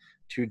time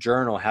to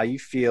journal how you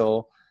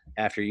feel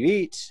after you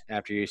eat,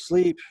 after you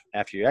sleep,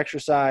 after you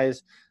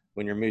exercise,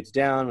 when your mood's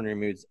down, when your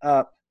mood's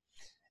up.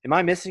 Am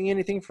I missing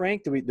anything,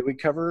 Frank? Did we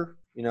cover,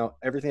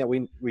 everything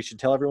that we should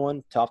tell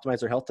everyone to optimize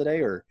their health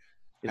today? Or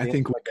I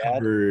think we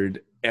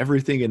covered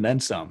everything and then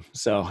some.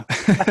 So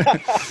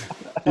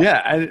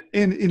yeah.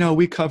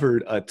 We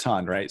covered a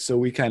ton, right? So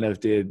we kind of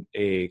did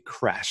a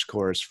crash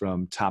course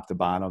from top to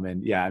bottom.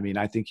 And yeah,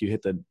 I think you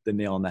hit the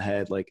nail on the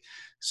head. Like,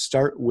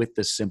 start with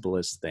the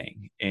simplest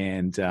thing.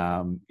 And,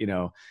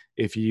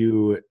 if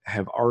you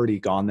have already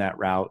gone that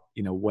route,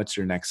 what's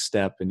your next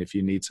step? And if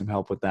you need some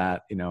help with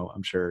that,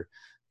 I'm sure,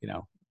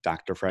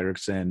 Dr.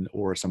 Fredrickson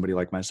or somebody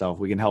like myself,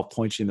 we can help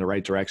point you in the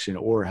right direction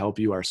or help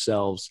you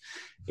ourselves.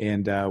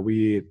 And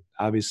we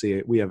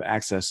have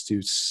access to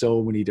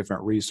so many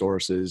different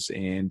resources,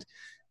 and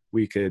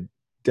we could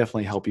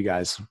definitely help you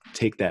guys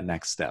take that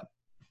next step.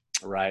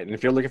 Right. And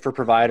if you're looking for a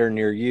provider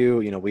near you,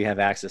 we have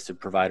access to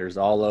providers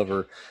all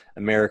over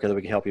America that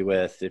we can help you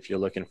with. If you're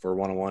looking for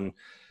one-on-one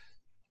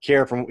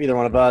care from either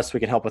one of us, we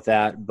can help with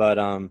that. But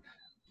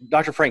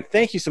Dr. Frank,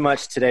 thank you so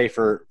much today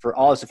for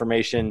all this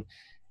information.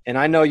 And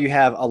I know you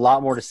have a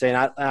lot more to say,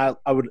 and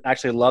I would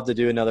actually love to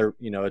do another,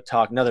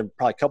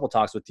 probably couple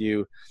talks with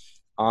you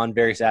on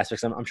various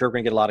aspects. I'm sure we're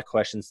going to get a lot of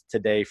questions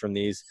today from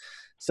these.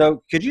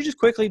 So could you just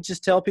quickly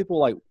just tell people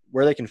like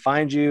where they can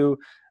find you,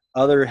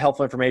 other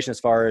helpful information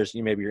as far as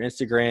maybe your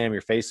Instagram,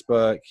 your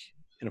Facebook,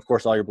 and of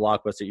course all your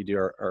blog posts that you do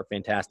are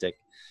fantastic.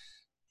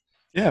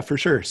 Yeah, for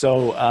sure.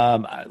 So,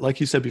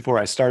 like you said before,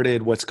 I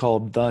started what's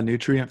called The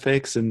Nutrient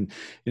Fix, and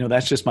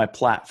that's just my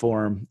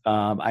platform.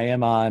 I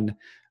am on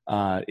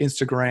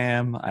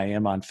Instagram. I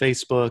am on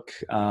Facebook.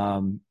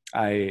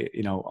 I,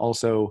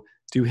 also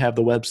do have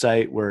the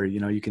website where,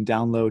 you can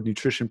download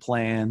nutrition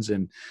plans,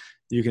 and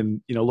you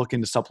can, look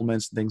into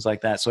supplements and things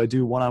like that. So I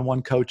do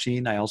one-on-one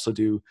coaching. I also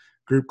do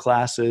group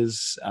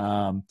classes.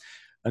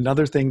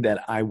 Another thing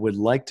that I would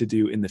like to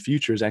do in the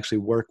future is actually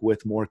work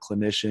with more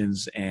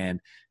clinicians and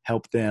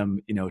help them,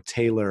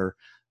 tailor,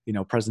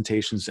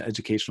 presentations,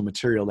 educational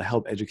material to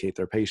help educate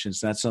their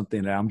patients. And that's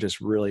something that I'm just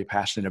really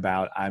passionate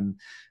about. I'm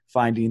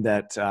finding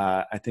that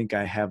I think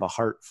I have a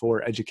heart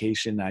for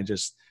education. I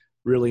just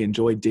really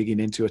enjoy digging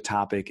into a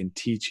topic and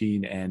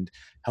teaching and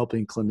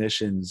helping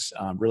clinicians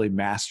really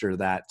master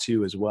that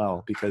too as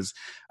well. Because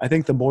I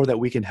think the more that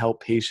we can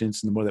help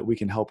patients and the more that we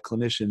can help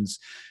clinicians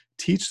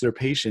teach their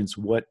patients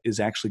what is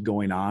actually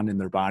going on in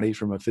their body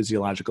from a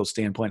physiological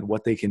standpoint,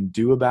 what they can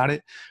do about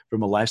it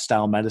from a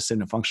lifestyle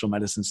medicine and functional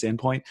medicine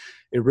standpoint,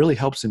 it really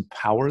helps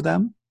empower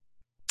them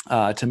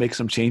to make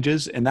some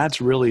changes. And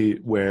that's really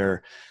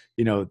where,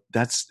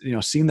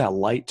 seeing that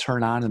light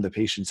turn on in the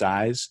patient's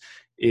eyes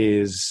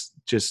is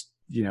just,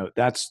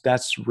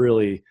 that's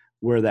really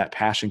where that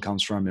passion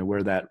comes from and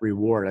where that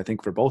reward, I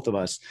think for both of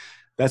us,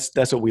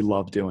 that's what we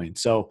love doing.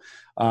 So,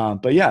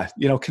 but yeah,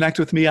 connect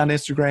with me on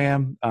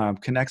Instagram,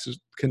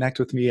 connect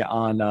with me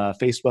on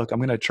Facebook. I'm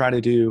going to try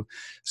to do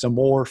some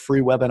more free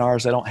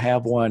webinars. I don't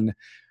have one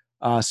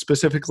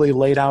specifically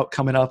laid out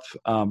coming up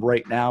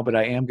right now, but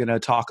I am going to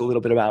talk a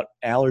little bit about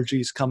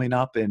allergies coming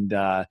up and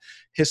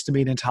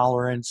histamine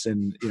intolerance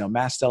and,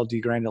 mast cell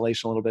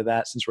degranulation, a little bit of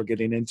that since we're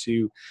getting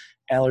into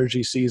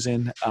allergy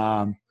season.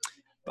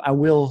 I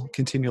will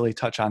continually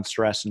touch on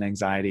stress and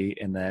anxiety,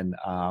 and then,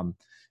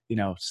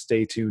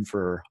 stay tuned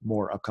for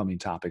more upcoming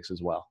topics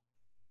as well.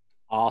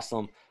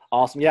 Awesome.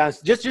 Yeah.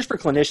 Just for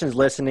clinicians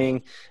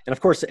listening, and of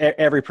course,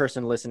 every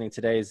person listening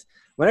today, is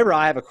whenever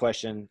I have a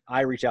question,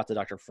 I reach out to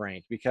Dr.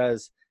 Frank,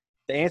 because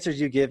the answers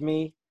you give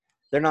me,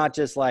 they're not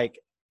just like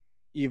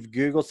you've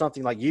Googled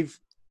something, like you've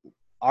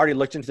already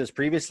looked into this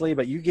previously,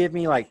 but you give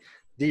me like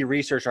the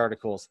research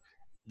articles,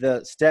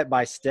 the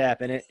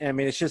step-by-step. And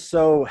it's just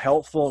so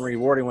helpful and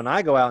rewarding when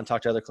I go out and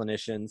talk to other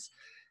clinicians.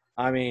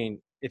 I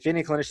mean, if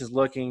any clinician is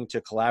looking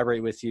to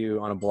collaborate with you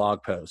on a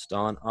blog post,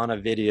 on a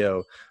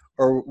video,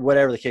 or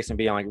whatever the case may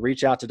be, I'm like,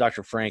 reach out to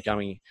Dr. Frank. I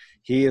mean,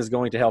 he is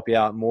going to help you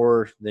out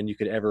more than you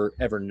could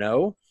ever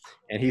know.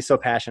 And he's so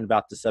passionate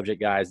about the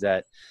subject, guys,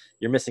 that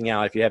you're missing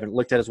out if you haven't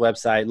looked at his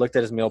website, looked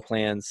at his meal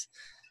plans.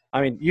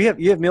 I mean, you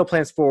have meal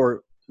plans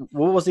for,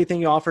 what was the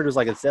thing you offered? It was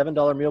like a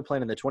 $7 meal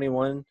plan and the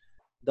 $21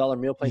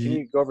 meal plan. Can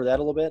you go over that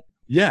a little bit?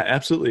 Yeah,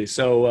 absolutely.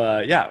 So,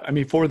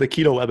 for the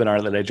keto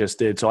webinar that I just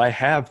did, so I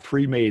have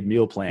pre-made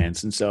meal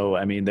plans. And so,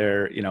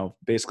 they're,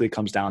 basically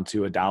comes down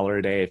to $1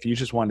 a day. If you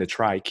just wanted to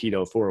try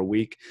keto for a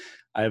week,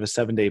 I have a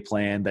 7-day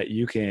plan that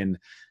you can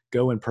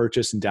go and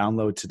purchase and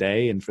download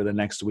today. And for the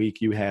next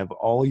week, you have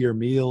all your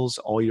meals,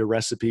 all your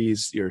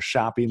recipes, your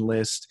shopping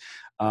list,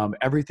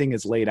 everything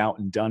is laid out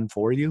and done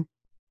for you.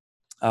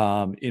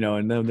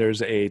 And then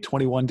there's a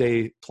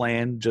 21-day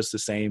plan, just the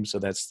same. So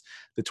that's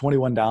the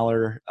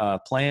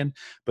 $21 plan,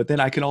 but then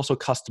I can also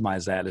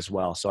customize that as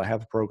well. So I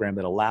have a program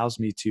that allows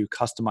me to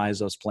customize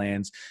those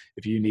plans.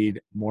 If you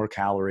need more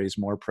calories,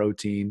 more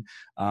protein,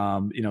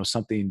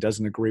 something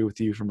doesn't agree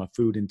with you from a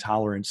food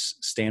intolerance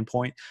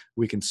standpoint,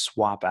 we can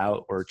swap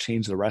out or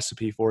change the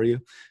recipe for you.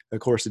 Of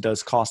course, it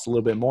does cost a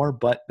little bit more,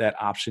 but that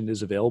option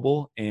is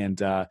available.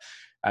 And,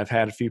 I've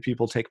had a few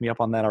people take me up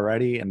on that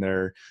already, and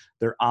they're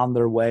on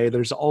their way.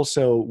 There's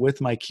also,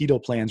 with my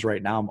keto plans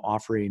right now, I'm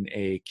offering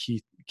a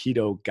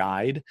keto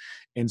guide.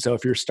 And so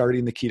if you're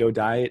starting the keto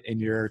diet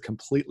and you're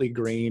completely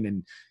green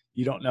and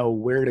you don't know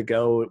where to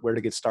go, where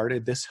to get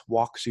started, this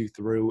walks you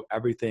through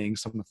everything,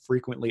 some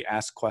frequently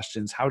asked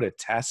questions, how to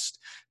test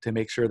to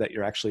make sure that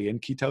you're actually in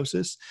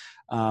ketosis,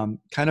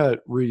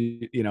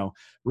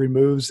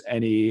 removes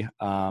any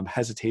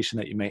hesitation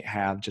that you may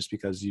have just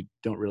because you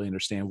don't really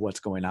understand what's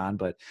going on.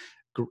 But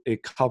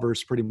it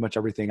covers pretty much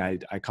everything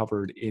I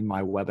covered in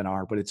my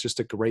webinar, but it's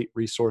just a great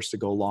resource to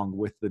go along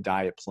with the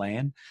diet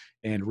plan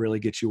and really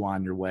get you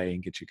on your way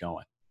and get you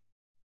going.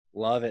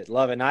 Love it.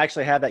 And I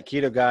actually have that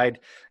keto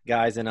guide,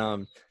 guys.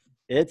 And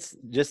it's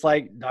just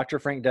like Dr.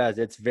 Frank does.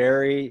 It's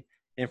very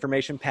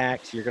information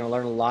packed. You're going to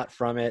learn a lot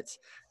from it.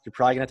 You're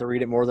probably gonna have to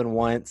read it more than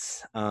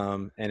once.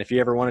 And if you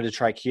ever wanted to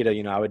try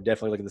keto, I would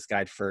definitely look at this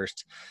guide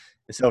first.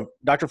 And so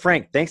Dr.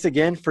 Frank, thanks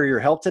again for your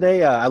help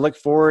today. I look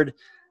forward,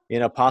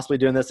 possibly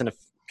doing this in a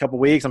couple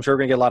weeks. I'm sure we're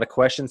gonna get a lot of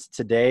questions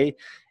today.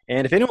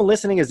 And if anyone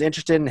listening is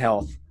interested in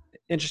health,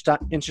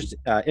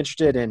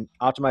 interested in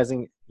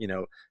optimizing,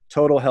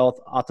 total health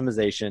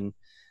optimization,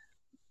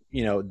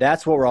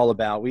 that's what we're all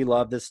about. We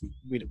love this.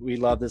 We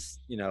love this,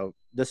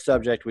 this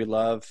subject. We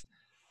love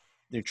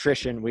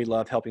nutrition. We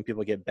love helping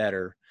people get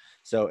better.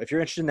 So if you're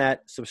interested in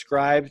that,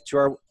 subscribe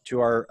to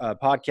our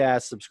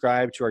podcast,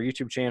 subscribe to our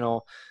YouTube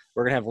channel.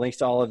 We're going to have links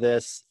to all of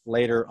this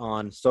later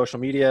on social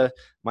media.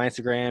 My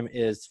Instagram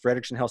is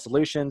Frederickson Health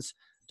Solutions.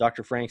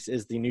 Dr. Frank's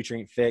is the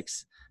Nutrient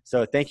Fix.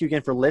 So thank you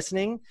again for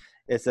listening.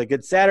 It's a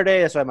good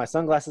Saturday. That's why I have my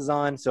sunglasses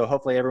on. So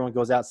hopefully everyone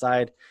goes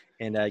outside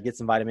and gets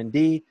some vitamin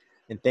D.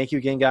 And thank you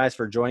again, guys,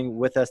 for joining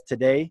with us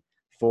today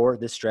for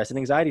this stress and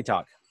anxiety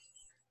talk.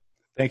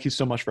 Thank you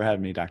so much for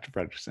having me, Dr.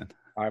 Frederickson.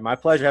 All right. My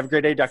pleasure. Have a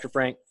great day, Dr.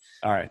 Frank.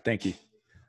 All right. Thank you.